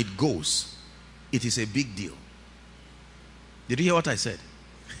and it goes, it is a big deal. Did you hear what I said?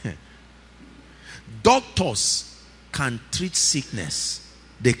 Doctors can treat sickness.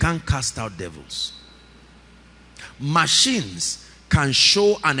 They can't cast out devils. Machines can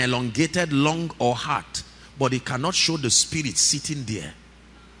show an elongated lung or heart, but it cannot show the spirit sitting there.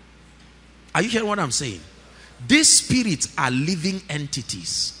 Are you hearing what I'm saying? These spirits are living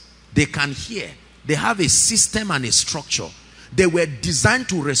entities. They can hear. They have a system and a structure. They were designed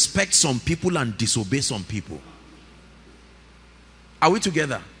to respect some people and disobey some people. Are we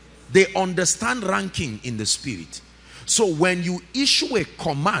together? They understand ranking in the spirit. So when you issue a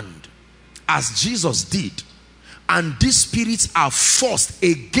command, as Jesus did, and these spirits are forced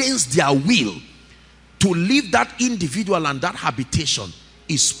against their will to leave that individual and that habitation,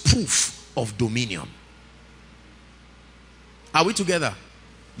 is proof of dominion. Are we together?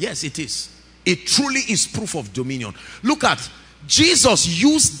 Yes, it is. It truly is proof of dominion. Look at, Jesus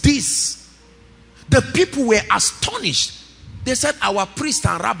used this. The people were astonished. They said, our priests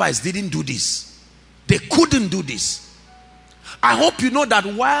and rabbis didn't do this. They couldn't do this. I hope you know that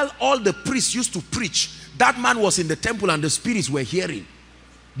while all the priests used to preach, that man was in the temple and the spirits were hearing.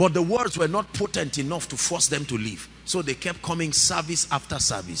 But the words were not potent enough to force them to leave. So they kept coming service after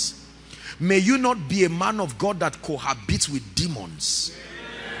service. May you not be a man of God that cohabits with demons.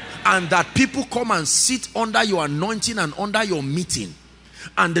 And that people come and sit under your anointing and under your meeting.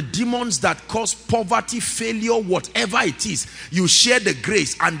 And the demons that cause poverty, failure, whatever it is, you share the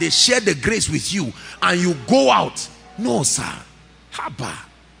grace and they share the grace with you. And you go out. No, sir. Haba.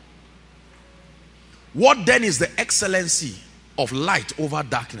 What then is the excellency of light over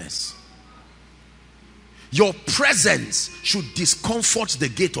darkness? Your presence should discomfort the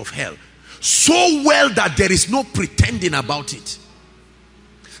gate of hell so well that there is no pretending about it.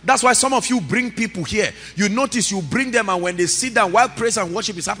 That's why some of you bring people here. You notice you bring them, and when they sit down while praise and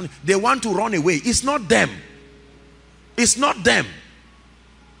worship is happening, they want to run away. It's not them. It's not them.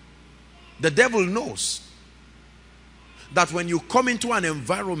 The devil knows that when you come into an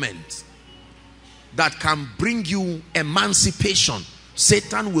environment that can bring you emancipation,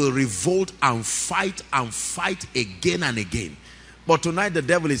 Satan will revolt and fight again and again. But tonight the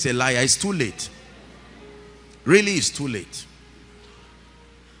devil is a liar. It's too late. Really, it's too late.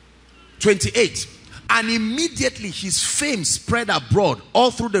 28. And immediately his fame spread abroad all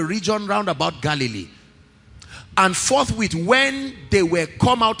through the region round about Galilee. And forthwith, when they were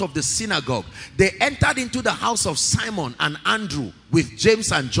come out of the synagogue, they entered into the house of Simon and Andrew with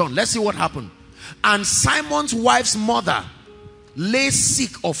James and John. Let's see what happened. And Simon's wife's mother lay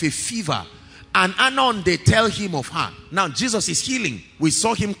sick of a fever, and anon they tell him of her. Now Jesus is healing. We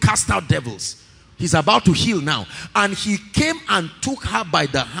saw him cast out devils. He's about to heal now. And he came and took her by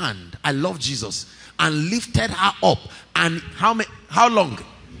the hand. I love Jesus. And lifted her up. And how long?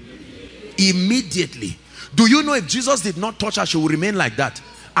 Immediately. Do you know if Jesus did not touch her, she would remain like that?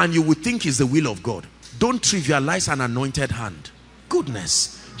 And you would think it's the will of God. Don't trivialize an anointed hand.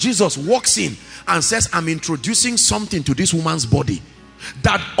 Goodness. Jesus walks in and says, I'm introducing something to this woman's body,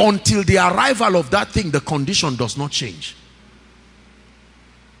 that until the arrival of that thing, the condition does not change.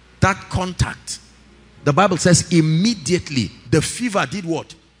 That contact, the Bible says immediately the fever did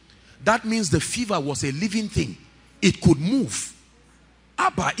what? That means the fever was a living thing. It could move.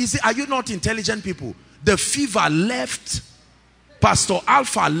 Abba, are you not intelligent people? The fever left Pastor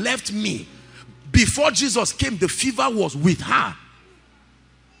Alpha, left me. Before Jesus came, the fever was with her.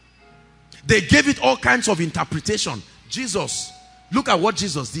 They gave it all kinds of interpretation. Jesus, look at what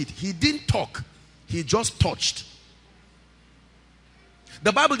Jesus did. He didn't talk. He just touched.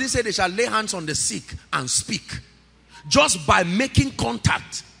 The Bible didn't say they shall lay hands on the sick and speak. Just by making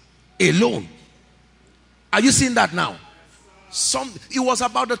contact alone. Are you seeing that now? It was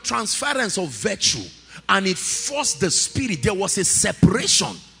about the transference of virtue. And it forced the spirit. There was a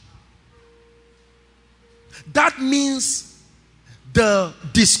separation. That means the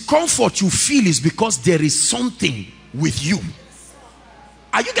discomfort you feel is because there is something with you.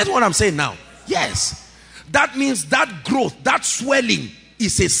 Are you getting what I'm saying now? Yes. That means that growth, that swelling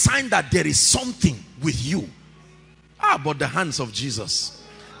is a sign that there is something with you. But the hands of Jesus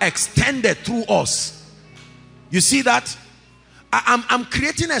extended through us. You see that? I'm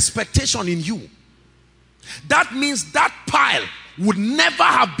creating expectation in you. That means that pile would never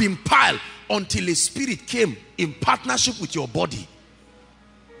have been piled until a spirit came in partnership with your body.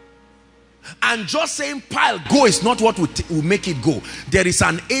 And just saying pile go is not what will make it go. There is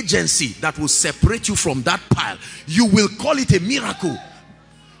an agency that will separate you from that pile. You will call it a miracle.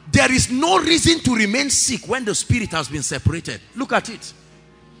 There is no reason to remain sick when the spirit has been separated. Look at it.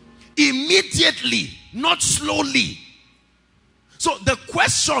 Immediately, not slowly. So the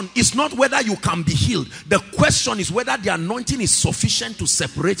question is not whether you can be healed. The question is whether the anointing is sufficient to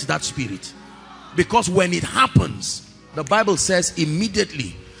separate that spirit. Because when it happens, the Bible says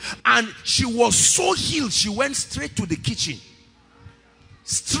immediately. And she was so healed, she went straight to the kitchen.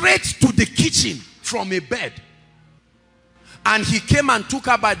 Straight to the kitchen from a bed. And he came and took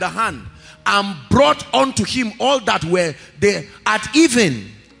her by the hand and brought unto him all that were there at even.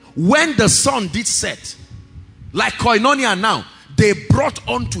 When the sun did set, like koinonia now, they brought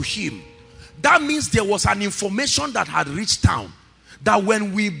unto him. That means there was an information that had reached town, that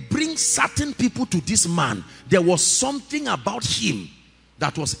when we bring certain people to this man, there was something about him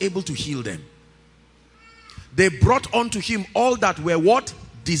that was able to heal them. They brought unto him all that were what?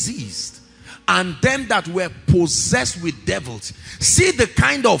 Diseased. And them that were possessed with devils. See the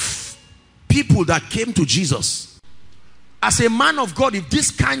kind of people that came to Jesus. As a man of God, if these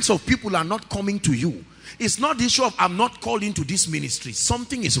kinds of people are not coming to you, it's not the issue of I'm not called into this ministry.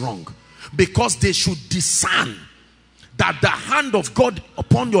 Something is wrong. Because they should discern that the hand of God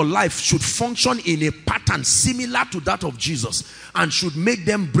upon your life should function in a pattern similar to that of Jesus, and should make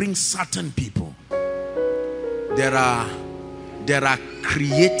them bring certain people. There are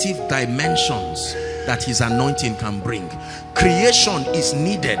creative dimensions that his anointing can bring. Creation is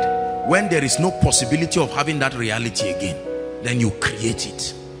needed when there is no possibility of having that reality again. Then you create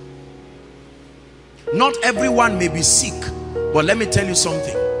it. Not everyone may be sick, but let me tell you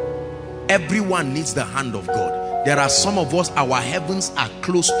something. Everyone needs the hand of God. There are some of us, our heavens are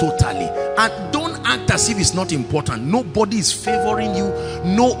closed totally. And don't act as if it's not important. Nobody is favoring you.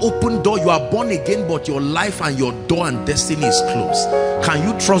 No open door. You are born again, but your life and your door and destiny is closed. Can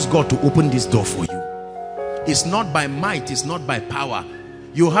you trust God to open this door for you? It's not by might. It's not by power.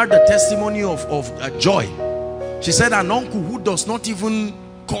 You heard the testimony of Joy. She said an uncle who does not even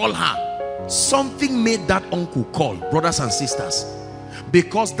call her. Something made that uncle call, brothers and sisters.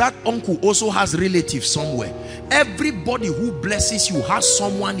 Because that uncle also has relatives somewhere. Everybody who blesses you has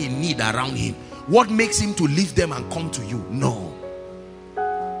someone in need around him. What makes him to leave them and come to you? No.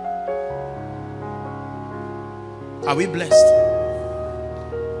 Are we blessed?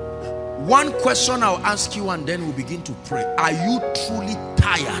 One question I'll ask you and then we'll begin to pray. Are you truly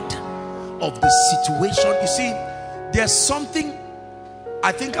tired of the situation? You see, there's something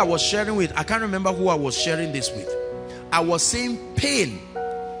I think I was sharing with, I can't remember who I was sharing this with. I was saying pain.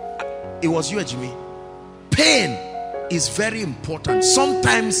 It was you, Jimmy. Pain is very important.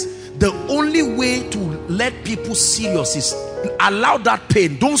 Sometimes the only way to let people serious is allow that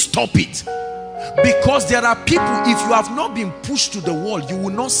pain. Don't stop it. Because there are people, if you have not been pushed to the wall, you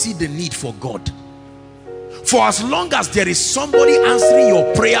will not see the need for God. For as long as there is somebody answering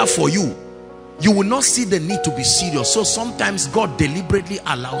your prayer for you, you will not see the need to be serious. So sometimes God deliberately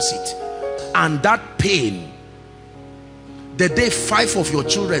allows it. And that pain, the day 5 of your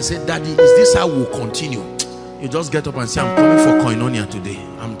children said, Daddy, is this how we'll continue? You just get up and say, I'm coming for koinonia today.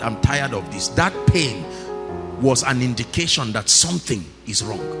 I'm tired of this. That pain was an indication that something is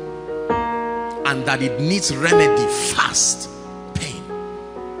wrong and that it needs remedy fast. Pain.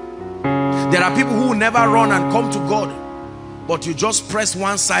 There are people who will never run and come to God, but you just press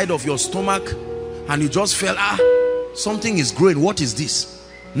one side of your stomach and you just felt, something is growing. What is this?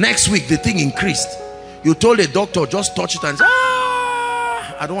 Next week the thing increased. You told a doctor, just touch it and say,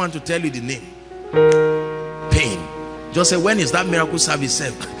 I don't want to tell you the name. Pain. Just say, when is that miracle service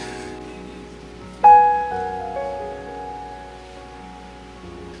served?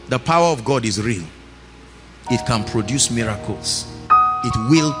 The power of God is real. It can produce miracles. It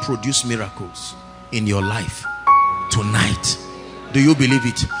will produce miracles in your life tonight. Do you believe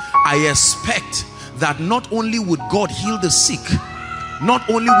it? I expect that not only would God heal the sick, not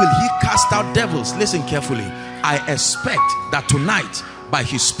only will he cast out devils, listen carefully, I expect that tonight by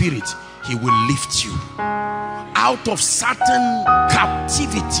his spirit he will lift you out of certain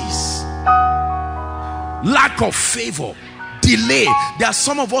captivities, lack of favor, delay. There are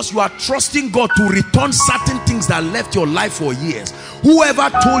some of us, you are trusting God to return certain things that left your life for years. Whoever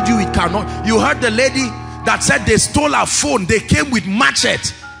told you it cannot? You heard the lady that said they stole her phone. They came with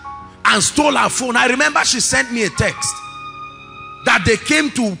machete and stole her phone. I remember she sent me a text that they came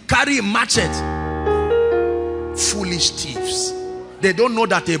to carry a machete. Foolish thieves. They don't know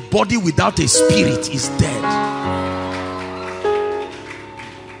that a body without a spirit is dead.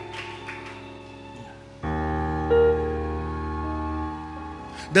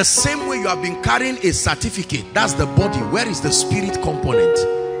 The same way you have been carrying a certificate, that's the body. Where is the spirit component?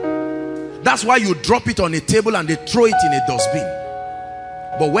 That's why you drop it on a table and they throw it in a dustbin.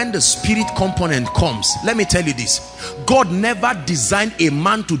 But when the spirit component comes, let me tell you this, God never designed a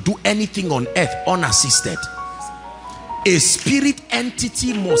man to do anything on earth unassisted. A spirit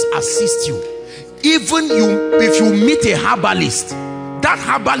entity must assist you. Even if you meet a herbalist, that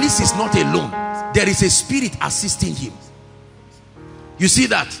herbalist is not alone. There is a spirit assisting him. You see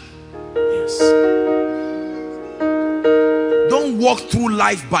that? Yes. Don't walk through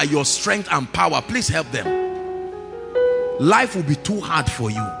life by your strength and power. Please help them. Life will be too hard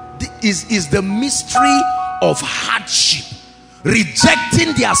for you. This is the mystery of hardship.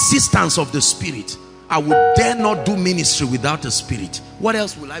 Rejecting the assistance of the spirit. I would dare not do ministry without the spirit. What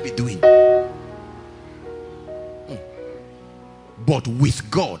else will I be doing? But with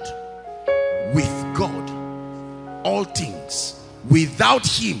God, all things. Without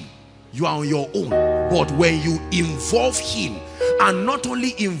him, you are on your own. But when you involve him, and not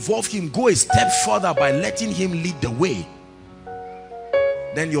only involve him, go a step further by letting him lead the way,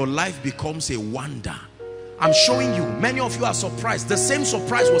 then your life becomes a wonder. I'm showing you, many of you are surprised. The same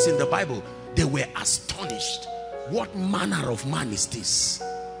surprise was in the Bible. They were astonished. What manner of man is this?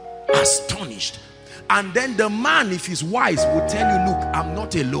 Astonished. And then the man, if he's wise, will tell you, look, I'm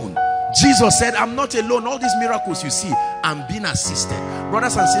not alone. Jesus said, I'm not alone. All these miracles you see, I'm being assisted.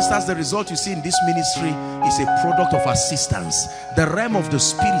 Brothers and sisters, the result you see in this ministry is a product of assistance. The realm of the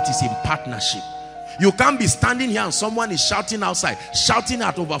spirit is in partnership. You can't be standing here and someone is shouting outside, shouting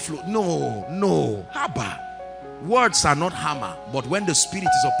at overflow. No. Haba. Words are not hammer, but when the spirit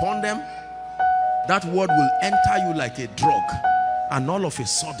is upon them, that word will enter you like a drug, and all of a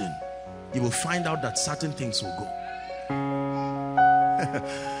sudden you will find out that certain things will go.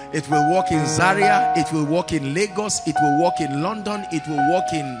 It will work in Zaria, it will work in Lagos, it will work in London, it will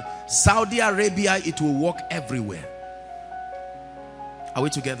work in Saudi Arabia, it will work everywhere. Are we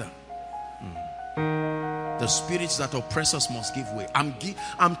together? The spirits that oppress us must give way. I'm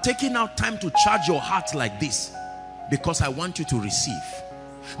taking out time to charge your heart like this because I want you to receive.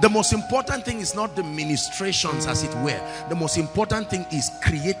 The most important thing is not the ministrations, as it were. The most important thing is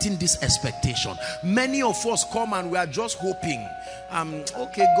creating this expectation. Many of us come and we are just hoping,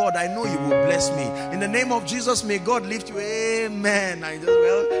 okay, God, I know you will bless me. In the name of Jesus, may God lift you. Amen.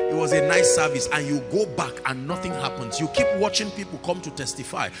 Well, it was a nice service, and you go back and nothing happens. You keep watching people come to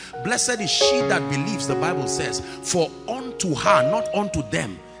testify. Blessed is she that believes, the Bible says, for unto her, not unto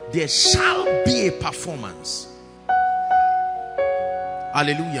them, there shall be a performance.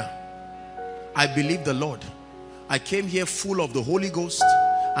 Hallelujah. I believe the Lord. I came here full of the Holy Ghost,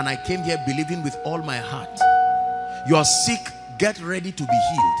 and I came here believing with all my heart. You are sick, get ready to be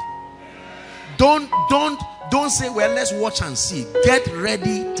healed. Don't say, well, let's watch and see. Get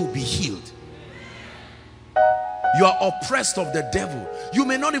ready to be healed. You are oppressed of the devil. You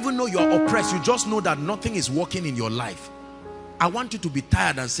may not even know you are oppressed. You just know that nothing is working in your life. I want you to be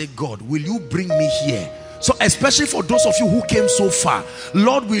tired and say, God, will you bring me here? So especially for those of you who came so far,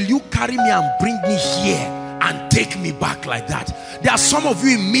 Lord, will you carry me and bring me here and take me back like that? There are some of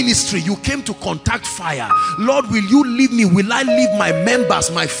you in ministry, you came to contact fire. Lord, will you leave me? Will I leave my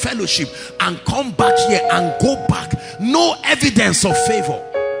members, my fellowship, and come back here and go back? No evidence of favor.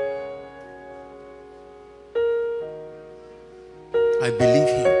 I believe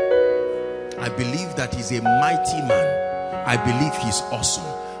him. I believe that he's a mighty man. I believe he's awesome.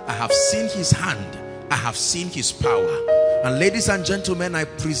 I have seen his hand. I have seen his power. And ladies and gentlemen, I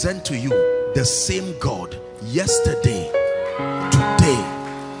present to you the same God yesterday, today,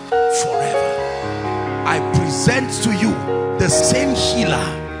 forever. I present to you the same healer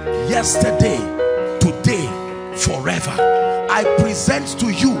yesterday, today, forever. I present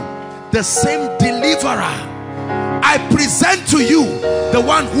to you the same deliverer. I present to you the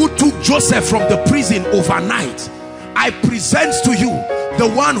one who took Joseph from the prison overnight. I present to you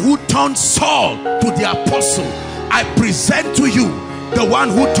the one who turned Saul to the apostle. I present to you the one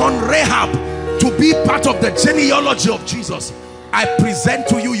who turned Rahab to be part of the genealogy of Jesus. I present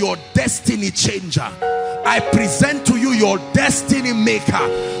to you your destiny changer. I present to you your destiny maker.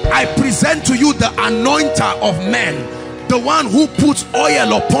 I present to you the anointer of men, the one who puts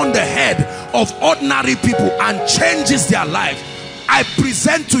oil upon the head of ordinary people and changes their life. I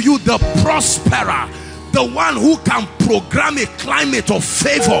present to you the prosperer, the one who can program a climate of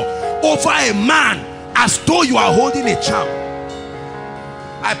favor over a man as though you are holding a charm.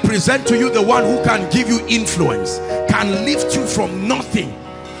 I present to you the one who can give you influence, can lift you from nothing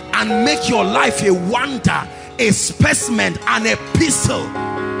and make your life a wonder, a specimen, an epistle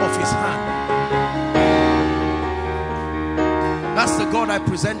of his hand. That's the God I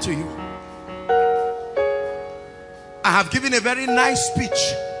present to you. I have given a very nice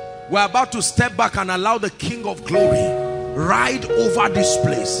speech. We're about to step back and allow the King of Glory ride over this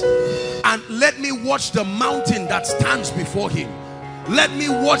place. And let me watch the mountain that stands before him. Let me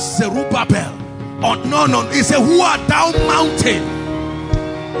watch Zerubbabel. Oh, no. He said, who art thou, mountain?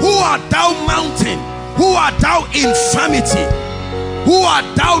 Who art thou, mountain? Who art thou, infirmity? Who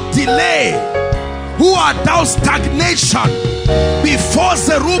art thou, delay? Who art thou, stagnation? Before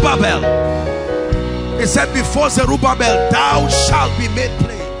Zerubbabel. He said, before Zerubbabel, thou shalt be made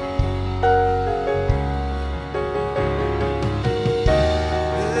plain.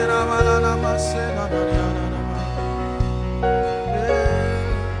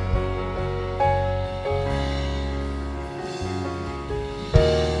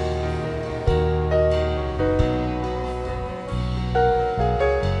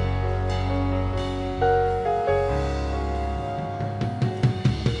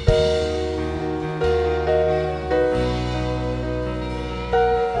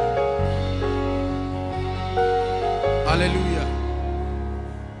 Hallelujah.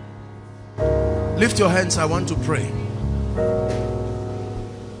 Lift your hands. I want to pray.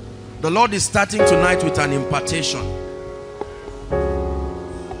 The Lord is starting tonight with an impartation.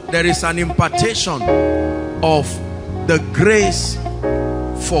 There is an impartation of the grace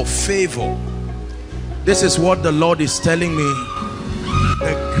for favor. This is what the Lord is telling me.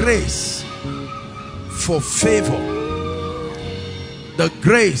 The grace for favor. The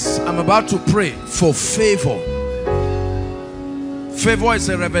grace, I'm about to pray for favor. Favor is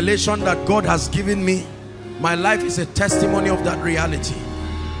a revelation that God has given me. My life is a testimony of that reality.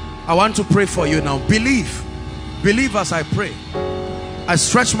 I want to pray for you now. Believe. Believe as I pray. I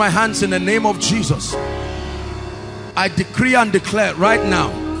stretch my hands in the name of Jesus. I decree and declare right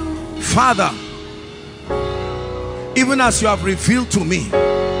now, Father, even as you have revealed to me,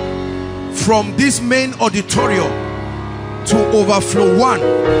 from this main auditorium to overflow 1,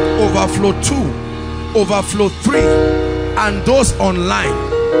 overflow 2, overflow 3, and those online,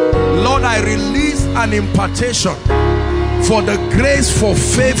 Lord, I release an impartation for the grace for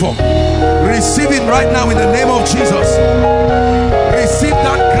favor. Receive it right now in the name of Jesus. Receive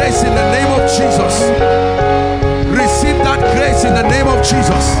that grace in the name of Jesus. Receive that grace in the name of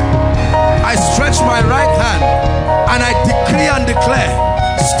Jesus. I stretch my right hand and I decree and declare,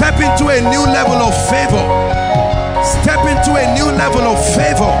 step into a new level of favor. Step into a new level of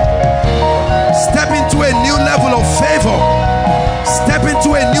favor. Step into a new level of favor. Step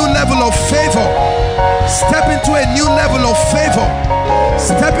into a new level of favor. Step into a new level of favor.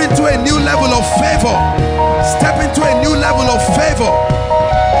 Step into a new level of favor. Step into a new level of favor.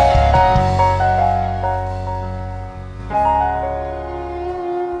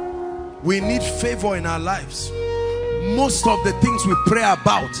 We need favor in our lives. Most of the things we pray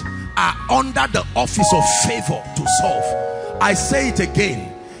about are under the office of favor to solve. I say it again.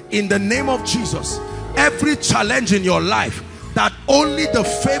 In the name of Jesus, every challenge in your life that only the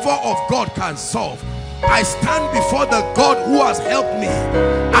favor of God can solve. I stand before the God who has helped me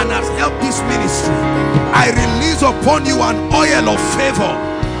and has helped this ministry. I release upon you an oil of favor.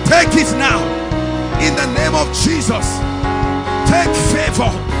 Take it now in the name of Jesus. Take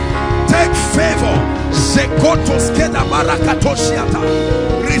favor. Take favor.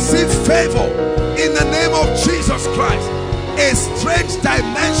 Receive favor in the name of Jesus Christ. A strange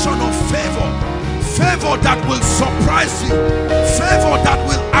dimension of favor. Favor that will surprise you. Favor that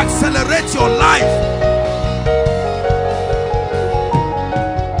will accelerate your life.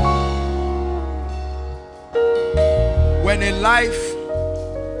 When a life,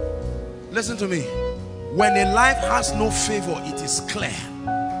 listen to me, when a life has no favor, it is clear.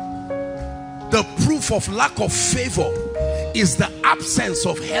 The proof of lack of favor is the absence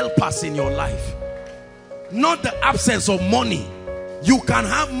of helpers in your life, not the absence of money. You can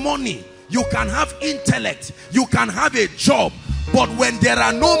have money, you can have intellect, you can have a job, but when there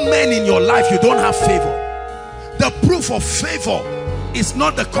are no men in your life, you don't have favor. The proof of favor is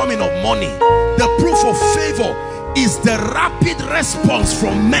not the coming of money. The proof of favor is the rapid response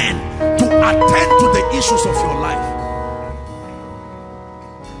from men to attend to the issues of your life.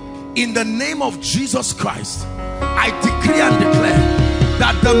 In the name of Jesus Christ, I decree and declare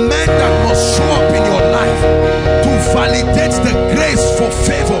that the men that must show up in your life to validate the grace for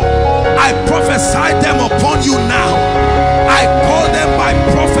favor, I prophesy them upon you now. I call them by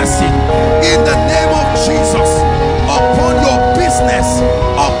prophecy in the name of Jesus, upon your business,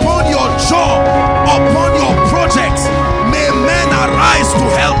 upon your job, upon your projects. May men arise to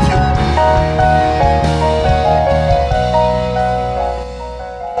help you.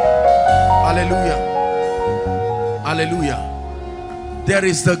 Hallelujah. Hallelujah. There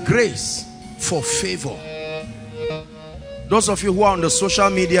is the grace for favor. Those of you who are on the social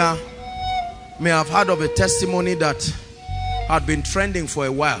media may have heard of a testimony that had been trending for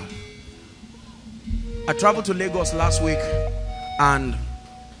a while. I traveled to Lagos last week, and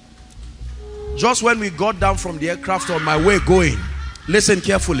just when we got down from the aircraft on my way going, listen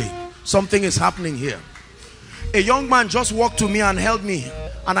carefully, something is happening here. A young man just walked to me and held me,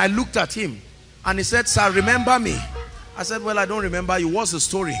 and I looked at him and he said, "Sir, remember me?" I said, "Well, I don't remember you. What's the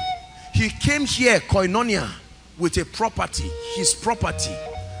story?" He came here, Koinonia, with a property, his property,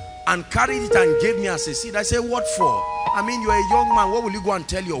 and carried it and gave me as a seed. I said, "What for?" "I mean, you're a young man. What will you go and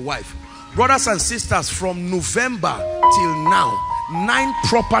tell your wife?" Brothers and sisters, from November till now, 9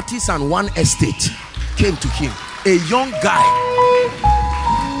 properties and 1 estate came to him. A young guy.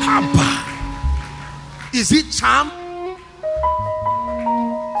 Abba. Is it charm?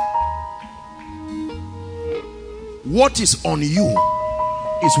 What is on you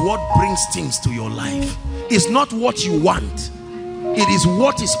is what brings things to your life. It's not what you want. It is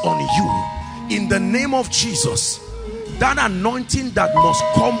what is on you. In the name of Jesus, that anointing that must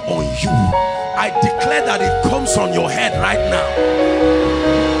come on you, I declare that it comes on your head right now.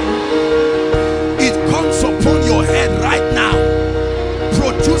 It comes upon your head right now,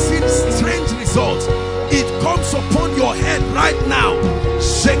 producing strange results. It comes upon your head right now.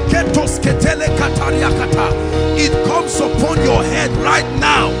 It comes upon your head right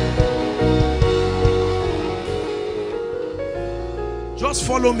now. Just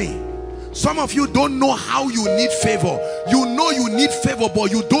follow me. Some of you don't know how you need favor. You know you need favor,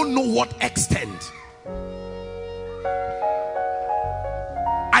 but you don't know what extent.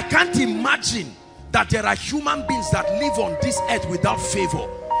 I can't imagine that there are human beings that live on this earth without favor.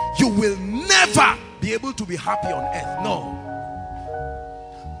 You will never be able to be happy on earth. No.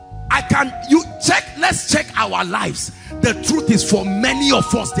 Let's check our lives. The truth is, for many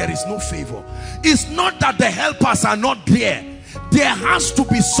of us, there is no favor. It's not that the helpers are not there. There has to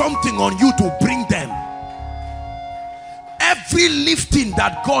be something on you to bring them. Every lifting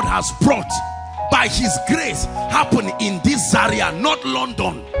that God has brought by his grace happened in this Zaria, not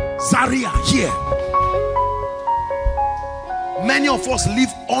London. Zaria here. Many of us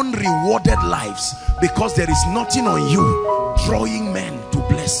live unrewarded lives because there is nothing on you drawing men to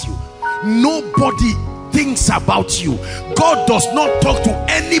bless you. Nobody thinks about you. God does not talk to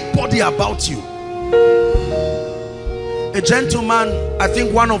anybody about you. A gentleman, I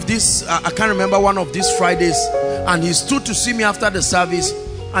think one of these, I can't remember, one of these Fridays, and he stood to see me after the service,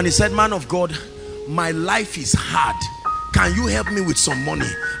 and he said, "Man of God, my life is hard. Can you help me with some money?"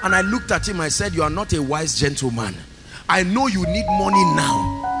 And I looked at him, I said, "You are not a wise gentleman. I know you need money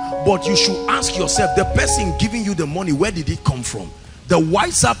now, but you should ask yourself, the person giving you the money, where did it come from?" The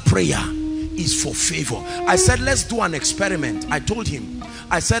wiser prayer is for favor. I said, "Let's do an experiment." I told him,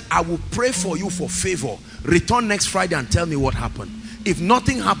 I said, "I will pray for you for favor. Return next Friday and tell me what happened." if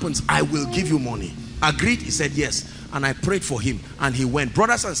nothing happens, I will give you money. Agreed? He said yes. And I prayed for him and he went.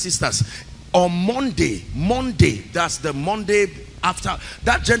 Brothers and sisters, on Monday, that's the Monday after,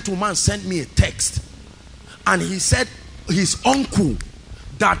 that gentleman sent me a text and he said his uncle,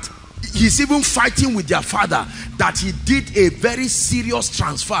 that he's even fighting with their father, that he did a very serious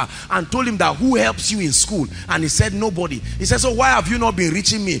transfer, and told him that who helps you in school, and he said nobody. He said, so why have you not been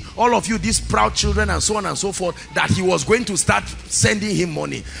reaching me, all of you, these proud children, and so on and so forth, that he was going to start sending him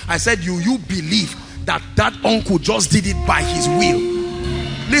money. I said, you believe that that uncle just did it by his will?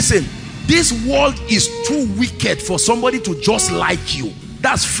 Listen, this world is too wicked for somebody to just like you.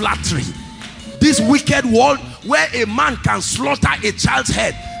 That's flattery. This wicked world where a man can slaughter a child's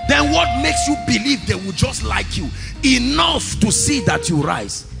head, then what makes you believe they will just like you enough to see that you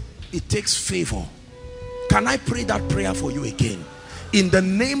rise? It takes favor. Can I pray that prayer for you again? In the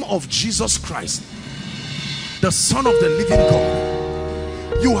name of Jesus Christ, the Son of the living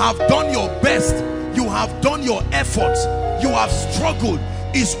God, you have done your best, you have done your efforts, you have struggled,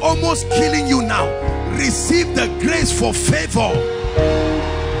 it's almost killing you now. Receive the grace for favor.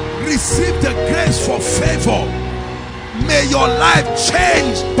 Receive the grace for favor. May your life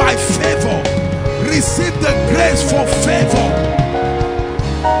change by favor. Receive the grace for favor.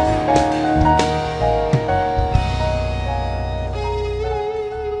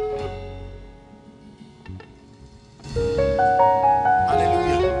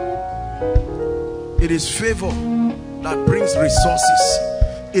 Hallelujah. It is favor that brings resources.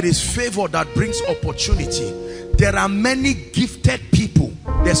 It is favor that brings opportunity. There are many gifted people.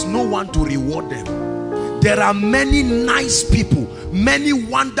 There's no one to reward them. There are many nice people, many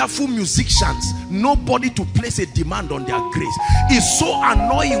wonderful musicians, nobody to place a demand on their grace. It's so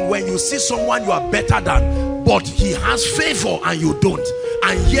annoying when you see someone you are better than, but he has favor and you don't,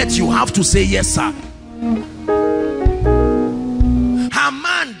 and yet you have to say yes sir.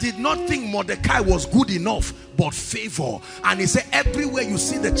 Haman did not think Mordecai was good enough, but favor. And he said, everywhere you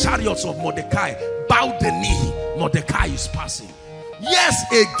see the chariots of Mordecai, bow the knee, Mordecai is passing.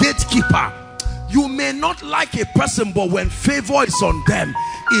 Yes, a gatekeeper. You may not like a person, but when favor is on them,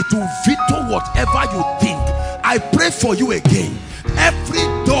 it will veto whatever you think. I pray for you again. Every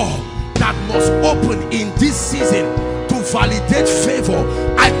door that must open in this season to validate favor,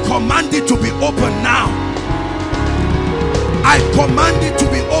 I command it to be open now. I command it to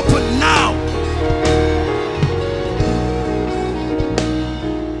be open now.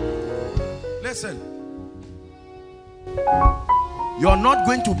 Listen, you're not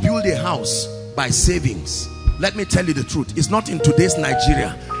going to build a house by savings. Let me tell you the truth. It's not in today's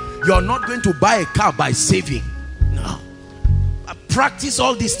Nigeria. You're not going to buy a car by saving. No. Practice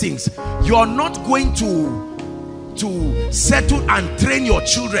all these things. You're not going to settle and train your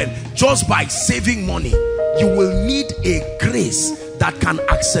children just by saving money. You will need a grace that can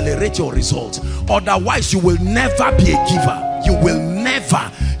accelerate your results. Otherwise, you will never be a giver. You will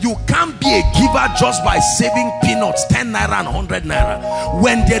never. You can't be a giver just by saving peanuts, 10 naira and 100 naira.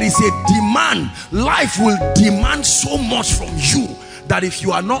 When there is a demand, life will demand so much from you that if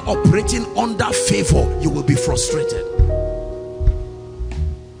you are not operating under favor, you will be frustrated.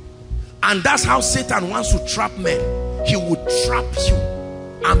 And that's how Satan wants to trap men. He would trap you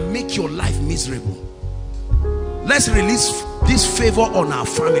and make your life miserable. Let's release this favor on our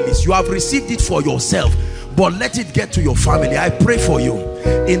families. You have received it for yourself, but let it get to your family. I pray for you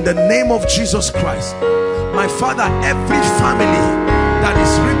in the name of Jesus Christ. My Father, every family that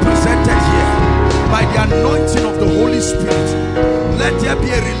is represented here by the anointing of the Holy Spirit, let there be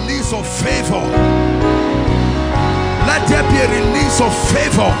a release of favor. Let there be a release of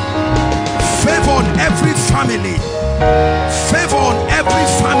favor. Favor on every family. Favor on every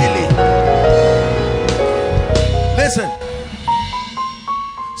family. Listen,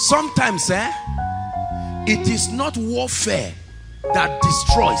 sometimes it is not warfare that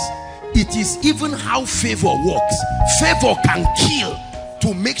destroys. It is even how favor works. Favor can kill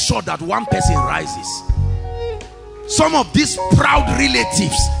to make sure that one person rises. Some of these proud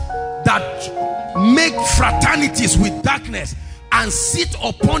relatives that make fraternities with darkness and sit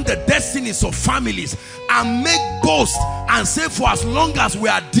upon the destinies of families and make boast and say, for as long as we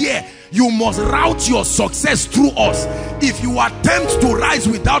are there, you must route your success through us. If you attempt to rise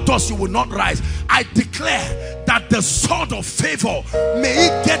without us, you will not rise. I declare that the sword of favor, may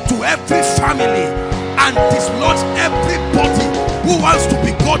it get to every family and dislodge everybody who wants to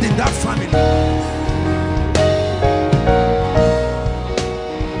be God in that family.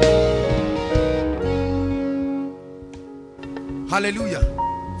 Hallelujah.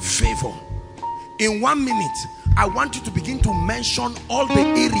 Favor. In 1 minute, I want you to begin to mention all the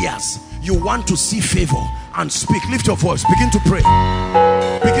areas you want to see favor. and speak. Lift your voice. Begin to pray.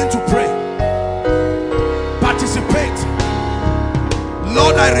 Begin to pray. Participate.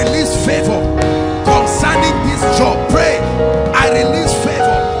 Lord, I release favor concerning this job. Pray. I release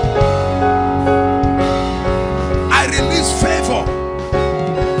favor. I release favor.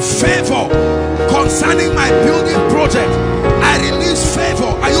 Favor concerning my building project. I release favor.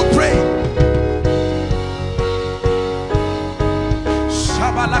 Are you praying?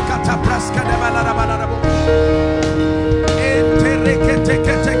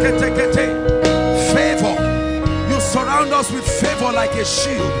 Favor. You surround us with favor like a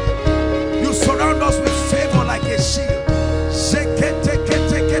shield. You surround us with favor like a shield.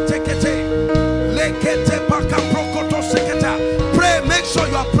 Pray. Make sure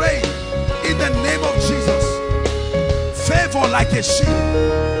you are praying in the name of Jesus. Favor like a shield.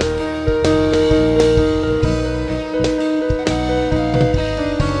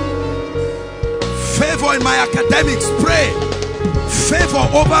 Favor in my academics. Pray. Favor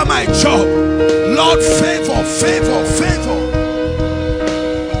over my job. Lord, favor, favor, favor.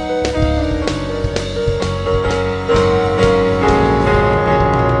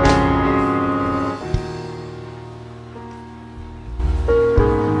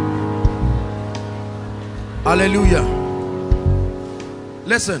 Hallelujah.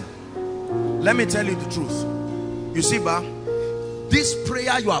 Listen, let me tell you the truth. You see, this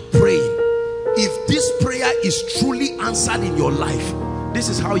prayer you are praying, if this prayer is truly answered in your life, this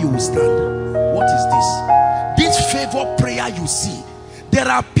is how you will stand. What is this? This favor prayer you see, there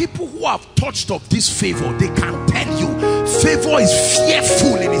are people who have touched of this favor. They can tell you favor is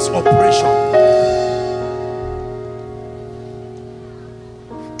fearful in its operation.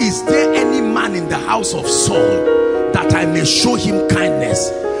 Is there any man in the house of Saul that I may show him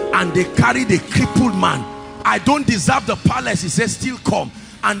kindness? And they carried a crippled man. I don't deserve the palace. He said, still come.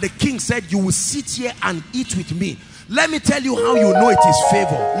 And the king said, you will sit here and eat with me. Let me tell you how you know it is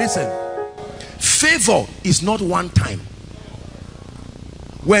favor. Listen, favor is not one time.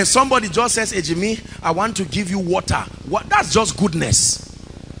 When somebody just says, hey Jimmy, I want to give you water. What? That's just goodness.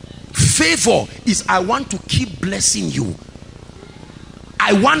 Favor is, I want to keep blessing you.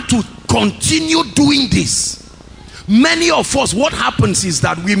 I want to continue doing this. Many of us, what happens is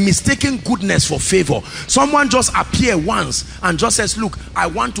that we're mistaking goodness for favor. Someone just appears once and just says, look, I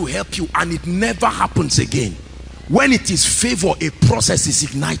want to help you, and it never happens again. When it is favor, a process is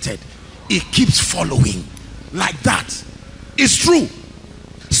ignited. It keeps following like that. It's true.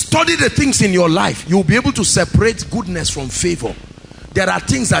 Study the things in your life. You'll be able to separate goodness from favor. There are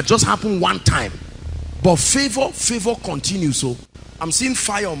things that just happen one time, but favor continues. So I'm seeing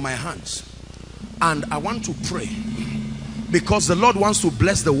fire on my hands, and I want to pray because the Lord wants to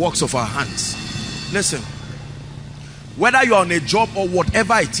bless the works of our hands. Listen, whether you're on a job or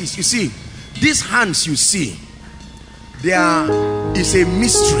whatever it is, you see, these hands you see, there is a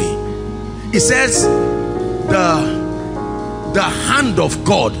mystery. It says the hand of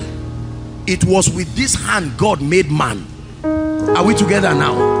God, it was with this hand God made man. Are we together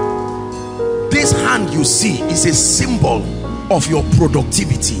now? This hand you see is a symbol of your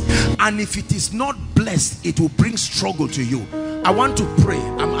productivity, and if it is not blessed, it will bring struggle to you. I want to pray.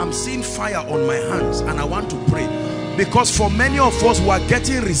 I'm seeing fire on my hands, and I want to pray because for many of us who are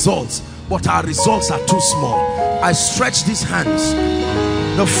getting results, but our results are too small. I stretch these hands,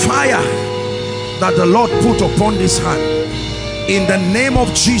 the fire that the Lord put upon this hand, in the name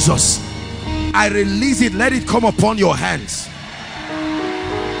of Jesus, I release it. Let it come upon your hands.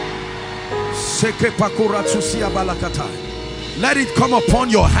 Let it come upon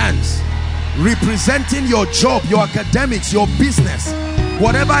your hands, representing your job, your academics, your business,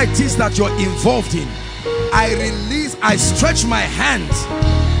 whatever it is that you're involved in. I release, I stretch my hands.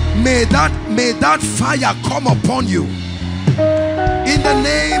 May that fire come upon you in the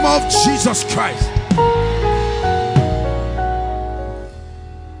name of Jesus Christ.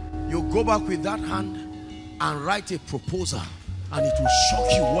 You go back with that hand and write a proposal, and it will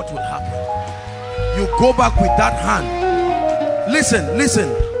shock you what will happen. You go back with that hand. Listen,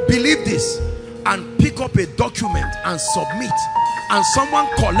 believe this, and pick up a document and submit, and someone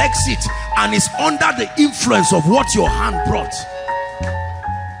collects it and is under the influence of what your hand brought.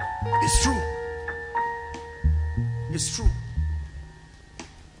 It's true. It's true.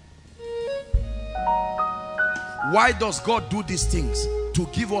 Why does God do these things? To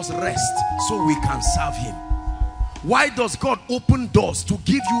give us rest so we can serve him. Why does God open doors? To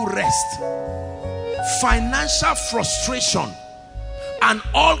give you rest. Financial frustration and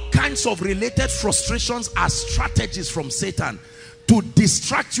all kinds of related frustrations are strategies from Satan to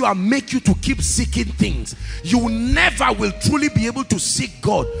distract you and make you to keep seeking things. You never will truly be able to seek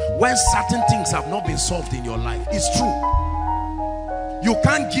God when certain things have not been solved in your life. It's true. You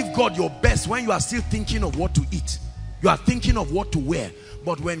can't give God your best when you are still thinking of what to eat. You are thinking of what to wear.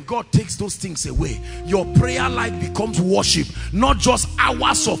 But when God takes those things away, your prayer life becomes worship, not just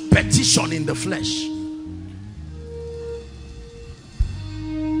hours of petition in the flesh.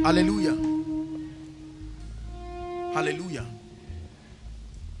 Hallelujah. Hallelujah.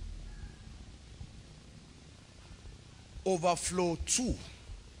 Overflow 2.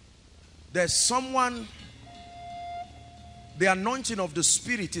 There's someone, the anointing of the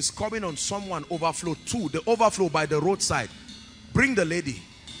Spirit is coming on someone. Overflow 2, the overflow by the roadside. Bring the lady.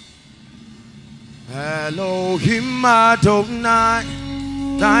 Elohim Adonai,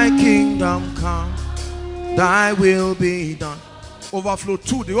 thy kingdom come, thy will be done. Overflow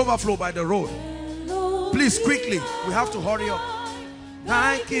 2, the overflow by the road. Please, quickly, we have to hurry up.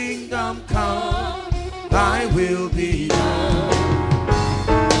 Thy kingdom come, thy will be done.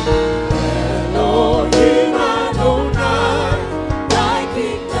 Elohim Adonai, thy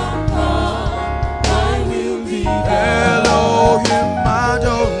kingdom come, thy will be done. Elohim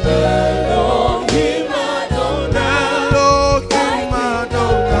Adonai, Elohim Adonai, Elohim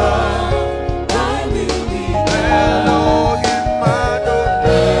Adonai, thy will be done.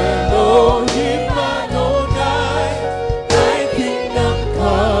 Elohim Adonai, thy kingdom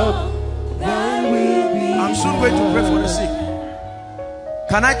come, thy will be done. I'm soon going to pray for the sick.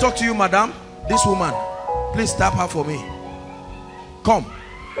 Can I talk to you, madam? This woman, please tap her for me. Come.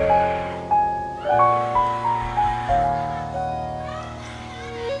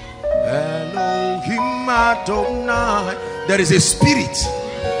 Elohim Adonai. There is a spirit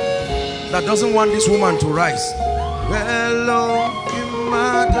that doesn't want this woman to rise. Elohim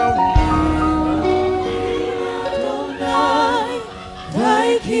Adonai,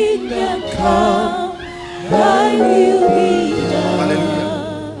 thy kingdom come, thy will be done. Hallelujah.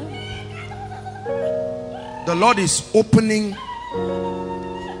 The Lord is opening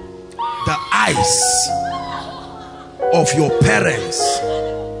the eyes of your parents.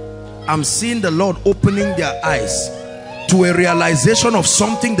 I'm seeing the Lord opening their eyes to a realization of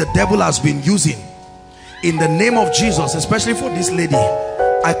something the devil has been using. In the name of Jesus, especially for this lady,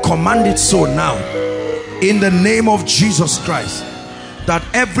 I command it so now. In the name of Jesus Christ, that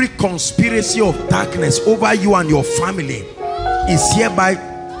every conspiracy of darkness over you and your family is hereby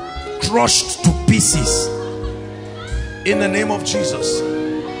crushed to pieces. In the name of Jesus.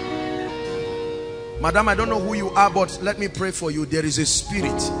 Madam, I don't know who you are, but let me pray for you. There is a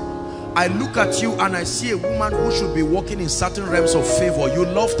spirit. I look at you and I see a woman who should be walking in certain realms of favor. You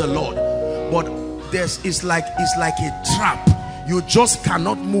love the Lord, but it's like a trap. You just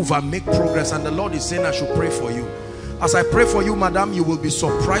cannot move and make progress, and the Lord is saying I should pray for you. As I pray for you, madam, you will be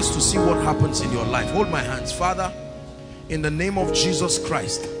surprised to see what happens in your life. Hold my hands. Father, in the name of Jesus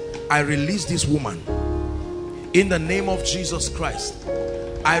Christ, I release this woman. In the name of Jesus Christ,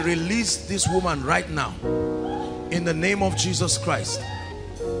 I release this woman right now. In the name of Jesus Christ,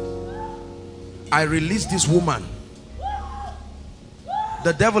 I release this woman.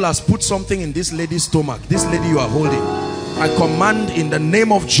 The devil has put something in this lady's stomach. This lady you are holding, I command in the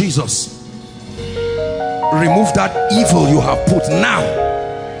name of Jesus, remove that evil you have put now.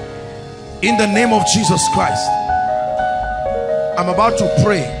 In the name of Jesus Christ. I'm about to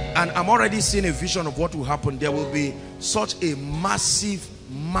pray, and I'm already seeing a vision of what will happen. There will be such a massive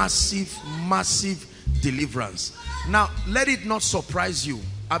deliverance. Now, let it not surprise you.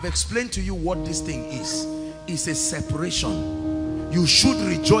 I've explained to you what this thing is. It's a separation. You should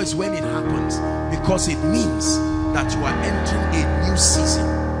rejoice when it happens, because it means that you are entering a new season.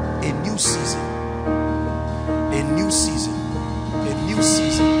 A new season. A new season. A new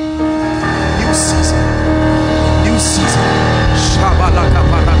season. A new season. A new season.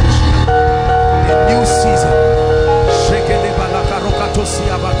 A new season. A new season.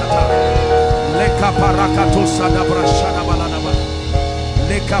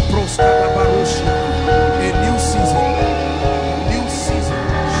 New season.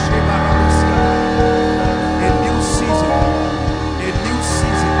 A new season. A new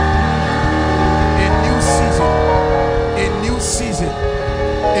season. A new season. A new season.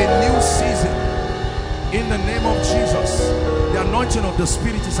 A new season. In the name of Jesus, the anointing of the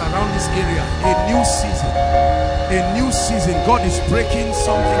Spirit is around this area. A new season. A new season. God is breaking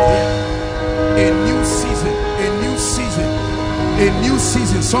something here. A new season. A new season. A new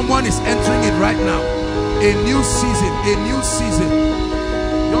season. Someone is entering it right now. A new season. A new season.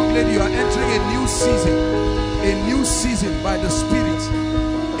 Young lady, you are entering a new season. A new season by the Spirit.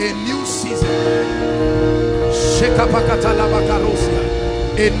 A new season.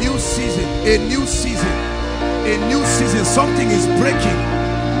 A new season, a new season, a new season. Something is breaking.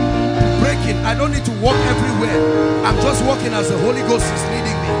 Breaking. I don't need to walk everywhere. I'm just walking as the Holy Ghost is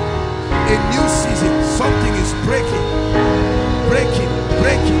leading me. A new season. Something is breaking. Breaking.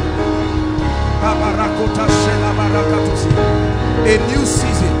 Breaking. A new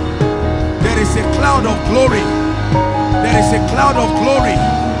season. There is a cloud of glory. There is a cloud of glory.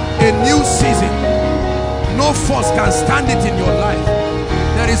 A new season. No force can stand it in your life.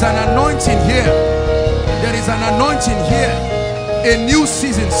 There is an anointing here. There is an anointing here. A new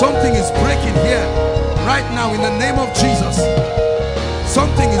season. Something is breaking here. Right now in the name of Jesus.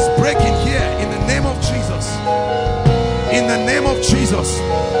 Something is breaking here in the name of Jesus. In the name of Jesus.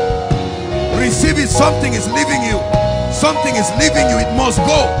 Receive it. Something is leaving you. Something is leaving you. It must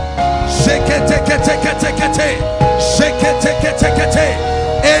go. Shake it, take it, take it, take it. Shake it, take it, take it.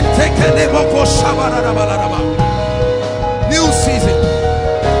 And take it. New season.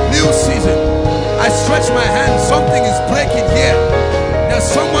 New season. I stretch my hand. Something is breaking here. There's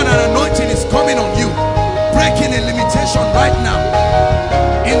someone, an anointing is coming on you. Breaking a limitation right now.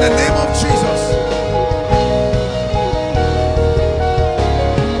 In the name of Jesus.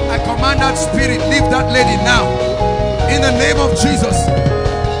 I command that spirit, leave that lady now. In the name of Jesus.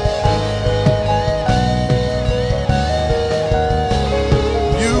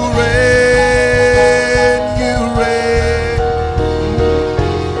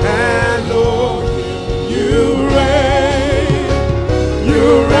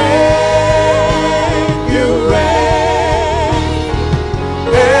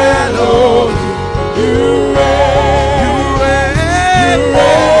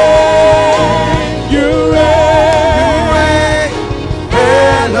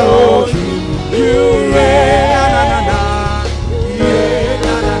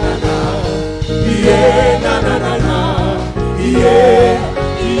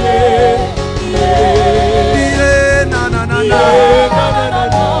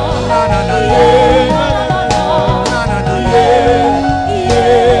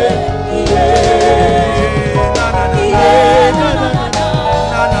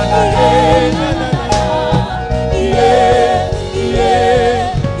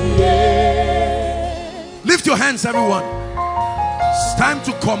 Everyone, it's time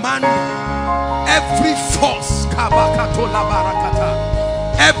to command every force,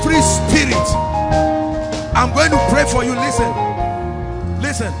 every spirit. I'm going to pray for you. Listen,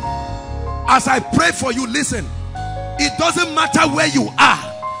 listen. As I pray for you, listen. It doesn't matter where you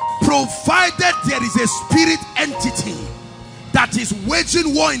are, provided there is a spirit entity that is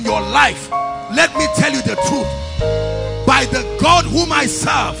waging war in your life. Let me tell you the truth. By the God whom I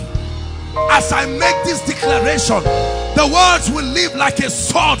serve, as I make this declaration, the words will live like a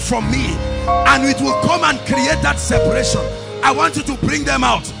sword from me, and it will come and create that separation. I want you to bring them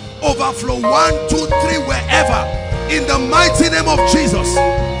out. Overflow 1, 2, 3, wherever. In the mighty name of Jesus,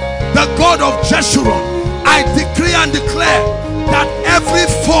 the God of Jeshurun, I decree and declare that every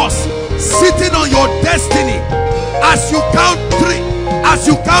force sitting on your destiny, as you count 3, as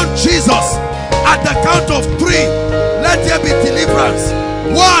you count Jesus, at the count of 3, let there be deliverance.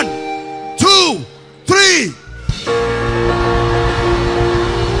 1, 2, 3.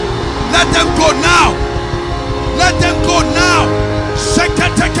 Let them go now. Let them go now.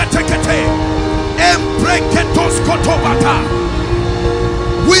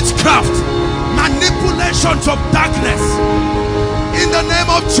 Witchcraft, manipulations of darkness, in the name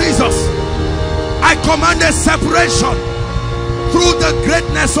of Jesus, I command a separation. Through the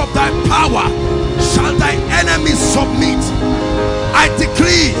greatness of thy power shall thy enemies submit. I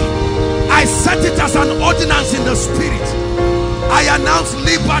decree, I set it as an ordinance in the spirit. I announce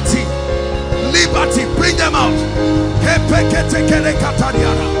liberty. Liberty. Bring them out.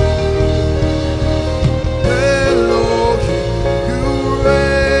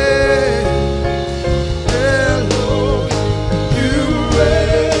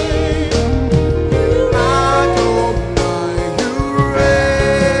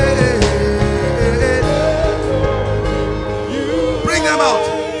 Bring them out.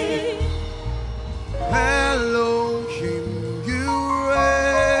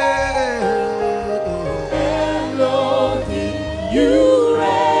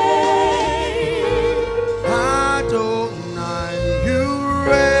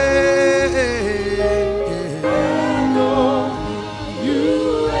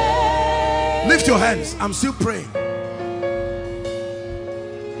 Your hands. I'm still praying.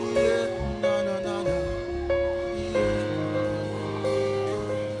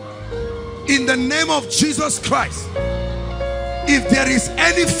 In the name of Jesus Christ, if there is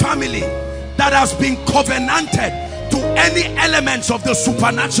any family that has been covenanted to any elements of the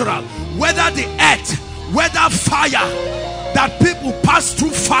supernatural, whether the earth, whether fire, that people pass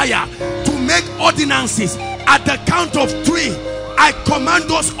through fire to make ordinances. At the count of 3, I command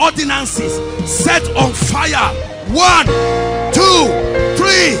those ordinances set on fire. 1, 2,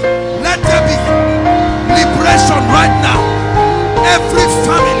 3. Let there be liberation right now. Every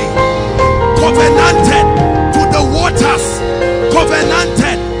family covenanted to the waters,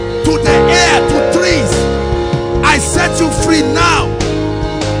 covenanted to the air, to trees, I set you free now.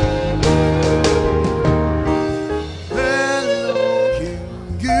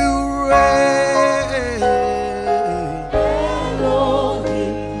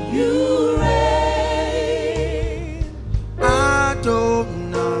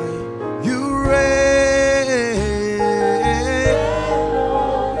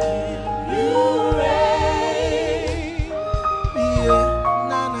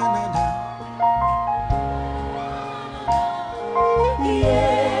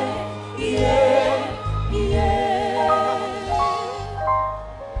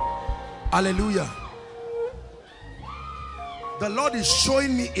 Hallelujah. The Lord is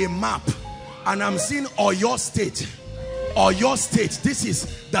showing me a map, and I'm seeing Oyo State. Oyo State. This is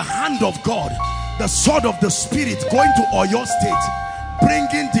the hand of God, the sword of the Spirit going to Oyo State,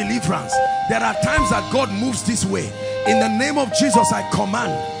 bringing deliverance. There are times that God moves this way. In the name of Jesus, I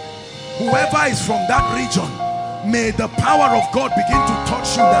command whoever is from that region, may the power of God begin to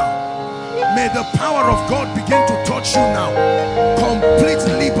touch you now. May the power of God begin to touch you now. Complete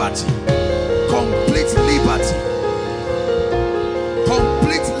liberty. Complete liberty.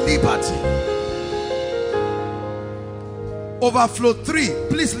 Complete liberty. Overflow 3.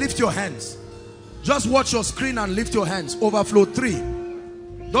 Please lift your hands. Just watch your screen and lift your hands. Overflow 3.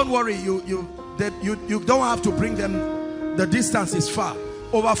 Don't worry, you don't have to bring them. The distance is far.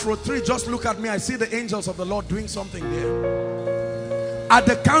 Overflow 3. Just look at me. I see the angels of the Lord doing something there. At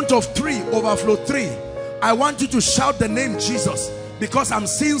the count of 3, overflow 3, I want you to shout the name Jesus, because I'm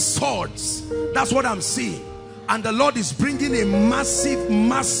seeing swords. That's what I'm seeing. And the Lord is bringing a massive,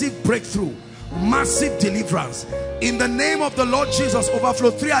 massive breakthrough, massive deliverance. In the name of the Lord Jesus,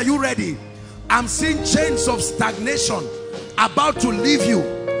 overflow 3, are you ready? I'm seeing chains of stagnation about to leave you.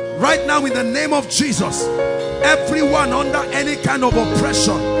 Right now, in the name of Jesus, everyone under any kind of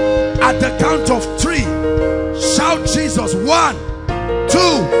oppression, at the count of 3, shout Jesus. 1, 2,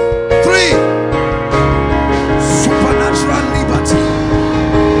 3. Supernatural liberty.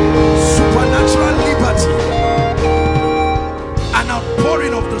 Supernatural liberty. An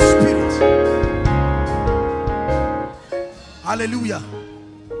outpouring of the Spirit. Hallelujah.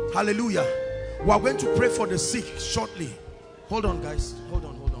 Hallelujah. We are going to pray for the sick shortly. Hold on, guys. Hold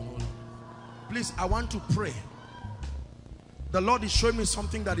on. Please, I want to pray. The Lord is showing me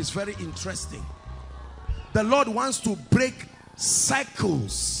something that is very interesting. The Lord wants to break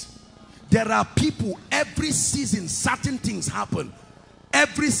cycles. There are people, every season certain things happen.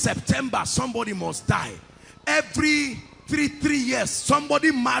 Every September somebody must die. Every three years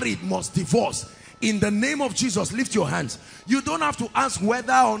somebody married must divorce. In the name of Jesus, lift your hands. You don't have to ask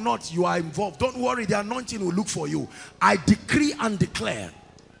whether or not you are involved. Don't worry, the anointing will look for you. I decree and declare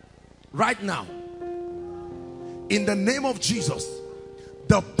right now, in the name of Jesus,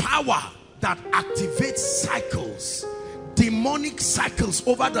 the power that activates cycles, demonic cycles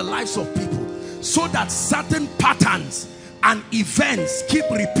over the lives of people, so that certain patterns and events keep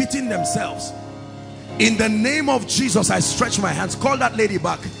repeating themselves. In the name of Jesus, I stretch my hands. Call that lady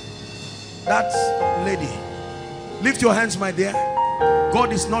back. That lady. Lift your hands, my dear.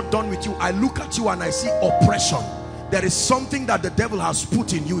 God is not done with you. I look at you and I see oppression. There is something that the devil has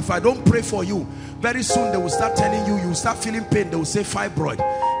put in you. If I don't pray for you, very soon they will start telling you, you will start feeling pain. They will say fibroid.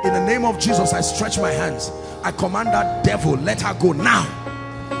 In the name of Jesus, I stretch my hands. I command that devil, let her go now.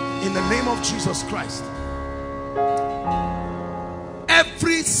 In the name of Jesus Christ.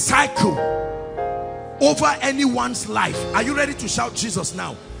 Every cycle over anyone's life. Are you ready to shout Jesus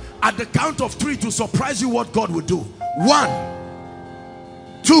now? At the count of 3 to surprise you what God will do. 1,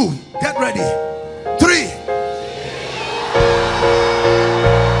 2, get ready. 3.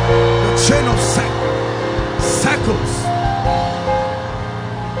 The chain of cycles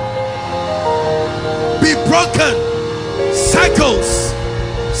be broken.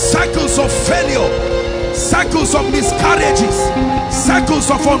 Cycles of failure, cycles of miscarriages, cycles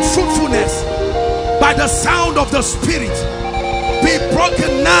of unfruitfulness, by the sound of the Spirit, be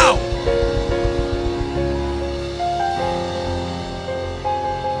broken now.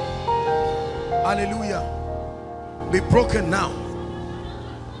 Hallelujah. Be broken now.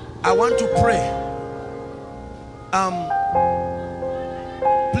 I want to pray.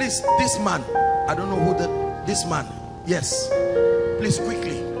 Please, this man, I don't know who this man, yes, please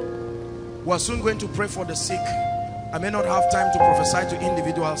quickly. We're soon going to pray for the sick. I may not have time to prophesy to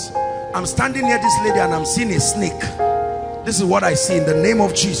individuals. I'm standing near this lady and I'm seeing a snake. This is what I see. In the name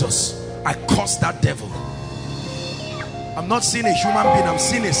of Jesus, I curse that devil. I'm not seeing a human being, I'm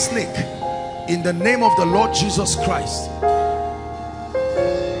seeing a snake. In the name of the Lord Jesus Christ.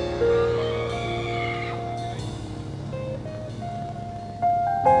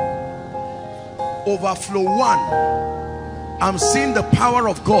 Overflow 1. I'm seeing the power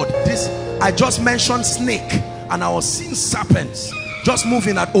of God. This, I just mentioned snake and I was seeing serpents just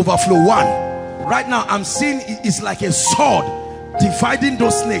moving at overflow 1. Right now I'm seeing it's like a sword dividing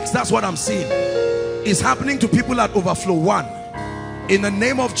those snakes. That's what I'm seeing. It's happening to people at overflow 1. In the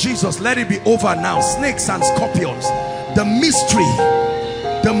name of Jesus, let it be over now. Snakes and scorpions, the mystery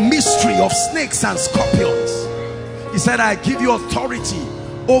of snakes and scorpions. He said, I give you authority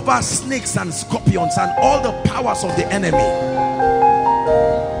over snakes and scorpions and all the powers of the enemy.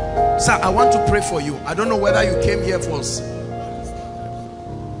 Sir, I want to pray for you. I don't know whether you came here for us. Here,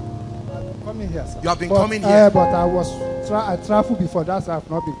 sir. You have been coming here. But I traveled before that, so I have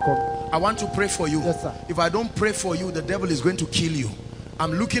not been coming. I want to pray for you. Yes, sir. If I don't pray for you, the devil is going to kill you.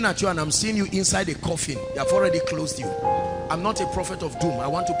 I'm looking at you and I'm seeing you inside a coffin. They have already closed you. I'm not a prophet of doom. I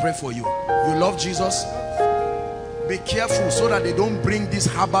want to pray for you. You love Jesus? Be careful so that they don't bring these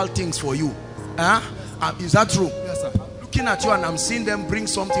herbal things for you. Is that true? Yes, sir. Looking at you and I'm seeing them bring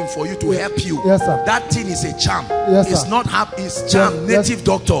something for you to help you. Yes, sir. That thing is a charm. Yes, it's sir. not it's charm. Yes, Native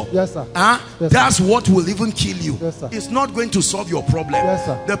doctor. Yes, sir. Yes, that's what will even kill you. Yes, sir. It's not going to solve your problem. Yes,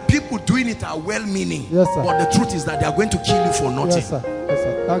 sir. The people doing it are well-meaning. Yes, sir. But the truth is that they are going to kill you for nothing. Yes, sir. Yes,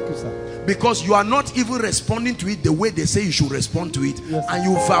 sir. Thank you, sir. Because you are not even responding to it the way they say you should respond to it. Yes, and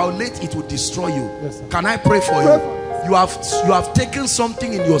you violate, it will destroy you. Yes, sir. Can I pray for you? You have taken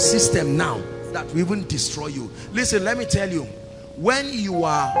something in your system now that will even destroy you. Listen, let me tell you, when you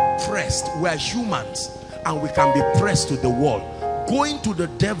are pressed, we are humans and we can be pressed to the wall. Going to the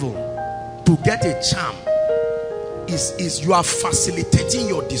devil to get a charm is you are facilitating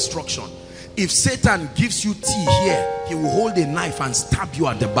your destruction. If Satan gives you tea here, he will hold a knife and stab you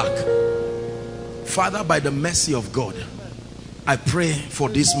at the back. Father, by the mercy of God, I pray for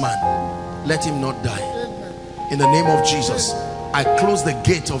this man. Let him not die. In the name of Jesus, I close the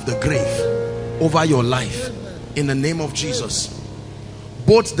gate of the grave over your life. In the name of Jesus,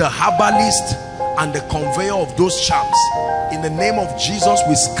 both the herbalist and the conveyor of those charms, in the name of Jesus,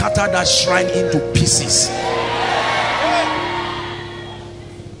 we scatter that shrine into pieces.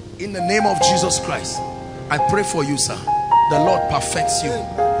 In the name of Jesus Christ, I pray for you, sir. The Lord perfects you.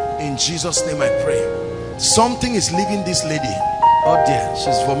 In Jesus' name I pray. Something is leaving this lady. Oh dear,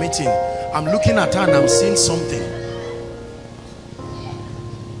 she's vomiting. I'm looking at her and I'm seeing something.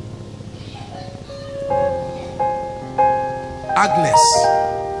 Agnes.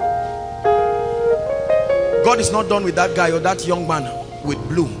 God is not done with that guy or that young man with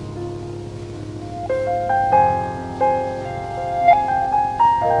blue.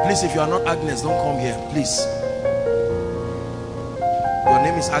 Please, if you are not Agnes, don't come here, please. Your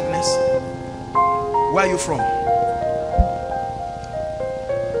name is Agnes. Where are you from?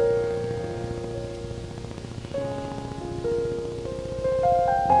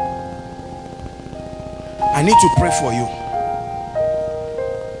 I need to pray for you.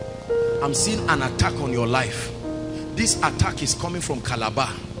 I'm seeing an attack on your life. This attack is coming from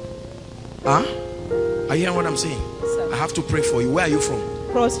Calabar. Are you hearing what I'm saying? Sir. I have to pray for you. Where are you from?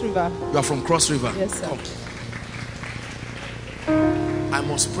 Cross River. You are from Cross River? Yes, sir. Come. I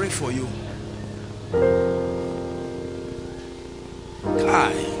must pray for you.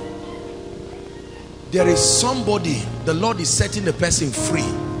 Kai. There is somebody, the Lord is setting the person free.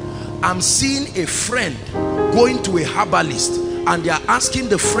 I'm seeing a friend going to a herbalist and they are asking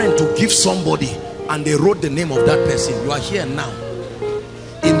the friend to give somebody, and they wrote the name of that person. You are here now.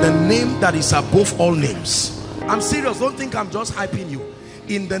 In the name that is above all names. I'm serious, don't think I'm just hyping you.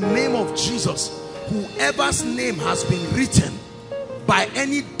 In the name of Jesus, whoever's name has been written by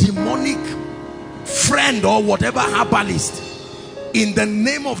any demonic friend or whatever herbalist, in the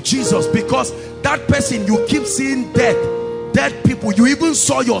name of Jesus, because that person, you keep seeing dead people, you even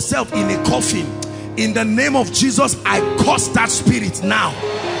saw yourself in a coffin. In the name of Jesus, I curse that spirit now.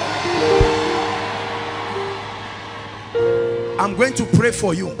 I'm going to pray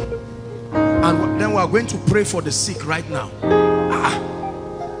for you, and then we are going to pray for the sick right now.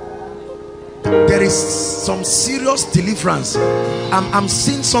 There is some serious deliverance. I'm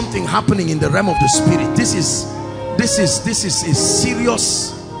seeing something happening in the realm of the spirit. This is a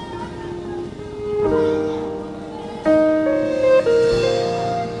serious.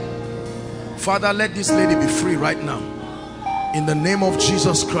 Father, let this lady be free right now. In the name of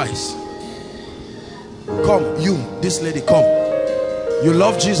Jesus Christ. Come, you, this lady, come. You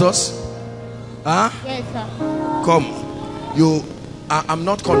love Jesus? Huh? Yes, sir. Come. I'm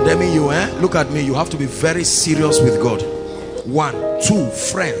not condemning you. Look at me. You have to be very serious with God. 1, 2,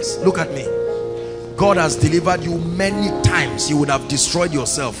 friends. Look at me. God has delivered you many times. You would have destroyed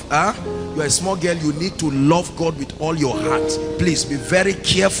yourself. You're a small girl. You need to love God with all your heart. Please be very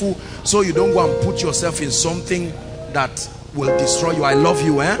careful so you don't go and put yourself in something that will destroy you. I love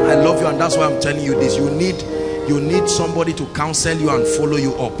you. I love you, and that's why I'm telling you this. You need somebody to counsel you and follow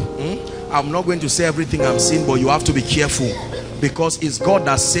you up. I'm not going to say everything I'm seeing, but you have to be careful, because it's God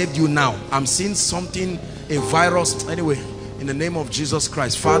that saved you now. I'm seeing something, a virus. Anyway, in the name of Jesus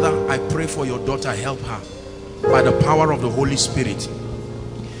Christ, Father, I pray for your daughter. Help her by the power of the Holy Spirit.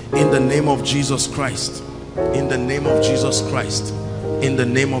 In the name of Jesus Christ. In the name of Jesus Christ. In the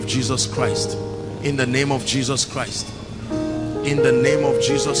name of Jesus Christ. In the name of Jesus Christ. In the name of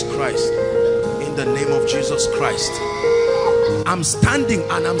Jesus Christ. In the name of Jesus Christ. I'm standing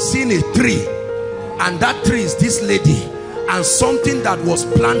and I'm seeing a tree, and that tree is this lady and something that was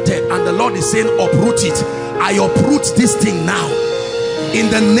planted, and the Lord is saying, uproot it. I uproot this thing now in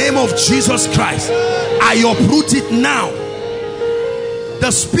the name of Jesus Christ. I uproot it now.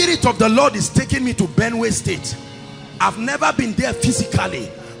 The Spirit of the Lord is taking me to Benue State. I've never been there physically,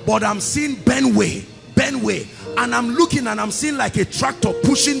 but I'm seeing Benue, and I'm looking and I'm seeing like a tractor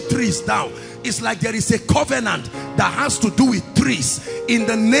pushing trees down. It's like there is a covenant that has to do with trees. In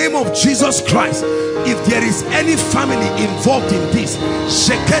the name of Jesus Christ, if there is any family involved in this,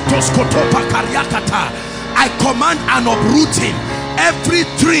 I command an uprooting. Every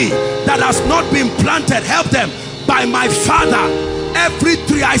tree that has not been planted, help them by my Father. Every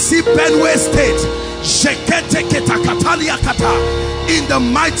tree, I see Benue State. In the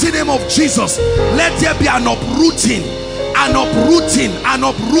mighty name of Jesus, let there be an uprooting, an uprooting, an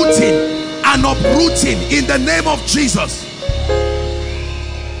uprooting, an uprooting in the name of Jesus.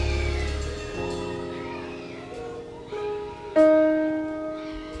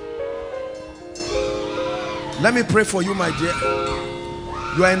 Let me pray for you, my dear.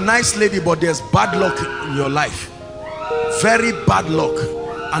 You are a nice lady, but there's bad luck in your life. Very bad luck,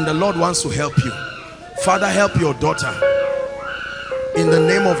 and the Lord wants to help you. Father, help your daughter in the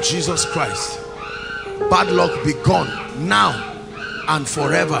name of Jesus Christ. Bad luck be gone now and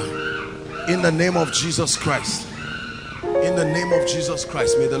forever in the name of Jesus Christ. In the name of Jesus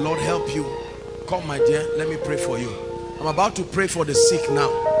Christ, may the Lord help you. Come, my dear, let me pray for you. I'm about to pray for the sick now.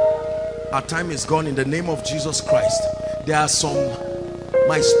 Our time is gone. In the name of Jesus Christ, there are some,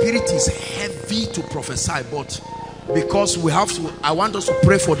 my spirit is heavy to prophesy, but because we have to, I want us to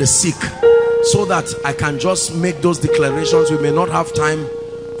pray for the sick so that I can just make those declarations. We may not have time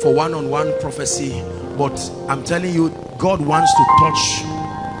for one-on-one prophecy, but I'm telling you, God wants to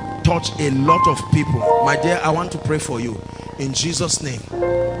touch a lot of people. My dear, I want to pray for you in Jesus' name.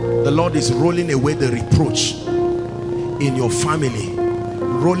 The Lord is rolling away the reproach in your family,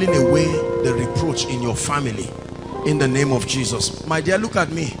 rolling away the reproach in your family in the name of Jesus. My dear, look at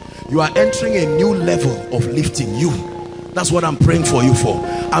me. You are entering a new level of lifting. You, that's what I'm praying for you for.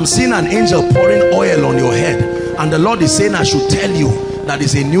 I'm seeing an angel pouring oil on your head, and the Lord is saying I should tell you that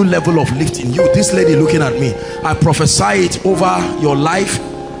is a new level of lifting. You, this lady looking at me, I prophesy it over your life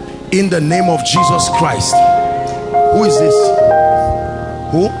in the name of Jesus Christ. Who is this?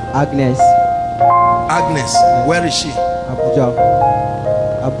 Who? Agnes. Agnes. Where is she? Abuja.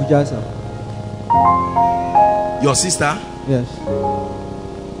 Abuja, sir. Your sister? Yes.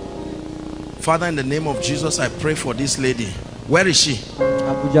 Father, in the name of Jesus, I pray for this lady. Where is she?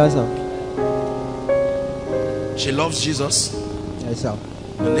 Abuja, sir. She loves Jesus? Yes, sir.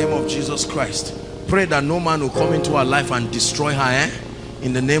 In the name of Jesus Christ, pray that no man will come into her life and destroy her.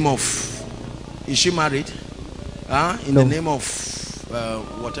 In the name of, is she married? In the name of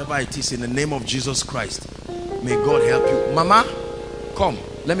whatever it is, in the name of Jesus Christ, may God help you. Mama, come,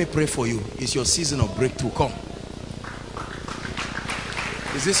 let me pray for you. It's your season of breakthrough. Come.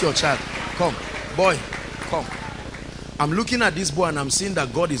 Is this your child? Come, boy, come. I'm looking at this boy and I'm seeing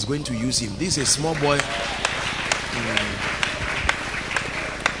that God is going to use him. This is a small boy.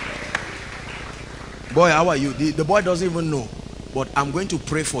 Boy, how are you? The boy doesn't even know, but I'm going to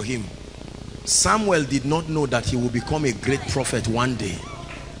pray for him. Samuel did not know that he will become a great prophet one day.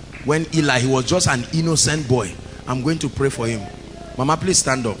 When Eli, he was just an innocent boy. I'm going to pray for him. Mama, please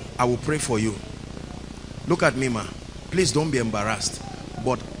stand up. I will pray for you. Look at me, ma. Please don't be embarrassed.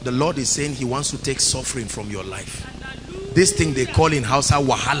 But the Lord is saying he wants to take suffering from your life. This thing they call in Hausa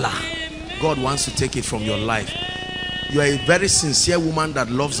wahala, God wants to take it from your life. You are a very sincere woman that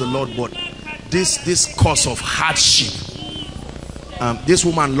loves the Lord, but this cause of hardship. This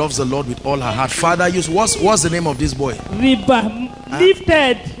woman loves the Lord with all her heart. Father, what's the name of this boy?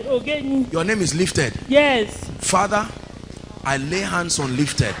 Lifted. Okay. Your name is Lifted? Yes. Father, I lay hands on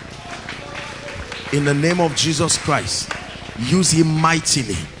Lifted. In the name of Jesus Christ, use him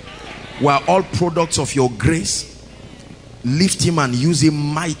mightily. We are all products of your grace. Lift him and use him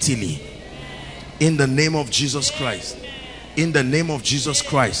mightily. In the name of Jesus Christ. In the name of Jesus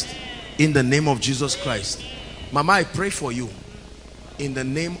Christ. In the name of Jesus Christ. Mama, I pray for you. In the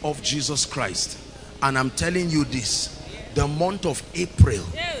name of Jesus Christ. And I'm telling you this. The month of April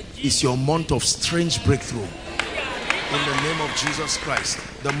is your month of strange breakthrough. In the name of Jesus Christ.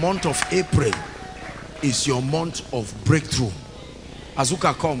 The month of April is your month of breakthrough.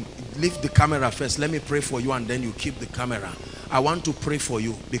 Azuka, come. Leave the camera first. Let me pray for you and then you keep the camera. I want to pray for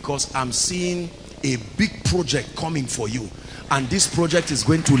you because I'm seeing a big project coming for you. And this project is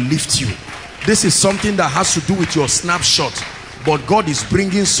going to lift you. This is something that has to do with your snapshot. But God is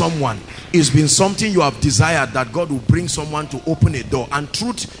bringing someone. It's been something you have desired, that God will bring someone to open a door. And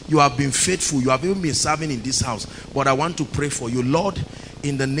truth, you have been faithful. You have even been serving in this house. But I want to pray for you. Lord,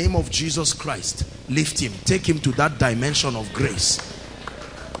 in the name of Jesus Christ, lift him. Take him to that dimension of grace.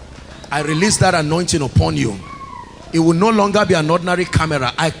 I release that anointing upon you. It will no longer be an ordinary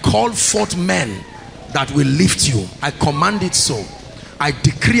camera. I call forth men that will lift you. I command it so. I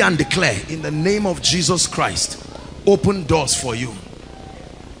decree and declare in the name of Jesus Christ, open doors for you.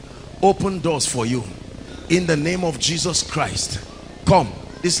 Open doors for you. In the name of Jesus Christ. Come,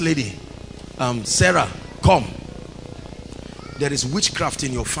 this lady, Sarah, come. There is witchcraft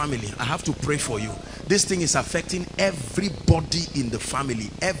in your family. I have to pray for you. This thing is affecting everybody in the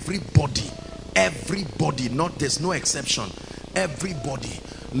family. Everybody. Everybody. There's no exception. Everybody.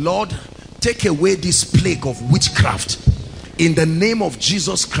 Lord, take away this plague of witchcraft. In the name of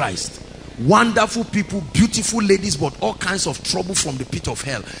Jesus Christ. Wonderful people, beautiful ladies, but all kinds of trouble from the pit of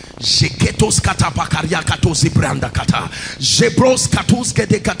hell.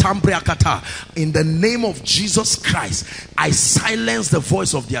 In the name of Jesus Christ, I silence the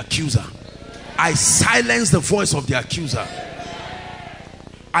voice of the accuser. I silence the voice of the accuser.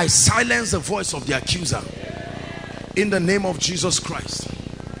 I silence the voice of the accuser. In the name of Jesus Christ.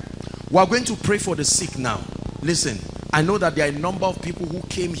 We are going to pray for the sick now. Listen, I know that there are a number of people who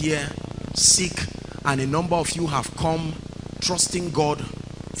came here sick, and a number of you have come trusting God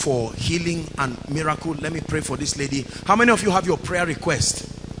for healing and miracle. Let me pray for this lady. How many of you have your prayer request?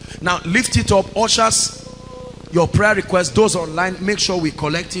 Now lift it up. Ushers, your prayer request. Those online, make sure we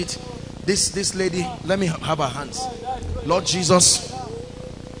collect it. This lady, let me have her hands. Lord Jesus,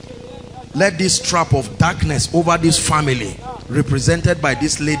 let this trap of darkness over this family represented by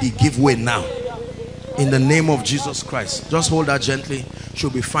this lady give way now. In the name of Jesus Christ. Just hold her gently. She'll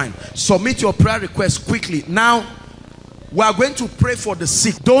be fine. Submit your prayer request quickly. Now, we are going to pray for the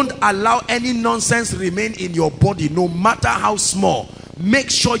sick. Don't allow any nonsense remain in your body, no matter how small. Make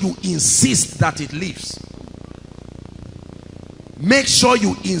sure you insist that it leaves. Make sure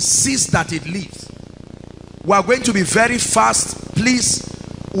you insist that it leaves. We are going to be very fast. Please,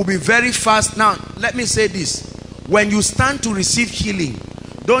 we'll be very fast. Now, let me say this. When you stand to receive healing,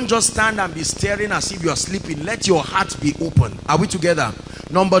 don't just stand and be staring as if you are sleeping. Let your heart be open. Are we together?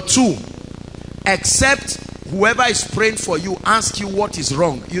 Number two, except whoever is praying for you ask you what is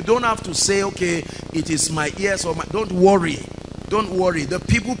wrong. You don't have to say, okay, it is my ears or my... Don't worry. Don't worry. The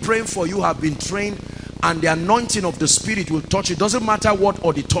people praying for you have been trained, and the anointing of the Spirit will touch you. It doesn't matter what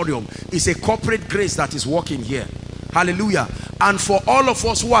auditorium. It's a corporate grace that is working here. Hallelujah. And for all of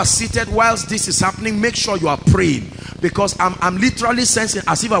us who are seated whilst this is happening, make sure you are praying. Because I'm literally sensing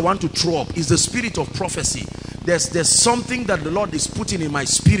as if I want to throw up. It's the spirit of prophecy. There's something that the Lord is putting in my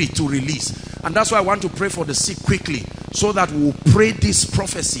spirit to release. And that's why I want to pray for the sick quickly, so that we'll pray this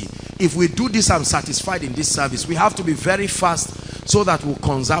prophecy. If we do this, I'm satisfied in this service. We have to be very fast so that we'll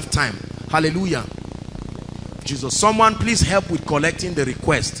conserve time. Hallelujah. Jesus. Someone please help with collecting the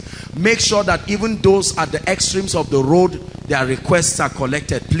request. Make sure that even those at the extremes of the road, their requests are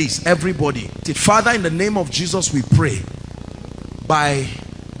collected. Please, everybody. Father, in the name of Jesus, we pray by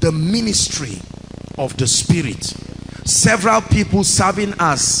the ministry of the Spirit. Several people serving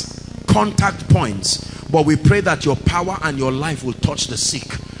as contact points, but we pray that your power and your life will touch the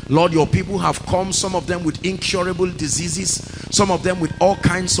sick. Lord, your people have come, some of them with incurable diseases, some of them with all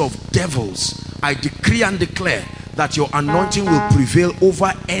kinds of devils. I decree and declare that your anointing will prevail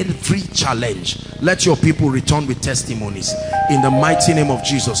over every challenge. Let your people return with testimonies in the mighty name of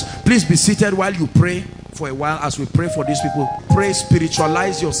Jesus. Please be seated while you pray for a while as we pray for these people. Pray,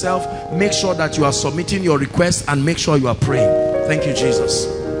 spiritualize yourself. Make sure that you are submitting your request and make sure you are praying. Thank you, Jesus.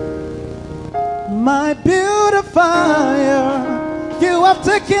 my beautifier. You have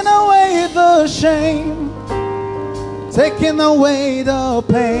taken away the shame, taken away the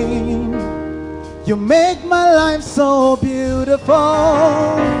pain. You make my life so beautiful.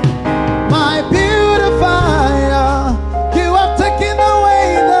 My beautifier, you have taken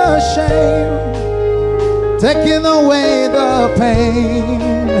away the shame, taken away the pain.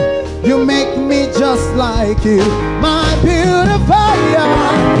 You make me just like you. My beautifier,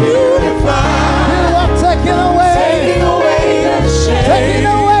 you have taken away the shame, taking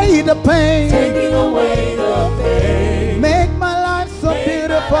away the pain, make my life so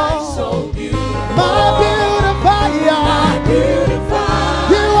beautiful. My beautifier,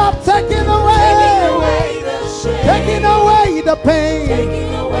 you have taken away the pain,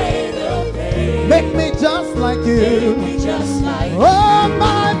 make me just like you. Oh,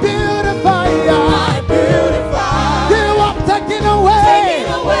 my beautifier, you have taken away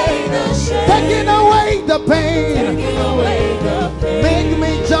the pain, make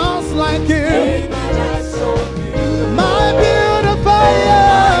me just like you. My beautifier,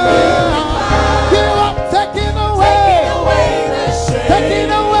 you have taken away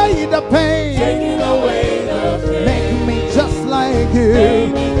the pain, make me just like you.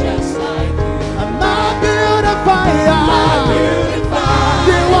 My beautifier,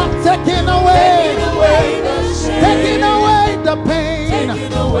 you have taken away the pain,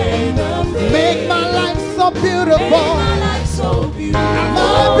 make my life so beautiful.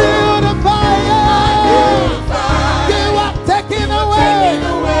 My beautifier, you have taken away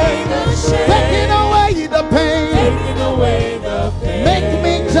the pain, make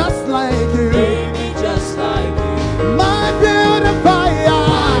me just like you. My beautifier,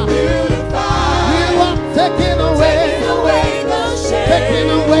 you have taken away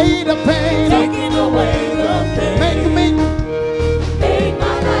the pain, make me.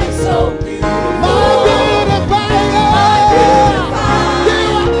 My beautifier, you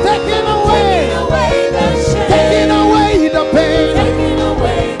have taken away the pain,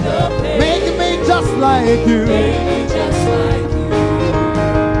 make me just like you.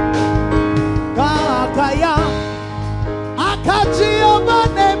 Kakaya, akachi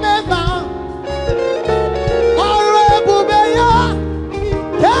obanemema, orebubeya,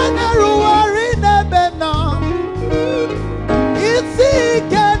 keneruwari nebena. Itzi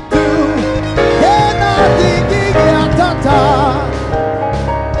ketu, kenadigi atata.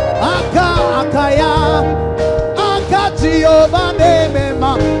 Akaya, akachi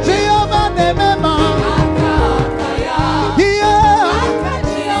obanemema, Jeobanemema.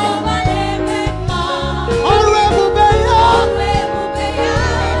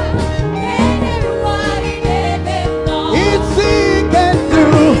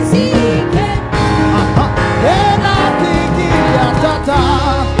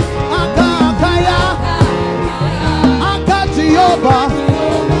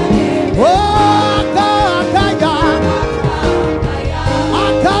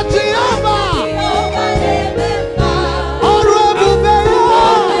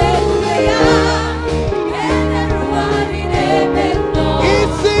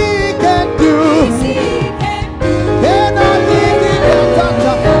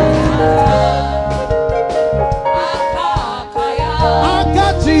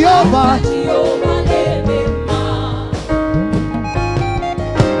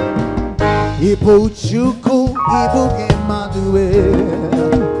 Ibuchuku, Ibugemadue.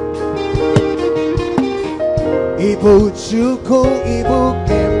 Ibuchuku,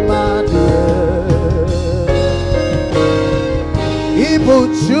 Ibugemadue.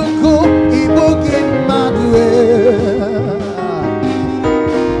 Ibuchuku, Ibugemadue.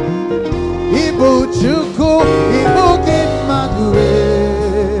 Ibuchuku, Ibugemadue.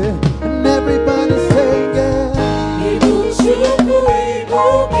 And everybody sing it. Ibuchuku,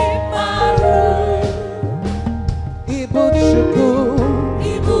 Ibuchuku,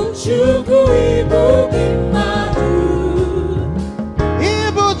 Ibuchuku, Ibugimadu.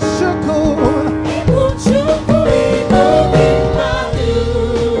 Ibuchuku, Ibuchuku, Ibugimadu.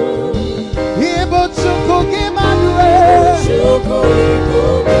 Ibuchuku, Gimadu. Ibuchuku,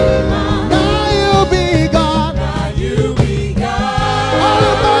 Ibugimadu. Now you be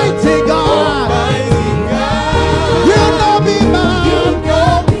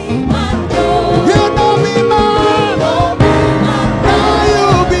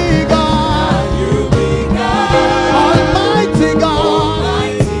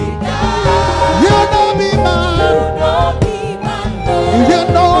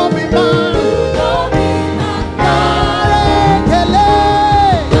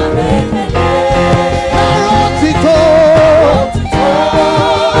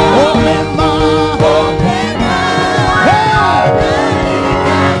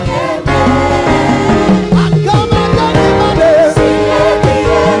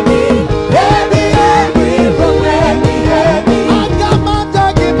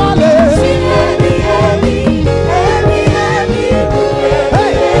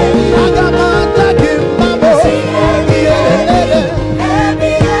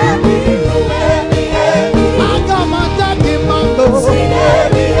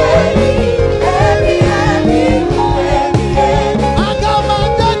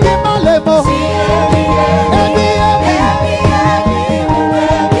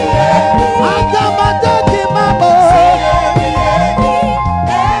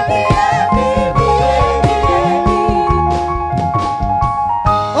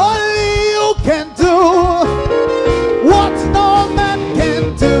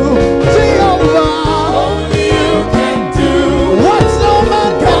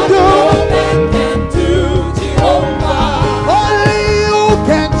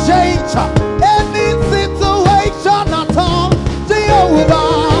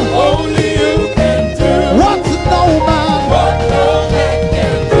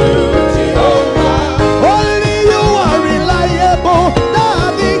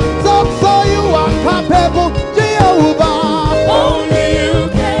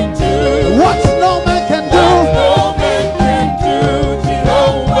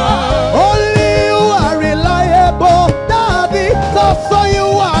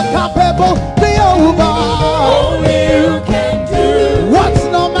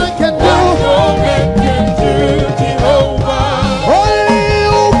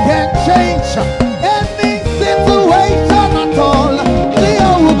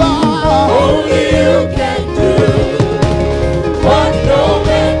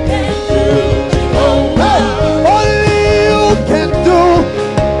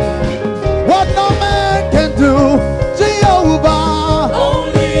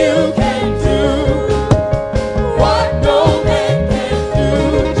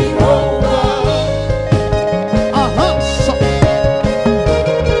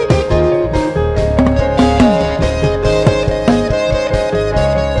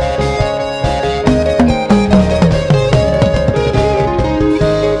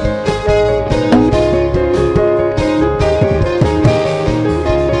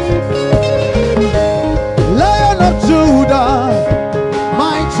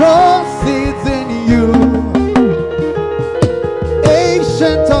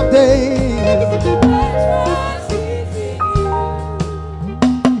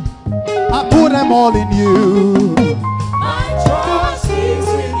put them all in you. My trust is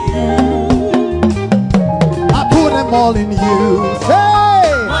in you. I put them all in you.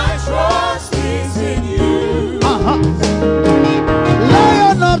 Say, My trust is in you.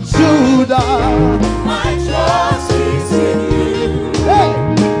 Lion of Judah. My trust is in you. Hey,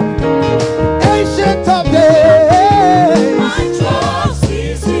 Ancient of Days. My trust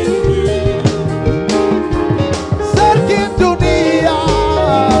is in you. Serkin Dunia.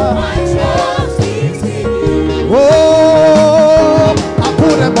 My trust is in you. Oh, I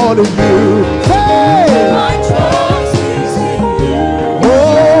put them all in you. Say, My trust is in you.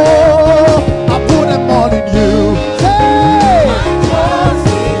 oh, I put them all in you. Say, My trust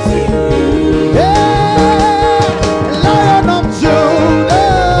is in you. yeah, Lion of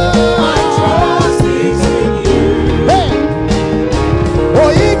Judah. My trust is in you. Hey, oh,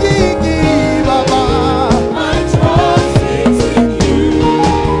 Iggy, Iggy, Baba. My trust is in you.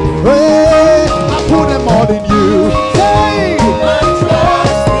 Hey, I put them all in you. Say, My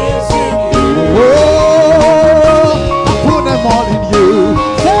trust is in you. oh, I put them all in you.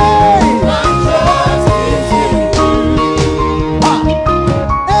 Say, My trust is in you. ah,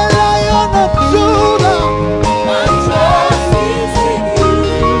 a Lion of Judah. My trust is in you.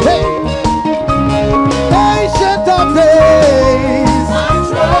 Hey, Ancient of Days. My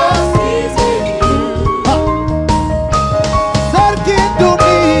trust is in you. Serkin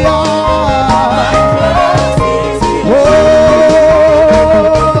Dunia. My trust is in you. Oh,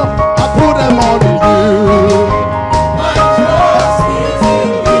 I put them all in you. My trust is in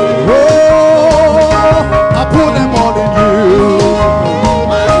you. Oh, I put them all in you.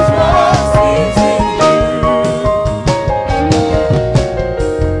 My trust is in you.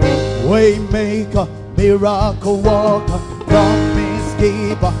 Waymaker, miracle worker, promise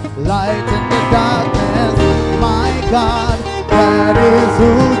keeper, light in the darkness. My God, that is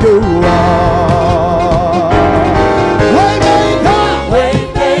who you are. Waymaker,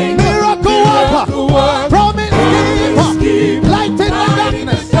 miracle worker, promise keeper, light in the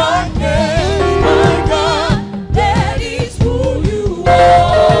darkness. My God, that is who you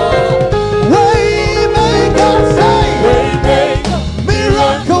are. Waymaker, say,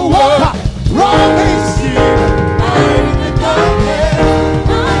 miracle worker, promise. Light in the darkness.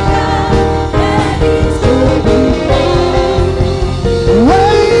 My God, that is who you are.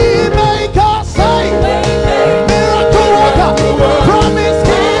 Waymaker, say, miracle worker, promise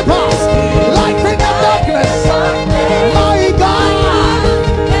keeper, light in the darkness. My God,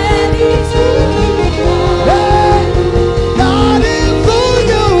 That is who you are. yeah, God is who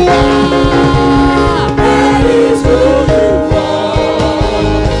you are. That is who you are.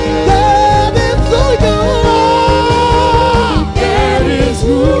 God is who you are. That is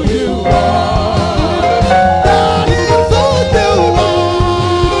who you are. God is who you are.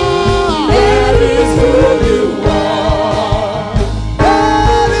 That is who you are.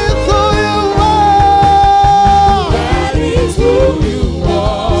 God is who you are. That is who you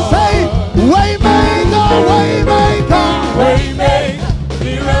are. Say, waymaker, waymaker, Waymaker,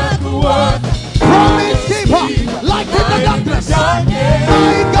 miracle worker, promise keeper, light in the darkness.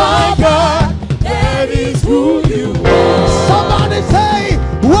 My God, that is who you are. somebody say,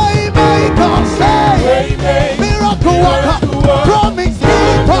 waymaker, say, miracle worker, promise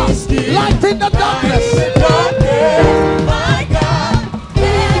keeper, light in the darkness. My God,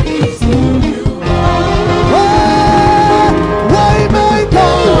 that is who you are.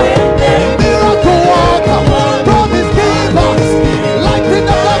 Waymaker, miracle worker, promise keeper, light in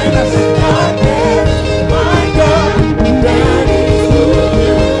the darkness. My God, that is who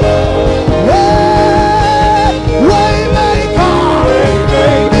you are. Waymaker,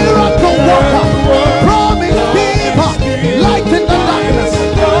 miracle worker, promise keeper, light in the darkness.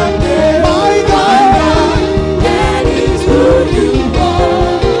 My God, That is who you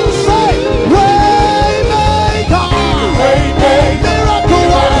are. say, waymaker, miracle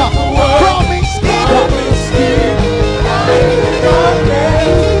worker, promise keeper.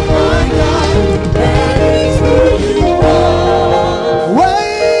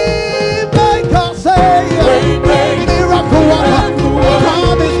 Waymaker, say, miracle worker,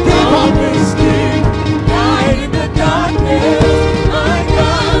 promise keeper.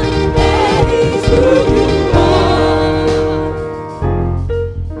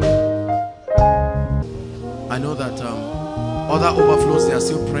 I know that other overflows, they are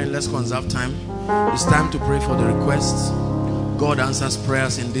still praying. Let's conserve time. It's time to pray for the requests. God answers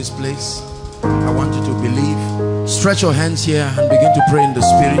prayers in this place. I want you to believe. Stretch your hands here and begin to pray in the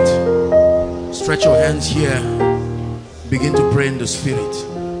spirit. Stretch your hands here. Begin to pray in the spirit.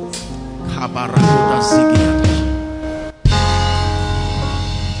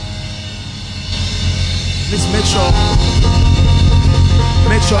 Please make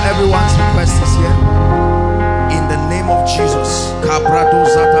sure everyone's request is here. In the name of Jesus.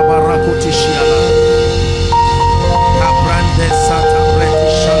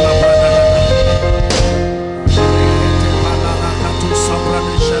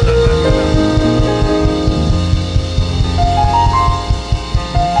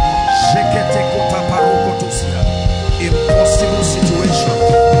 Impossible situation.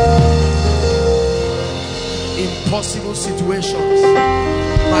 Impossible situations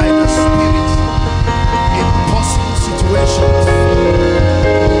by the Spirit. Impossible situations.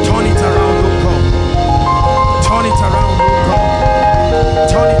 Turn it around, oh God. Turn it around, oh God.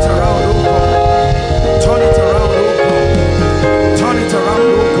 Turn it around, oh God. Turn it around, oh God. Turn it around,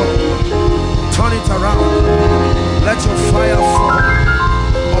 oh God. Turn it around. Let your fire fall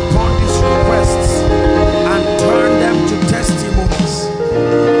upon these requests and turn them to testimonies.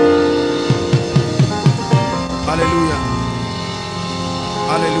 Hallelujah.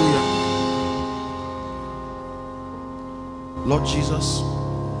 Hallelujah. Lord Jesus,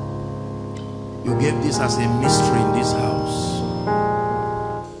 you gave this as a mystery in this house.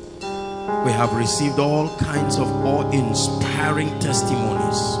 We have received all kinds of awe-inspiring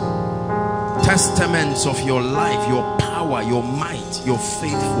testimonies, testaments of your life, your power, your might, your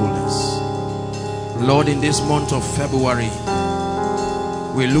faithfulness. Lord, in this month of February,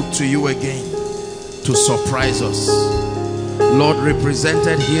 we look to you again to surprise us. Lord,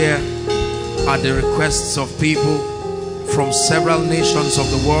 represented here are the requests of people from several nations of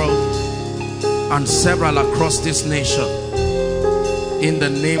the world and several across this nation. In the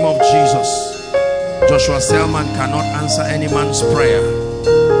name of Jesus, Joshua Selman cannot answer any man's prayer.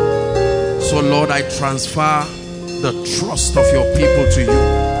 So Lord, I transfer the trust of your people to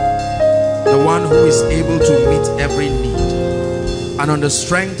you, the one who is able to meet every need, and on the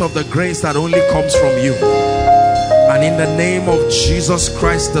strength of the grace that only comes from you. And in the name of Jesus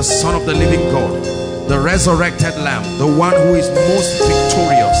Christ, the Son of the living God, the resurrected Lamb, the one who is most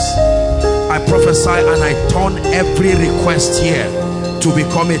victorious, I prophesy and I turn every request here to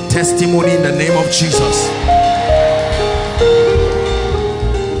become a testimony in the name of Jesus.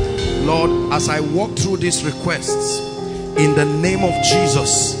 Lord, as I walk through these requests, in the name of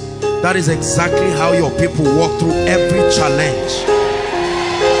Jesus, that is exactly how your people walk through every challenge.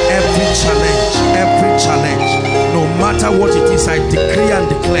 Every challenge, every challenge. No matter what it is, I decree and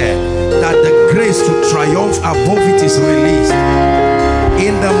declare that the grace to triumph above it is released.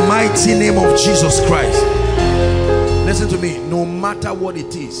 In the mighty name of Jesus Christ. Listen to me. No matter what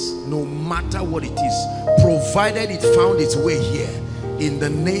it is, no matter what it is, provided it found its way here, in the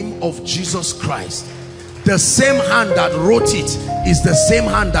name of Jesus Christ, the same hand that wrote it is the same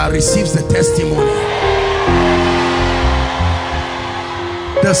hand that receives the testimony.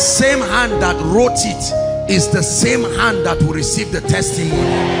 The same hand that wrote it is the same hand that will receive the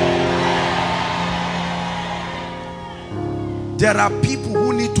testimony. There are people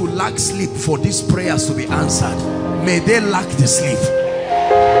who need to lack sleep for these prayers to be answered. May they lack the sleep.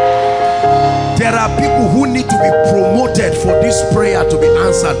 There are people who need to be promoted for this prayer to be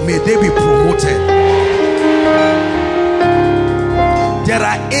answered. May they be promoted. There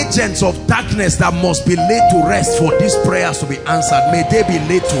are agents of darkness that must be laid to rest for these prayers to be answered. May they be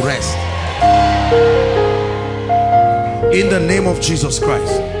laid to rest. In the name of Jesus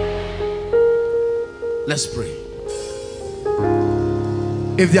Christ. Let's pray.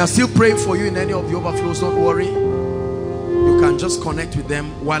 If they are still praying for you in any of the overflows, don't worry. You can just connect with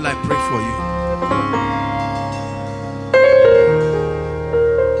them while I pray for you.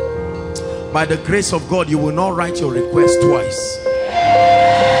 By the grace of God, you will not write your request twice.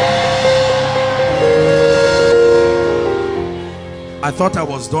 I thought I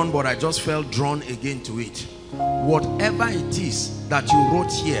was done, but I just felt drawn again to it. Whatever it is that you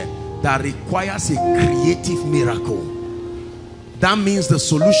wrote here that requires a creative miracle, that means the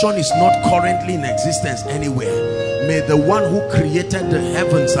solution is not currently in existence anywhere. May the one who created the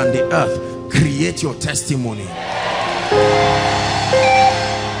heavens and the earth create your testimony.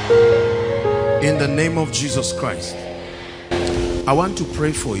 In the name of Jesus Christ. I want to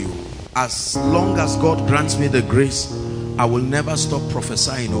pray for you. As long as God grants me the grace, I will never stop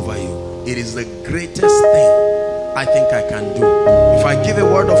prophesying over you. It is the greatest thing I think I can do. If I give a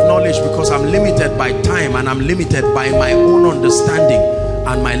word of knowledge, because I'm limited by time and I'm limited by my own understanding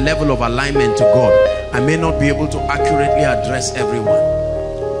and my level of alignment to God, I may not be able to accurately address everyone.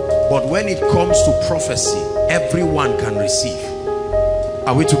 But when it comes to prophecy, everyone can receive.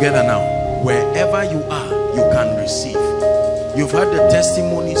 Are we together now? Wherever you are, you can receive. You've heard the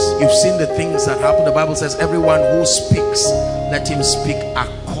testimonies, you've seen the things that happen. The Bible says everyone who speaks, let him speak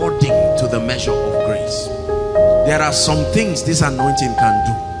according to the measure of grace. There are some things this anointing can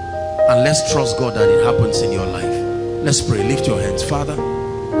do, and let's trust God that it happens in your life. Let's pray. Lift your hands. Father,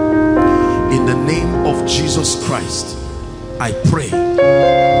 in the name of Jesus Christ, I pray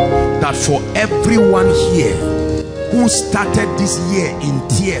that for everyone here who started this year in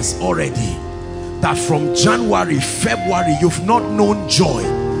tears already, that from January, February, you've not known joy,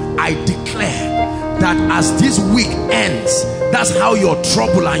 I declare that as this week ends, that's how your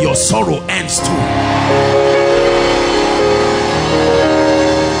trouble and your sorrow ends too.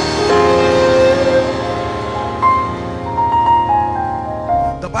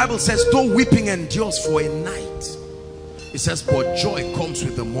 The Bible says, though weeping endures for a night, it says, but joy comes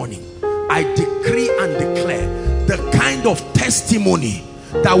with the morning. I decree and declare the kind of testimony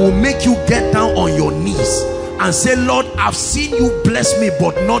that will make you get down on your knees and say, Lord, I've seen you bless me,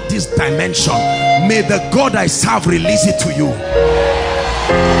 but not this dimension. May the God I serve release it to you.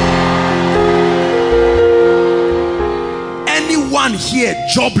 Anyone here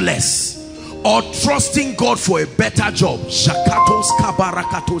jobless or trusting God for a better job,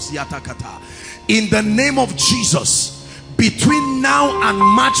 in the name of Jesus, between now and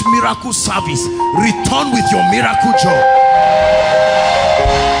March miracle service, return with your miracle job.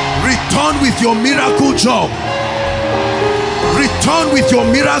 Return with your miracle job. Return with your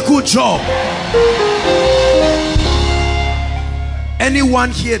miracle job.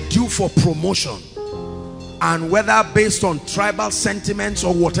 Anyone here due for promotion, and whether based on tribal sentiments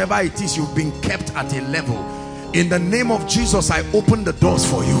or whatever it is, you've been kept at a level, in the name of Jesus, I open the doors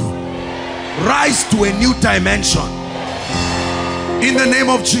for you. Rise to a new dimension in the name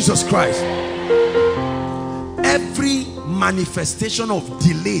of Jesus Christ. Every manifestation of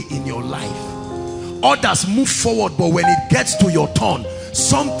delay in your life, others move forward, but when it gets to your turn,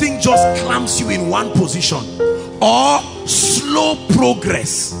 something just clamps you in one position. Or slow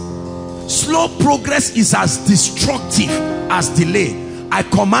progress. Slow progress is as destructive as delay. I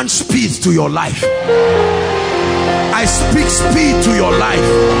command speed to your life. I speak speed to your life.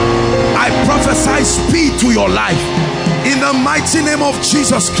 I prophesy speed to your life in the mighty name of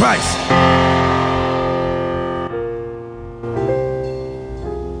Jesus Christ.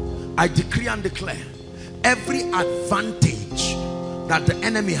 I decree and declare every advantage that the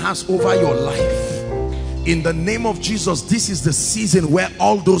enemy has over your life, in the name of Jesus, this is the season where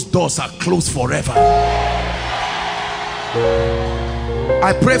all those doors are closed forever.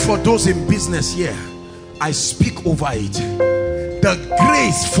 I pray for those in business here. I speak over it. The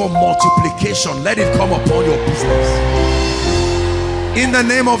grace for multiplication, let it come upon your business in the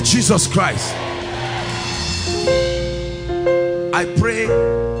name of Jesus Christ. I pray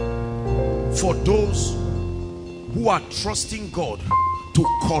for those who are trusting God to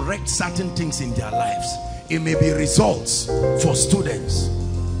correct certain things in their lives. It may be results for students,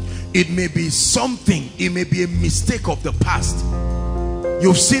 it may be something, it may be a mistake of the past.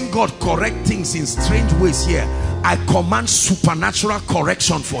 You've seen God correct things in strange ways here. I command supernatural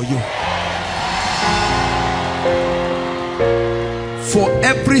correction for you. For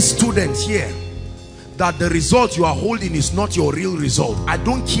every student here, that the result you are holding is not your real result, I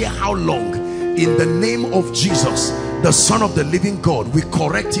don't care how long, in the name of Jesus, the Son of the living God, we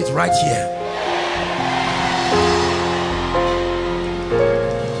correct it right here.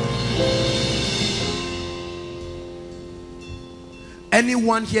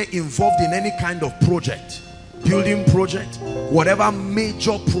 Anyone here involved in any kind of project, building project, whatever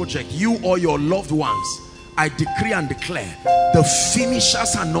major project, you or your loved ones, I decree and declare the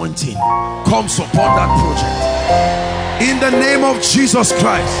finisher's anointing comes upon that project in the name of Jesus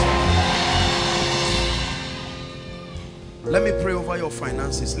Christ. Let me pray over your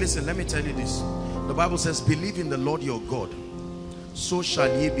finances. Listen, let me tell you this. The Bible says, believe in the Lord your God, so shall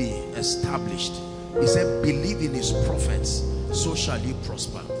ye be established. He said, believe in his prophets, so shall you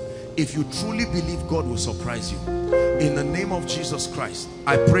prosper. If you truly believe, God will surprise you. In the name of Jesus Christ,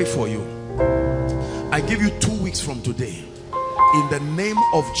 I pray for you. I give you 2 weeks from today, in the name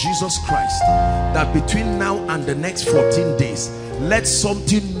of Jesus Christ, that between now and the next 14 days, let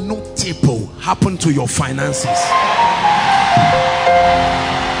something notable happen to your finances.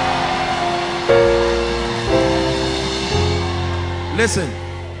 Listen,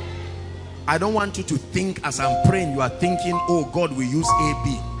 I don't want you to think as I'm praying, you are thinking, oh, God will use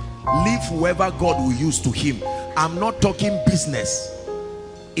AB. Leave whoever God will use to him. I'm not talking business.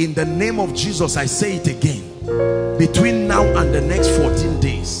 In the name of Jesus, I say it again. Between now and the next 14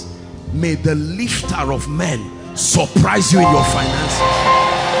 days, may the lifter of men surprise you in your finances.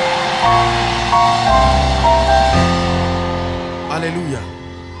 Hallelujah.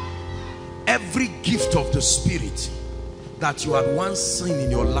 Every gift of the Spirit that you had once seen in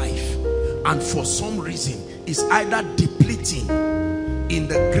your life, and for some reason is either depleting in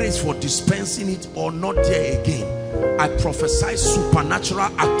the grace for dispensing it or not there again, I prophesy supernatural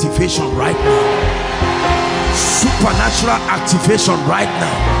activation right now. Supernatural activation right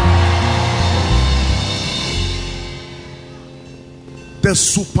now. The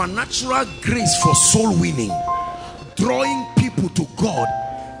supernatural grace for soul winning, drawing people to God,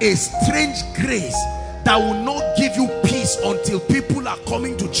 a strange grace that will not give you peace until people are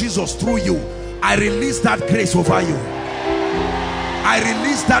coming to Jesus through you. I release that grace over you. I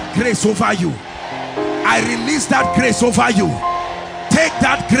release that grace over you. I release that grace over you. Take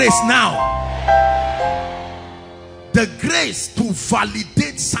that grace now. The grace to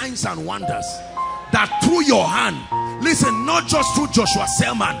validate signs and wonders, that through your hand, listen, not just through Joshua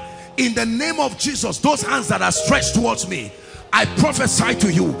Selman, in the name of Jesus, those hands that are stretched towards me, I prophesy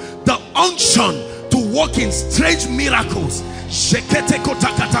to you the unction to walk in strange miracles. Receive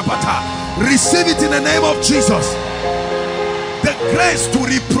it in the name of Jesus. The grace to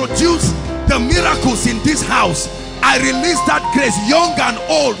reproduce the miracles in this house, I release that grace, young and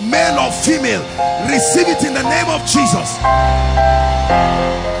old, male or female. Receive it in the name of Jesus.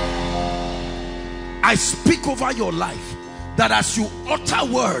 I speak over your life that as you utter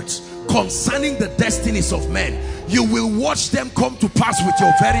words concerning the destinies of men, you will watch them come to pass with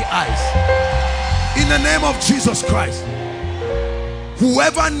your very eyes. In the name of Jesus Christ.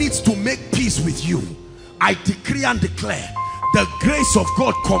 Whoever needs to make peace with you, I decree and declare the grace of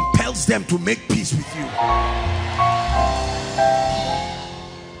God compels them to make peace with you.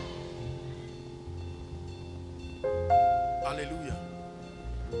 Hallelujah.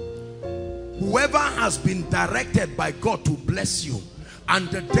 Whoever has been directed by God to bless you and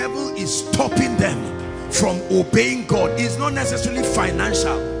the devil is stopping them from obeying God, is not necessarily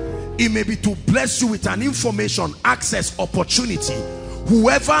financial. It may be to bless you with an information, access, opportunity.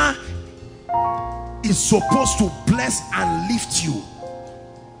 Whoever is supposed to bless and lift you,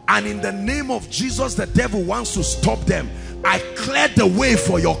 and in the name of Jesus the devil wants to stop them, I clear the way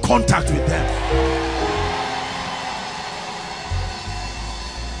for your contact with them.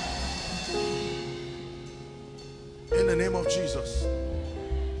 In the name of Jesus.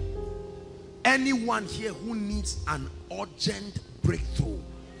 Anyone here who needs an urgent breakthrough,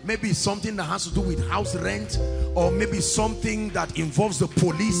 maybe it's something that has to do with house rent, or maybe something that involves the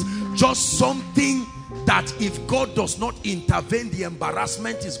police, just something that if God does not intervene, the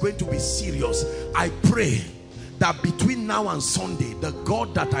embarrassment is going to be serious. I pray that between now and Sunday, the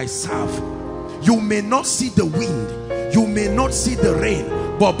God that I serve, you may not see the wind, you may not see the rain,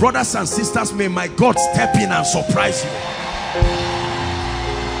 but brothers and sisters, may my God step in and surprise you.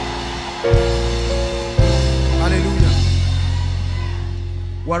 Hallelujah.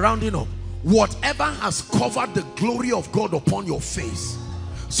 We're rounding up. Whatever has covered the glory of God upon your face,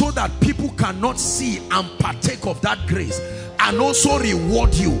 so that people cannot see and partake of that grace and also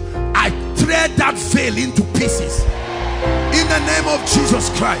reward you, I tear that veil into pieces in the name of Jesus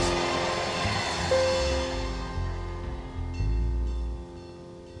Christ.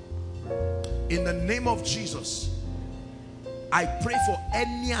 In the name of Jesus, I pray for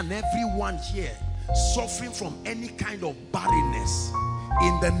any and everyone here suffering from any kind of barrenness.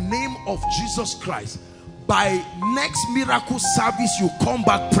 In the name of Jesus Christ, by next miracle service, you come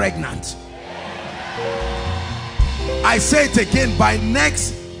back pregnant. I say it again, by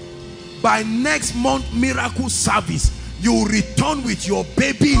next month miracle service, you return with your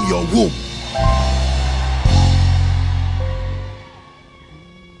baby in your womb.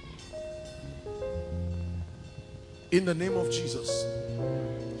 In the name of Jesus.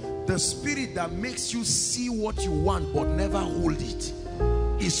 The spirit that makes you see what you want but never hold it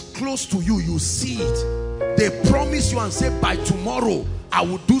is close to you. You see it. They promise you and say, by tomorrow I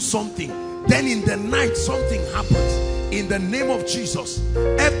will do something. Then in the night something happens. In the name of Jesus,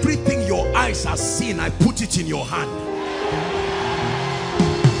 everything your eyes have seen, I put it in your hand.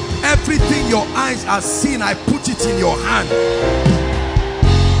 Everything your eyes have seen, I put it in your hand.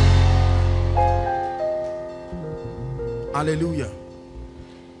 Hallelujah.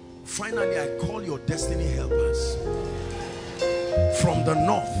 Finally, I call your destiny helpers from the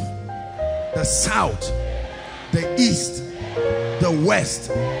north, the south, the east, the west,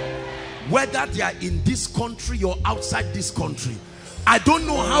 whether they are in this country or outside this country. I don't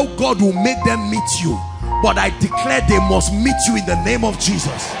know how God will make them meet you, but I declare they must meet you in the name of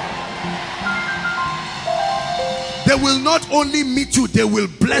Jesus. They will not only meet you, they will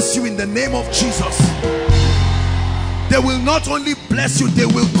bless you in the name of Jesus. They will not only bless you, they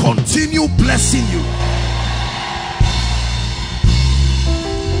will continue blessing you.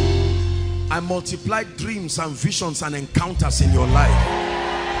 I multiply dreams and visions and encounters in your life.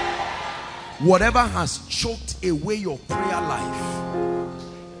 Whatever has choked away your prayer life.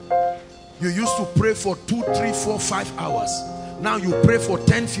 You used to pray for 2, 3, 4, 5 hours. Now you pray for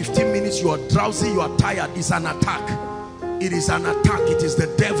 10, 15 minutes. You are drowsy, you are tired. It's an attack. It is an attack. It is the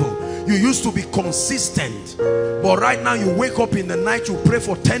devil. You used to be consistent, but right now you wake up in the night, you pray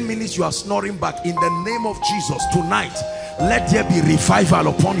for 10 minutes, you are snoring back. In the name of Jesus, tonight, let there be revival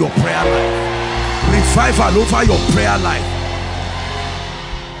upon your prayer life. Revival over your prayer life.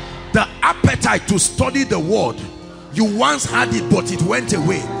 The appetite to study the word, you once had it, but it went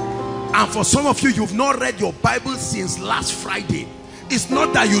away. And for some of you, you've not read your Bible since last Friday. It's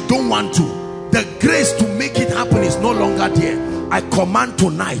not that you don't want to. The grace to make it happen is no longer there. I command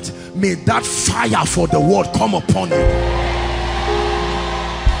tonight, may that fire for the word come upon you.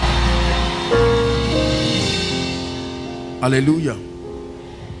 Hallelujah.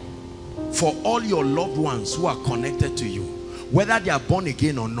 For all your loved ones who are connected to you, whether they are born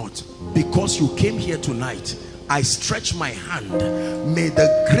again or not, because you came here tonight, I stretch my hand. May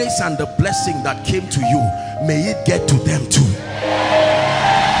the grace and the blessing that came to you, may it get to them too.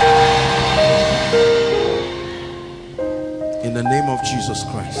 In the name of Jesus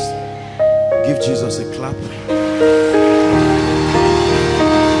Christ. Give Jesus a clap.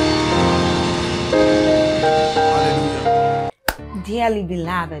 Hallelujah. Dearly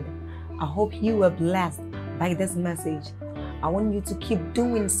beloved, I hope you were blessed by this message. I want you to keep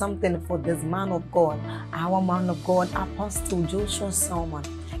doing something for this man of God, our man of God, Apostle Joshua Selman.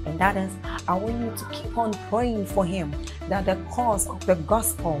 And that is, I want you to keep on praying for him, that the cause of the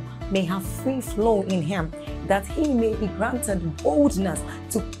gospel may have free flow in him, that he may be granted boldness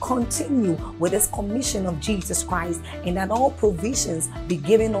to continue with this commission of Jesus Christ, and that all provisions be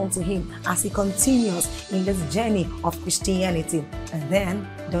given unto him as he continues in this journey of Christianity. And then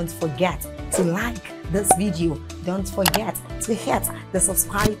don't forget to like this video. Don't forget to hit the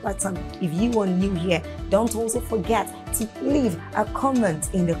subscribe button if you are new here. Don't also forget to leave a comment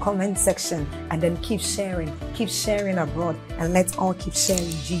in the comment section, and then keep sharing abroad, and let's all keep sharing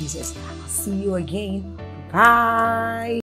Jesus. I'll see you again. Bye.